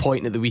with the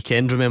point at the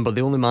weekend. Remember,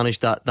 they only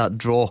managed that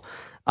draw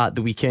at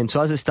the weekend.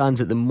 So as it stands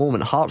at the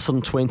moment, Hearts are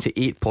on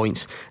 28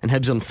 points and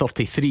Hibs on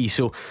 33.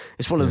 So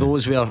it's one of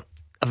those where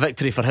a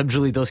victory for Hibs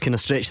really does kind of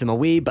stretch them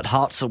away, but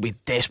Hearts will be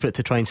desperate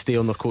to try and stay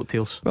on their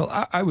coattails.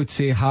 Well, I would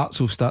say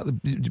Hearts will start,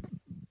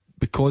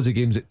 because the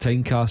game's at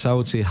Tynecastle, I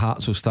would say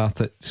Hearts will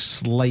start at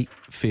slight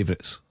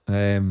favourites.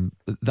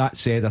 That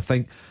said, I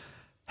think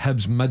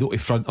Hibs middle to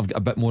front have got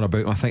a bit more about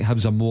them. I think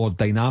Hibs are more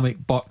dynamic,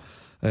 but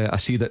I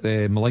see that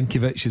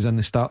Milinkovic is in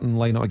the starting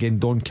lineup again.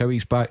 Don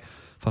Cowie's back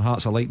for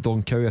Hearts. I like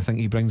Don Cowie. I think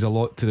he brings a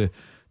lot to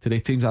the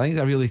teams. I think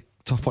it's a really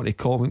tough one to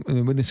call. It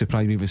wouldn't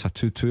surprise me if it's a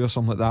 2-2 or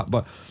something like that,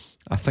 but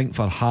I think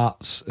for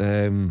Hearts,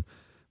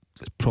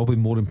 it's probably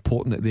more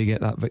important that they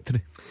get that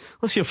victory.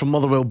 Let's hear from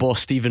Motherwell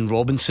boss Stephen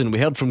Robinson. We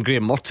heard from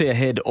Graham Murty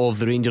ahead of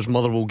the Rangers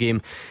Motherwell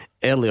game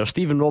earlier.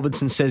 Stephen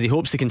Robinson says he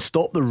hopes they can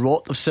stop the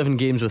rot of 7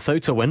 games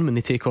without a win when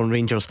they take on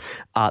Rangers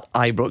at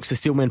Ibrox. The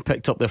Steelmen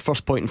picked up their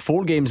first point in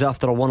 4 games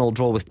after a 1-1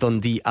 draw with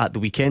Dundee at the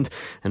weekend,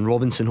 and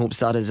Robinson hopes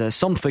that is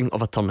something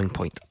of a turning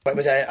point. It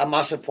was a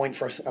massive point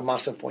for us, a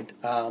massive point,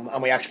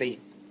 and we actually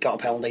got a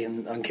penalty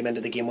and came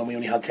into the game when we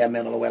only had 10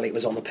 men. He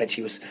was on the pitch,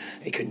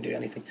 he couldn't do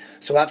anything,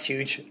 so that's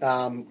huge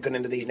going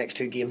into these next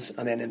 2 games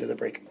and then into the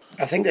break.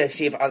 I think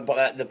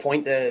the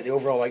point, the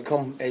overall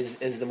outcome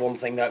is the one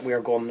thing that we're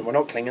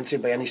not clinging to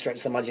by any stretch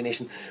of the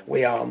imagination.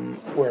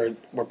 We're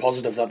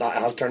positive that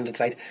has turned the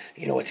tide.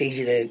 It's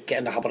easy to get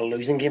in the habit of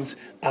losing games,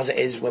 as it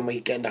is when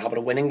we get in the habit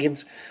of winning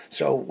games.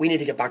 So we need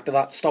to get back to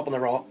that, stopping the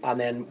rot, and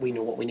then we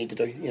know what we need to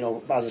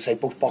do. As I say,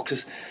 both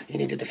boxes, you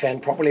need to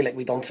defend properly like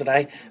we've done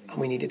today,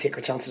 and we need to take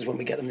our chances when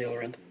we get them the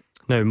other end.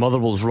 Now,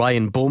 Motherwell's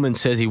Ryan Bowman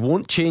says he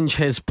won't change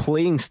his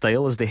playing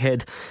style as they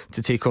head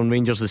to take on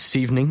Rangers this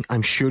evening.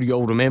 I'm sure you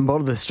all remember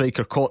the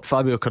striker caught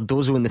Fabio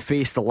Cardoso in the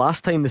face the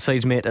last time the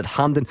sides met at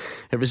Hampden.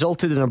 It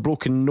resulted in a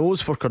broken nose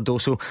for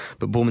Cardoso,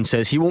 but Bowman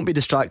says he won't be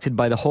distracted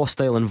by the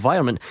hostile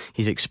environment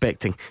he's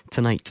expecting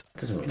tonight. It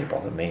doesn't really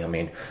bother me. I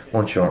mean,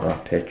 once you're on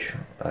that pitch,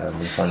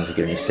 when fans are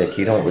giving you sick,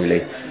 you don't really,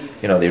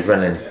 the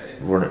adrenaline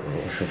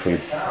rushing through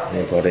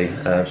your body,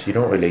 so you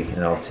don't really,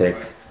 take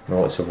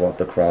notice of what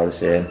the crowd is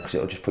saying, because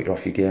it'll just put you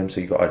off your game. So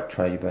you've got to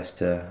try your best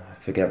to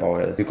forget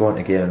about it. If you go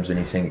into games and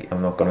you think,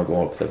 I'm not going to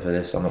go up for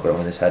this, I'm not going to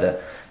win this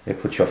header,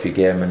 it puts you off your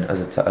game. And as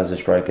a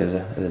striker,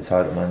 as a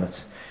title man,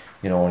 that's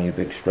one of your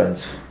big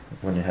strengths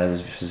when you have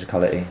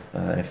physicality.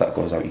 And if that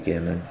goes out your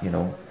game, then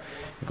you're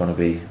going to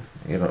be,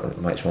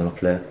 might as well not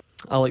play.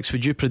 Alex,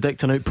 would you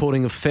predict an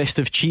outpouring of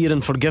festive cheer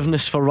and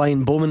forgiveness for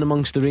Ryan Bowman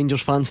amongst the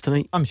Rangers fans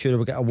tonight? I'm sure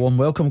we'll get a warm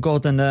welcome,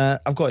 Gordon.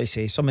 I've got to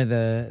say, some of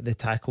the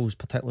tackles,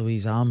 particularly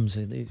his arms,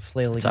 the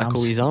flailing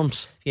arms. His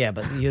arms. Yeah,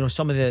 but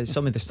some of the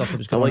stuff that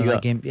was going on in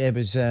that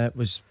game,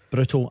 was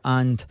brutal.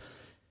 And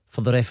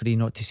for the referee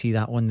not to see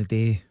that on the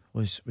day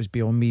was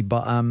beyond me.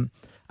 But I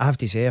have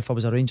to say, if I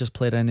was a Rangers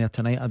player in there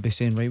tonight, I'd be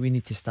saying, right, we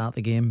need to start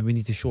the game. We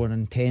need to show an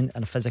intent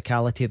and a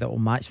physicality that will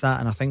match that.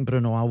 And I think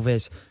Bruno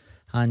Alves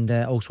and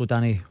also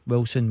Danny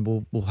Wilson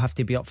will have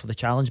to be up for the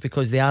challenge,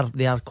 because they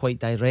are quite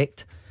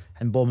direct,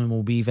 and Bowman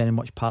will be very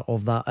much part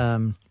of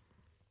that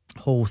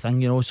whole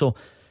thing, So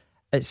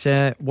it's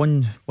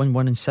 1-7,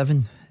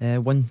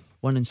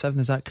 1-7,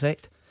 is that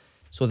correct?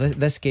 So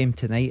this game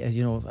tonight,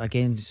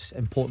 again, it's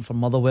important for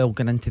Motherwell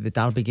going into the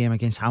derby game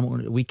against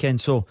Hamilton at the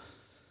weekend. So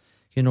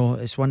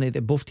it's one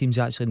of both teams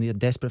actually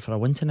desperate for a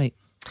win tonight.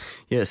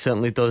 Yeah, it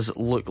certainly does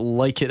look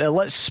like it.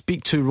 Let's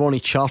speak to Ronnie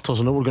Charters.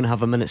 I know we're going to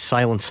have a minute's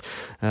silence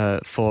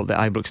for the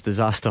Ibrox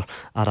disaster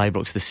at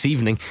Ibrox this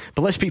evening,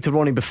 but let's speak to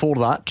Ronnie before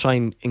that, try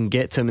and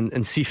get to him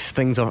and see if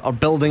things are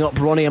building up.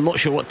 Ronnie, I'm not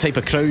sure what type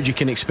of crowd you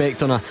can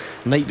expect on a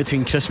night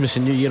between Christmas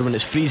and New Year when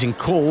it's freezing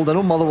cold. I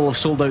know Motherwell have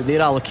sold out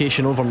their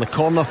allocation over in the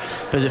corner,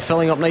 but is it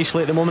filling up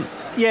nicely at the moment?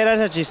 Yeah, it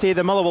is, as you say.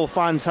 The Motherwell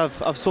fans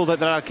have sold out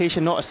their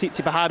allocation, not a seat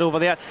to be had over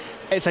there.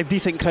 It's a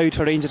decent crowd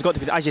for Rangers. Got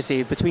to be, as you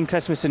say, between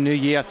Christmas and New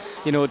Year,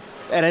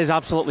 it is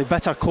absolutely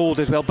bitter cold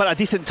as well, but a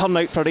decent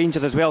turnout for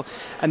Rangers as well.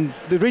 And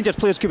the Rangers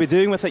players could be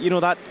doing with it,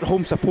 that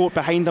home support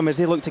behind them as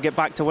they look to get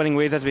back to winning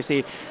ways. As we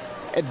say,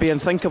 it'd be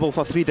unthinkable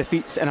for 3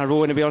 defeats in a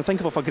row, and it'd be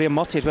unthinkable for Graham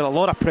Murty as well. A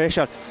lot of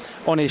pressure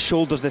on his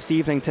shoulders this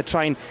evening to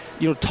try and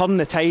turn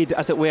the tide,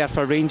 as it were,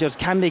 for Rangers.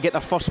 Can they get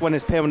their first win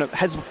as permanent,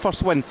 his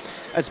first win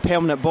as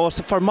permanent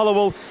boss? For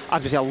Motherwell,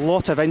 as we say, a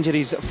lot of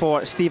injuries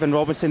for Stephen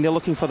Robinson. They're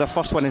looking for their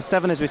first win in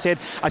 7, as we said.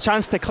 A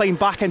chance to climb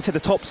back into the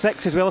top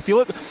 6 as well. If you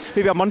look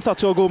maybe a month or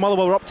two ago,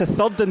 Motherwell were up to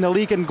 3rd in the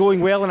league and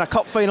going well in a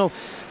cup final.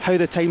 How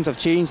the times have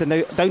changed, and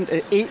now down to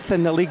 8th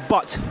in the league.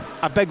 But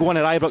a big one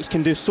at Ibrox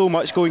can do so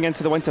much going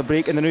into the winter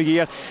break in the new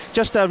year.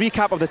 Just a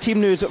recap of the team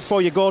news for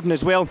you, Gordon,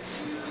 as well.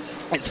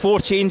 It's 4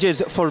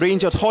 changes for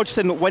Rangers.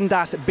 Hodgson,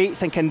 Windass,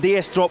 Bates and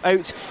Candeas drop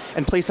out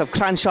in place of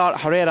Cranchar,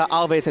 Herrera,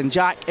 Alves and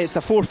Jack. It's a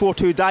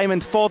 4-4-2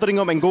 diamond,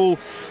 Fotheringham in goal.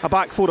 A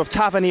back 4 of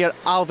Tavernier,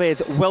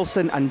 Alves,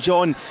 Wilson and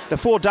John. The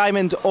 4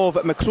 diamond of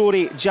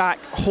McCrory, Jack,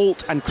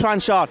 Holt and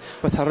Cranchar,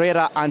 with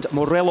Herrera and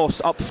Morelos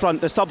up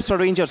front. The subs for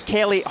Rangers: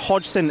 Kelly,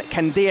 Hodgson,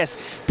 Candeas,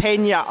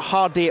 Pena,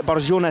 Hardy,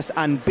 Barjonas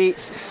and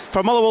Bates.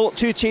 For Motherwell,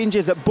 2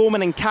 changes: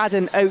 Bowman and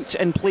Cadden out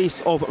in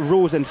place of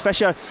Rose and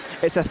Fisher.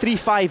 It's a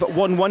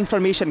 3-5-1-1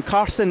 formation.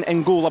 Carson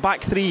in goal. A back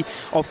 3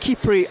 of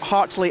Kipri,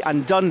 Hartley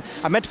and Dunn.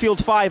 A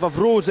midfield 5 of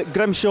Rose,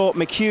 Grimshaw,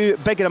 McHugh,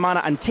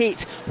 Bigirimana and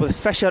Tate, with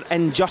Fisher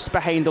in just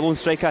behind the lone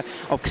striker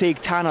of Craig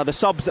Tanner. The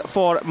subs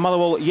for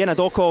Motherwell: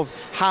 Yenadokov,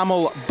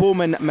 Hamill,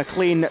 Bowman,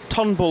 McLean,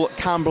 Turnbull,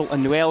 Campbell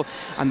and Noel.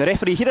 And the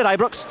referee here at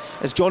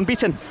Ibrox is John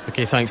Beaton.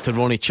 Okay, thanks to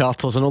Ronnie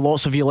Charters. I know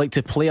lots of you like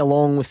to play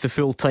along with the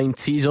full-time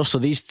teaser, so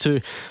these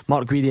two,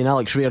 Mark Guidi and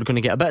Alex Ray, are going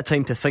to get a bit of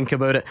time to think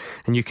about it,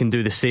 and you can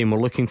do the same. We're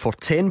looking for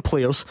 10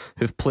 players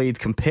who've played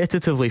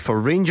competitively for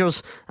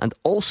Rangers and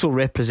also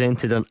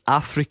represented an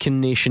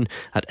African nation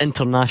at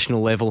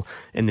international level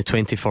in the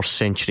 21st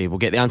century. We'll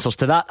get the answers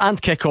to that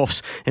and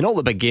kick-offs in all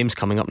the big games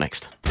coming up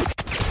next.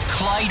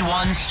 Clyde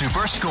One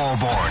Super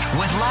Scoreboard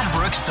with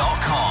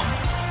Ladbrokes.com.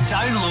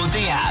 Download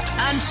the app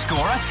and score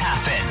a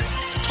tap-in.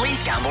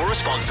 Please gamble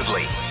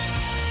responsibly.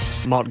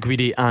 Mark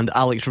Guidi and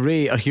Alex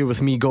Ray are here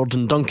with me,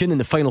 Gordon Duncan, in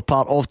the final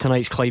part of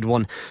tonight's Clyde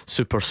One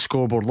Super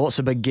Scoreboard. Lots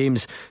of big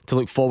games to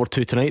look forward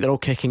to tonight. They're all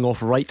kicking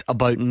off right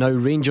about now.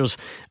 Rangers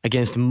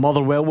against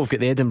Motherwell. We've got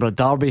the Edinburgh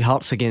Derby.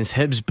 Hearts against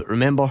Hibs. But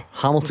remember,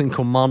 Hamilton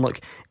Kilmarnock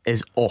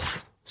is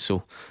off,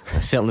 so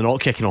certainly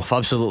not kicking off.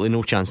 Absolutely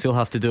no chance. They'll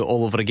have to do it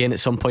all over again at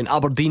some point.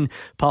 Aberdeen,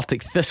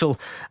 Partick Thistle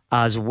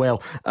as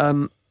well.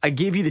 I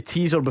gave you the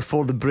teaser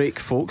before the break,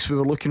 folks. We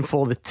were looking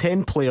for the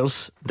 10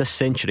 players this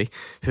century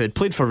who had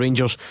played for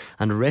Rangers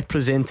and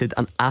represented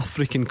an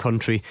African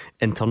country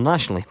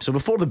internationally. So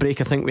before the break,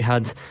 I think we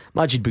had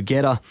Majid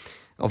Bouguera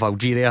of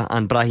Algeria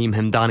and Brahim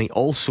Hamdani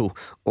also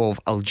of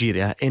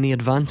Algeria. Any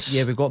advance?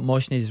 Yeah, we got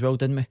Moshney as well,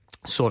 didn't we?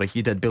 Sorry,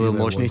 you did. Bilal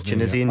Moshney,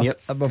 Tunisian.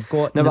 Yep. I've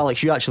got now,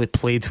 Alex, you actually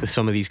played with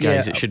some of these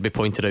guys. It should be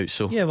pointed out.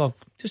 So yeah, well,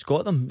 just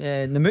got them.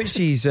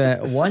 Namouchi's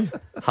one.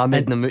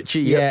 Hamid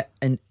Namouchi. Yeah,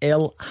 and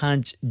El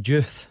Hadj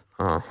Diouf.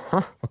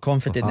 We're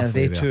confident now.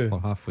 They too.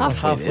 We're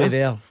halfway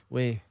there.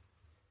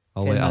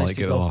 I'll let Alec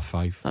get all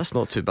 5. That's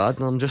not too bad.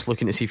 I'm just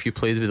looking to see if you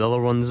played with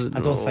other ones. I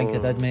don't think I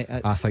did, mate.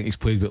 I think he's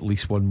played with at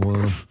least one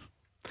more.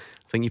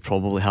 I think you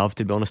probably have,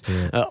 to be honest.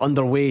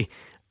 Underway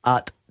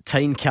at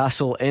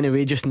Tynecastle.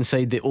 Anyway, just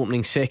inside the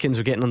opening seconds,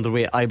 we're getting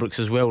underway at Ibrox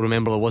as well.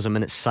 Remember, there was a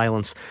minute's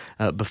silence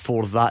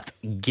before that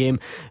game.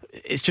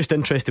 It's just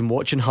interesting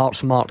watching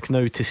Hearts, Mark,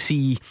 now to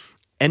see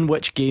in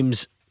which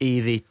games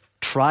they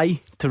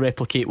try to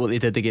replicate what they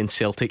did against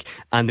Celtic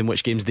and in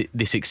which games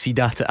they succeed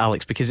at it,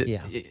 Alex, because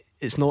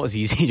it's not as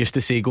easy just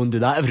to say go and do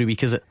that every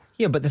week, is it?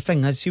 Yeah, but the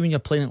thing is, see, when you're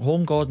playing at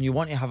home, Gordon, you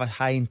want to have a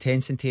high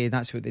intensity, and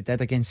that's what they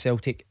did against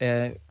Celtic.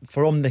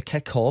 From the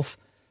kick-off,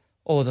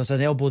 there's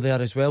an elbow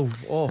there as well.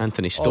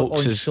 Anthony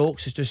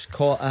Stokes has just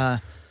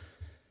caught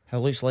it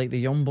looks like the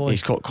young boy.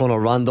 He's caught Conor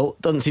Randall.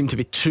 Doesn't seem to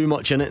be too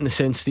much in it in the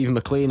sense Stephen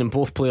McLean, and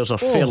both players are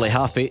fairly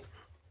happy.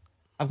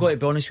 I've got to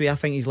be honest with you, I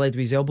think he's led with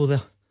his elbow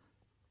there.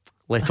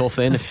 Let off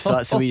then, if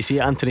that's the way you see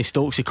it. Anthony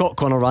Stokes, he caught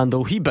Conor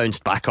Randall, he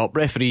bounced back up.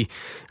 Referee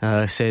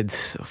said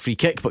free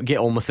kick, but get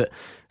on with it,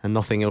 and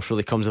nothing else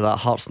really comes of that.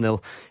 Hearts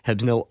 0,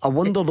 Hibs 0. I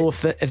wonder though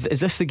if is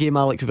this the game,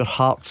 Alec, where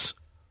Hearts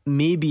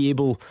may be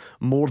able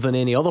more than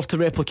any other to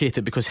replicate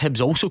it, because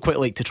Hibs also quite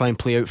like to try and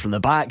play out from the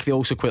back. They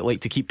also quite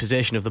like to keep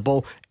possession of the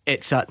ball.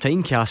 It's at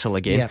Tynecastle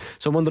again,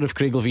 so I wonder if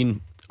Craig Levein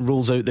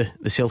rolls out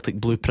the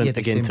Celtic blueprint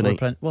again tonight.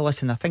 Blueprint. Well,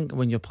 listen, I think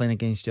when you're playing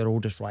against your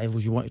oldest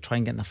rivals, you want to try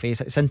and get in their face.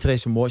 It's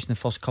interesting watching the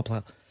first couple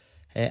of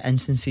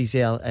instances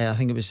there. I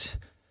think it was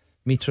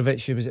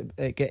Mitrovic who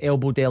was get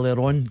elbowed earlier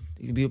on,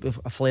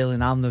 a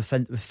flailing arm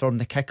from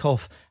the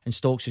kick-off, and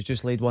Stokes has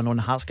just laid one on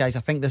the Hearts guys. I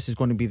think this is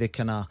going to be the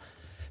kind of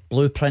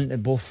blueprint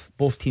that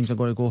both teams are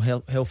going to go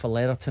hell for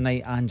leather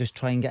tonight, and just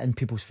try and get in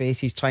people's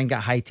faces, try and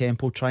get high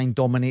tempo, try and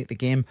dominate the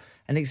game.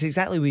 And it's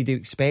exactly what you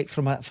expect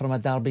from a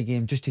derby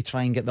game, just to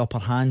try and get the upper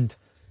hand,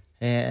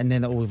 and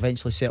then it will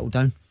eventually settle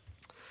down.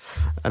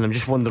 And I'm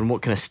just wondering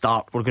what kind of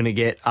start we're going to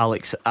get,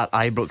 Alex, at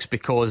Ibrox,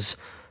 because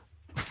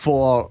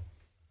for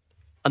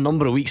a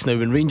number of weeks now,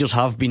 when Rangers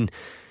have been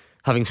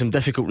having some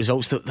difficult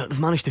results, they've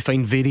managed to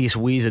find various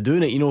ways of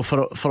doing it. You know,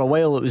 for a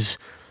while it was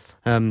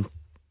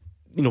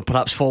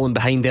perhaps falling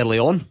behind early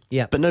on,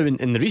 but now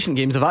in the recent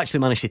games they've actually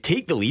managed to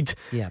take the lead,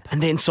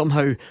 and then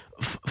somehow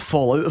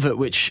fall out of it,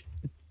 which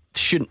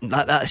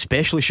that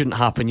especially shouldn't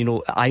happen. You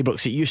know, at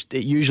Ibrox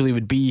it usually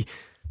would be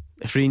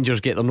if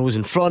Rangers get their nose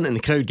in front and the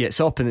crowd gets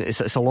up, and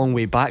it's a long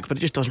way back, but it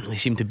just doesn't really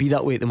seem to be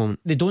that way at the moment.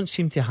 They don't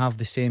seem to have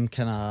the same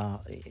kind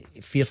of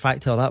fear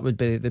factor. That would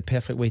be the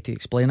perfect way to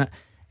explain it.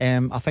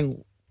 I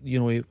think, you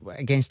know,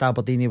 against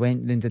Aberdeen he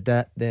went and did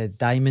the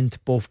diamond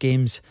both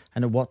games,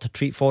 and it worked a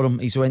treat for him.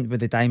 He's went with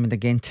the diamond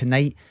again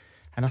tonight,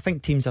 and I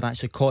think teams are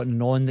actually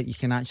cottoning on that you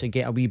can actually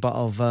get a wee bit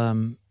of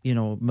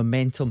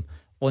momentum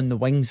on the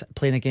wings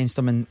playing against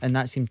them, and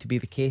that seemed to be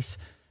the case.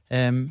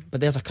 But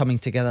there's a coming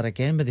together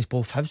again with these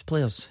both Hibs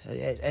players.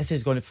 This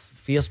is going to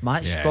fierce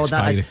match.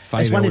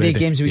 It's one of the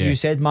games where you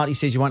said, Marty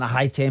says you want a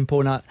high tempo,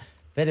 and that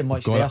very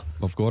much there.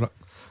 I've got it.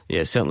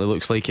 Yeah, it certainly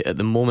looks like it at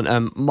the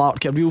moment.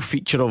 Mark, a real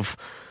feature of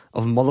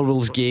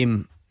Motherwell's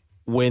game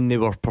when they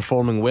were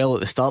performing well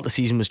at the start of the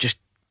season was just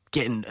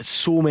getting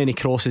so many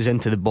crosses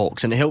into the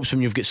box, and it helps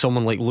when you've got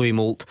someone like Louis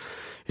Moult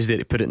who's there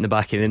to put it in the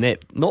back of the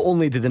net. Not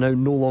only do they now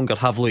no longer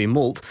have Louis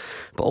Moult,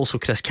 but also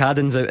Chris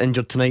Cadden's out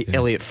injured tonight.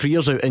 Elliot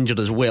Frear's out injured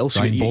as well. So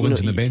Ryan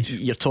Bowman's on the bench.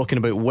 You're talking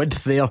about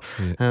width there.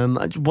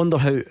 I wonder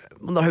how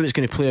it's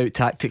going to play out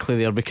tactically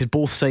there, because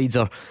both sides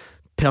are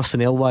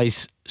personnel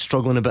wise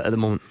struggling a bit at the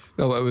moment.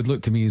 Well, it would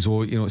look to me as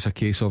though, you know, it's a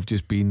case of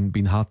just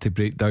being hard to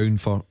break down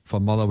for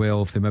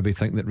Motherwell, if they maybe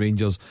think that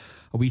Rangers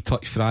a wee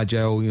touch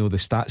fragile. You know, the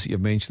stats that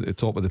you've mentioned at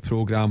the top of the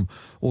programme,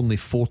 only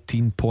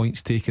 14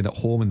 points taken at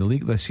home in the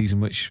league this season,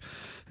 which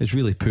is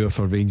really poor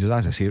for Rangers.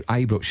 As I say,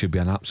 Ibrox should be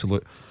an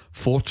absolute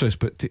fortress,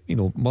 but you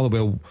know,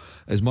 Motherwell,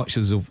 as much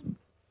as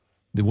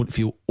they won't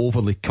feel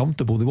overly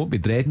comfortable, they won't be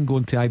dreading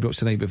going to Ibrox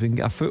tonight, but if they can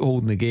get a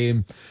foothold in the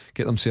game,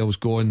 get themselves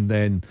going,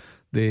 then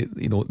they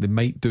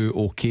might do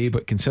okay,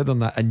 but considering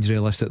that injury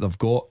list that they've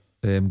got,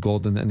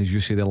 Gordon, and as you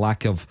say, the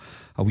lack of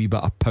a wee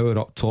bit of power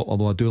up top,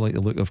 although I do like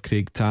the look of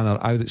Craig Tanner,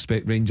 I would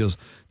expect Rangers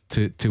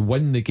to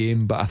win the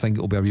game, but I think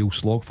it'll be a real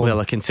slog for them.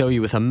 Well, I can tell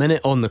you, with a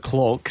minute on the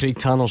clock, Craig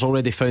Tanner's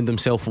already found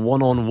himself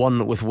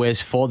 1-on-1 with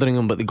Wes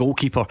Fotheringham, but the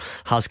goalkeeper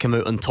has come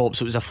out on top.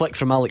 So it was a flick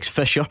from Alex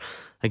Fisher,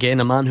 again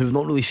a man who we've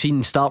not really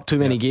seen start too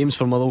many games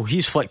for Motherwell.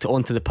 He's flicked it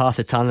onto the path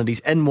of Tanner. He's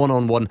in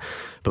 1-on-1,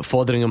 but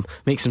Fotheringham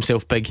makes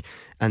himself big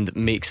and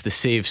makes the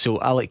save. So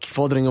Alec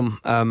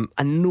Fotheringham,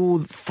 I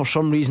know for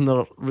some reason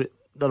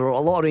there are a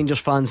lot of Rangers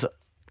fans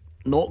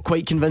not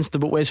quite convinced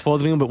about Wes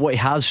Fotheringham, but what he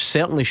has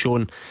certainly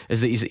shown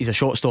is that he's a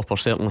shot stopper,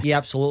 certainly. Yeah,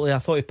 absolutely. I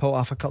thought he pulled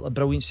off a couple of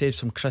brilliant saves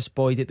from Chris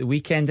Boyd at the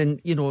weekend, and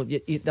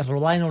they're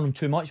relying on him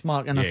too much,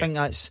 Mark, and I think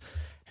that's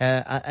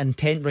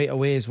intent right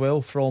away as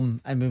well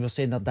from, and we were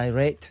saying they're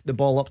direct the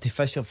ball up to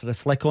Fisher for the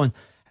flick on,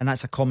 and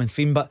that's a common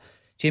theme. But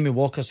Jamie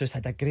Walker's just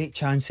had a great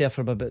chance here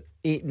from about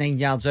 8-9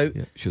 yards out,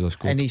 should have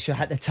scored, and he should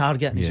hit the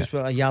target, and he's just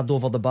went a yard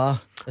over the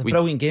bar. A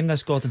brilliant game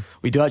this, Gordon.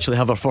 We do actually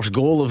have our first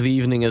goal of the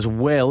evening as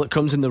well. It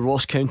comes in the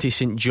Ross County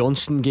St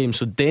Johnstone game.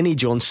 So Denny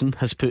Johnson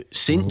has put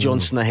St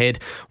Johnstone ahead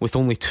with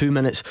only 2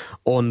 minutes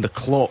on the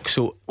clock.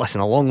 So listen,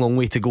 a long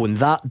way to go in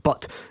that,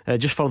 but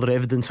just further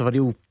evidence of a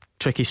real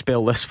tricky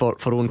spell this for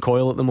Owen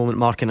Coyle at the moment,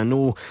 Mark. And I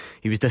know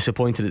he was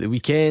disappointed at the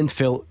weekend,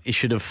 felt he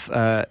should have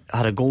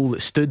had a goal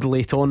that stood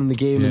late on in the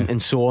game,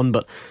 and so on,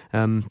 but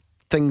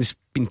things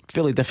been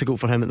fairly difficult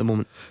for him at the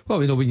moment. Well,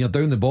 when you're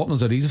down the bottom,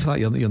 there's a reason for that.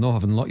 You're not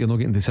having luck, you're not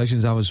getting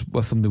decisions. I was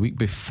with them the week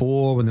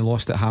before when they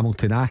lost at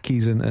Hamilton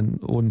Accies, and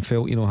Owen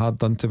felt hard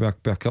done to by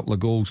a couple of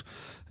goals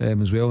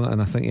as well,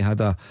 and I think he had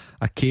a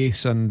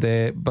case, and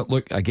but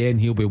look, again,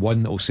 he'll be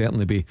one that will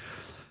certainly be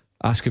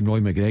asking Roy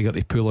McGregor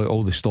to pull out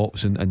all the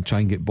stops and try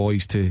and get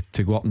boys to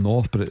go up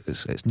north, but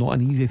it's not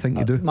an easy thing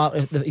to do. Mark,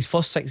 his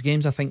first 6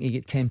 games, I think he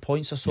get 10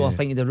 points or so. I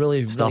think he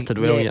really started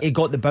well. He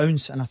got the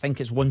bounce, and I think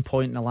it's 1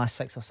 point in the last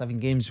 6 or 7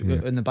 games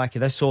in the back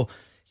of this. So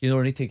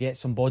need to get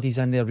some bodies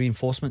in there,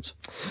 reinforcements.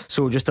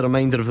 So just a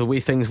reminder of the way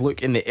things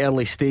look in the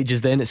early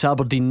stages then. It's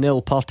Aberdeen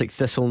 0, Partick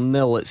Thistle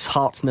 0, it's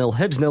Hearts 0,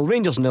 Hibs 0,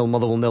 Rangers 0,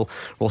 Motherwell 0,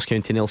 Ross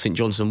County 0, St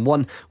Johnstone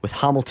 1, with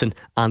Hamilton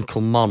and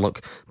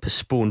Kilmarnock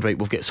postponed. Right,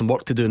 we've got some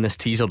work to do in this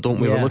teaser, don't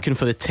we? We're looking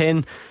for the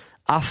 10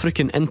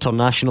 African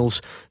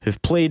internationals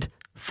who've played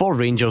for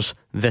Rangers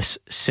this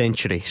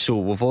century. So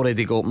we've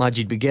already got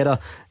Majid Bugera,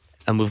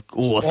 and I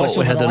thought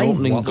we had an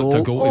opening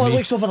goal. It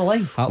looks over the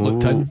line. That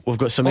looked in. We've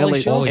got some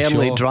early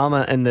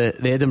drama in the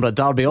Edinburgh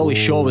Derby. Ollie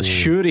Shaw was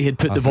sure he had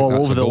put the ball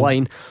over the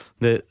line.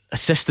 The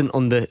assistant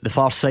on the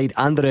far side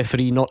and the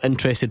referee not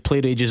interested.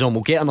 Play rages on.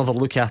 We'll get another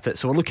look at it.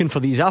 So we're looking for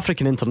these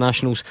African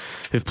internationals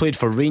who've played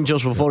for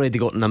Rangers. We've already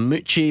got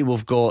Namuchi,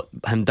 we've got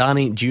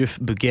Hamdani, Diouf,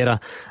 Bugera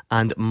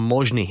and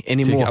Mojni.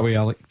 Any more? Take it away,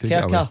 Alec.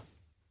 Kerkar.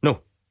 No.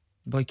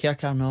 Boy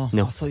Kerkar, no.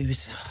 I thought he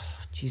was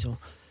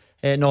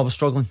no, I was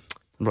struggling.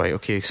 Right,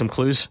 okay, some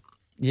clues.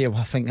 Yeah,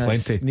 well, I think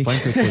that's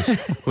plenty clues.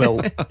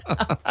 Well,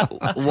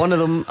 one of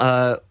them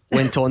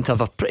went on to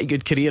have a pretty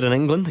good career in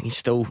England. He's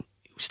still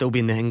be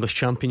in the English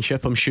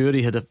Championship, I'm sure.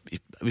 He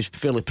was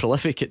fairly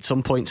prolific at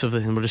some points of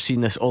and we're just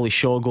seeing this Ollie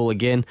Shaw goal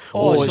again.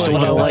 It's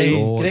over the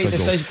line. Great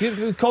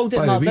decision. We called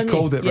it, Mark,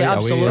 didn't we? Yeah,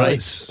 absolutely.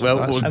 Right.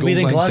 Well, we're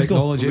in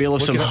Glasgow.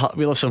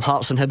 We'll have some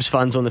Hearts and Hibs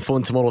fans on the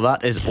phone tomorrow.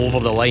 That is over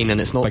the line and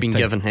it's not been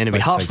given. Anyway,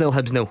 Hearts 0,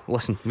 Hibs 0.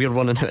 Listen, we're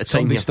running out of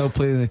time. Somebody's still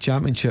playing in the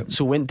Championship.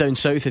 So went down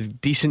south, a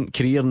decent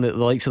career in the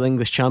likes of the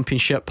English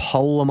Championship.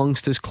 Hull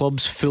amongst his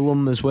clubs,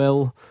 Fulham as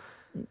well.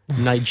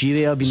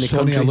 Nigeria being the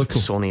country.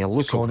 Sonny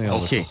Aluko.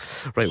 Okay,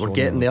 right, we're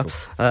getting there.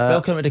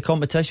 Welcome to the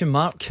competition,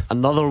 Mark.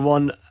 Another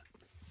one,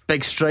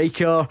 big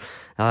striker.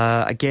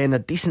 Again, a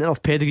decent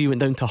enough pedigree. Went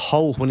down to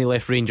Hull when he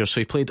left Rangers.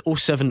 So he played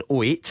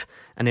 07-08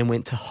 and then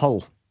went to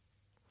Hull.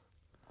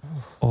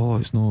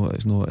 It's not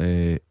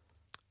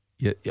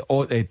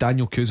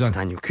Daniel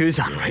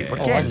Kuzan. Right, we're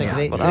getting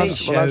there. We're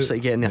absolutely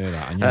getting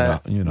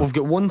there. We've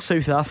got one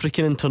South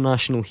African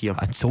international here.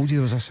 I told you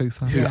there was a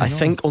South African who I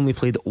think only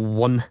played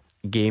one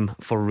game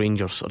for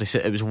Rangers, or he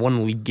said it was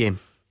one league game.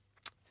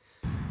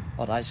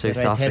 That's South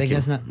the red herring,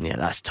 isn't it? Yeah,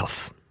 that's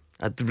tough.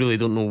 I really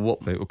don't know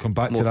what. Right, we'll come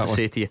back to that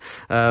say to you.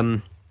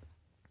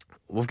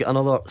 We've got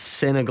another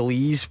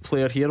Senegalese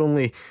player here.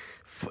 It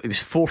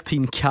was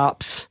 14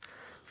 caps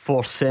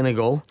for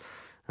Senegal.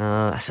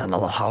 That's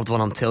another hard one,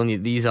 I'm telling you.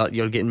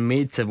 You're getting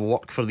made to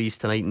work for these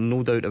tonight,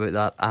 no doubt about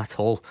that at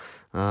all.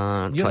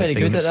 You're very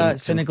good at that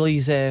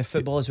Senegalese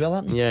football as well,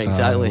 aren't you? Yeah,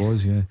 exactly. I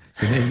was, yeah.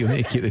 So you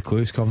need to keep the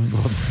clues coming.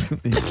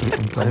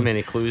 How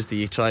many clues do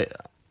you try?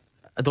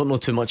 I don't know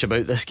too much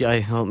about this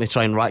guy. Let me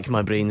try and rack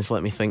my brains.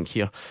 Let me think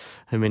here.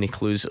 How many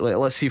clues?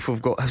 Let's see if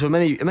we've got. So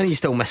many you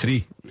still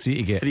missing? Three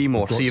to get. 3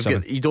 more. So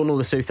you don't know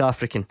the South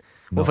African.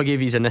 No. What if I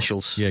gave you his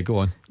initials? Yeah, go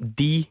on.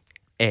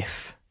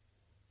 DF.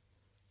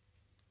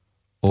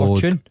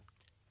 Fortune.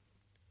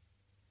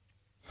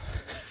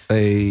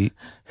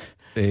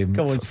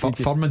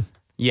 Furman.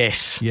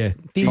 Yes. Yeah.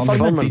 Dean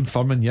Furman. Dean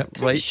Furman, yep.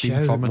 Right.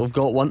 Dean Furman. We've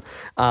got one.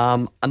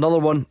 Another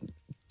one.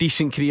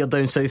 decent career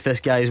down south,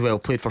 this guy as well.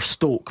 Played for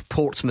Stoke,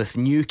 Portsmouth,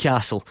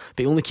 Newcastle,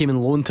 but he only came in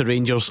loan to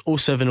Rangers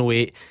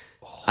 07-08,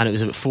 and it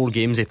was about 4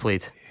 games he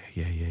played.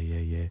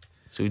 Yeah.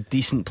 So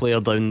decent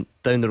player down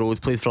the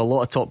road. Played for a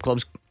lot of top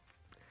clubs.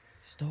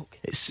 Stoke.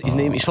 His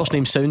first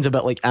name sounds a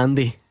bit like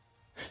Andy.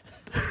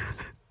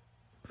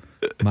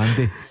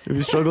 Mandy. He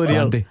was struggling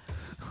here. Andy.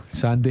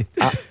 Sandy.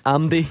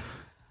 Amdy.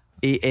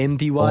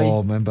 Andy. Oh,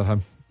 remember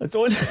him. I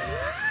don't.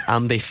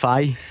 Amdy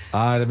Fi.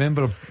 I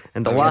remember him.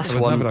 And the last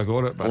one, never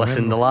got it,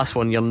 listen, the last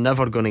one you're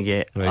never going to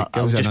get. Right,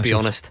 I'll just be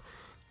honest.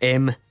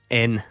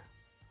 MN.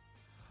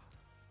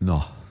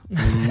 No.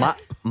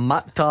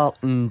 Maktar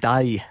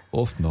Ndai.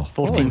 No.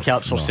 14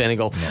 caps for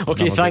Senegal. No,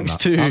 okay, thanks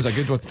that was a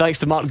good one. Thanks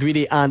to Mark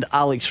Guidi and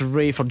Alex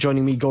Ray for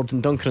joining me,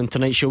 Gordon Duncan, on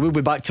tonight's show. We'll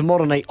be back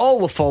tomorrow night.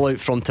 All the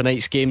fallout from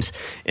tonight's games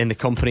in the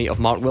company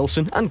of Mark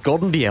Wilson and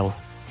Gordon Dalziel.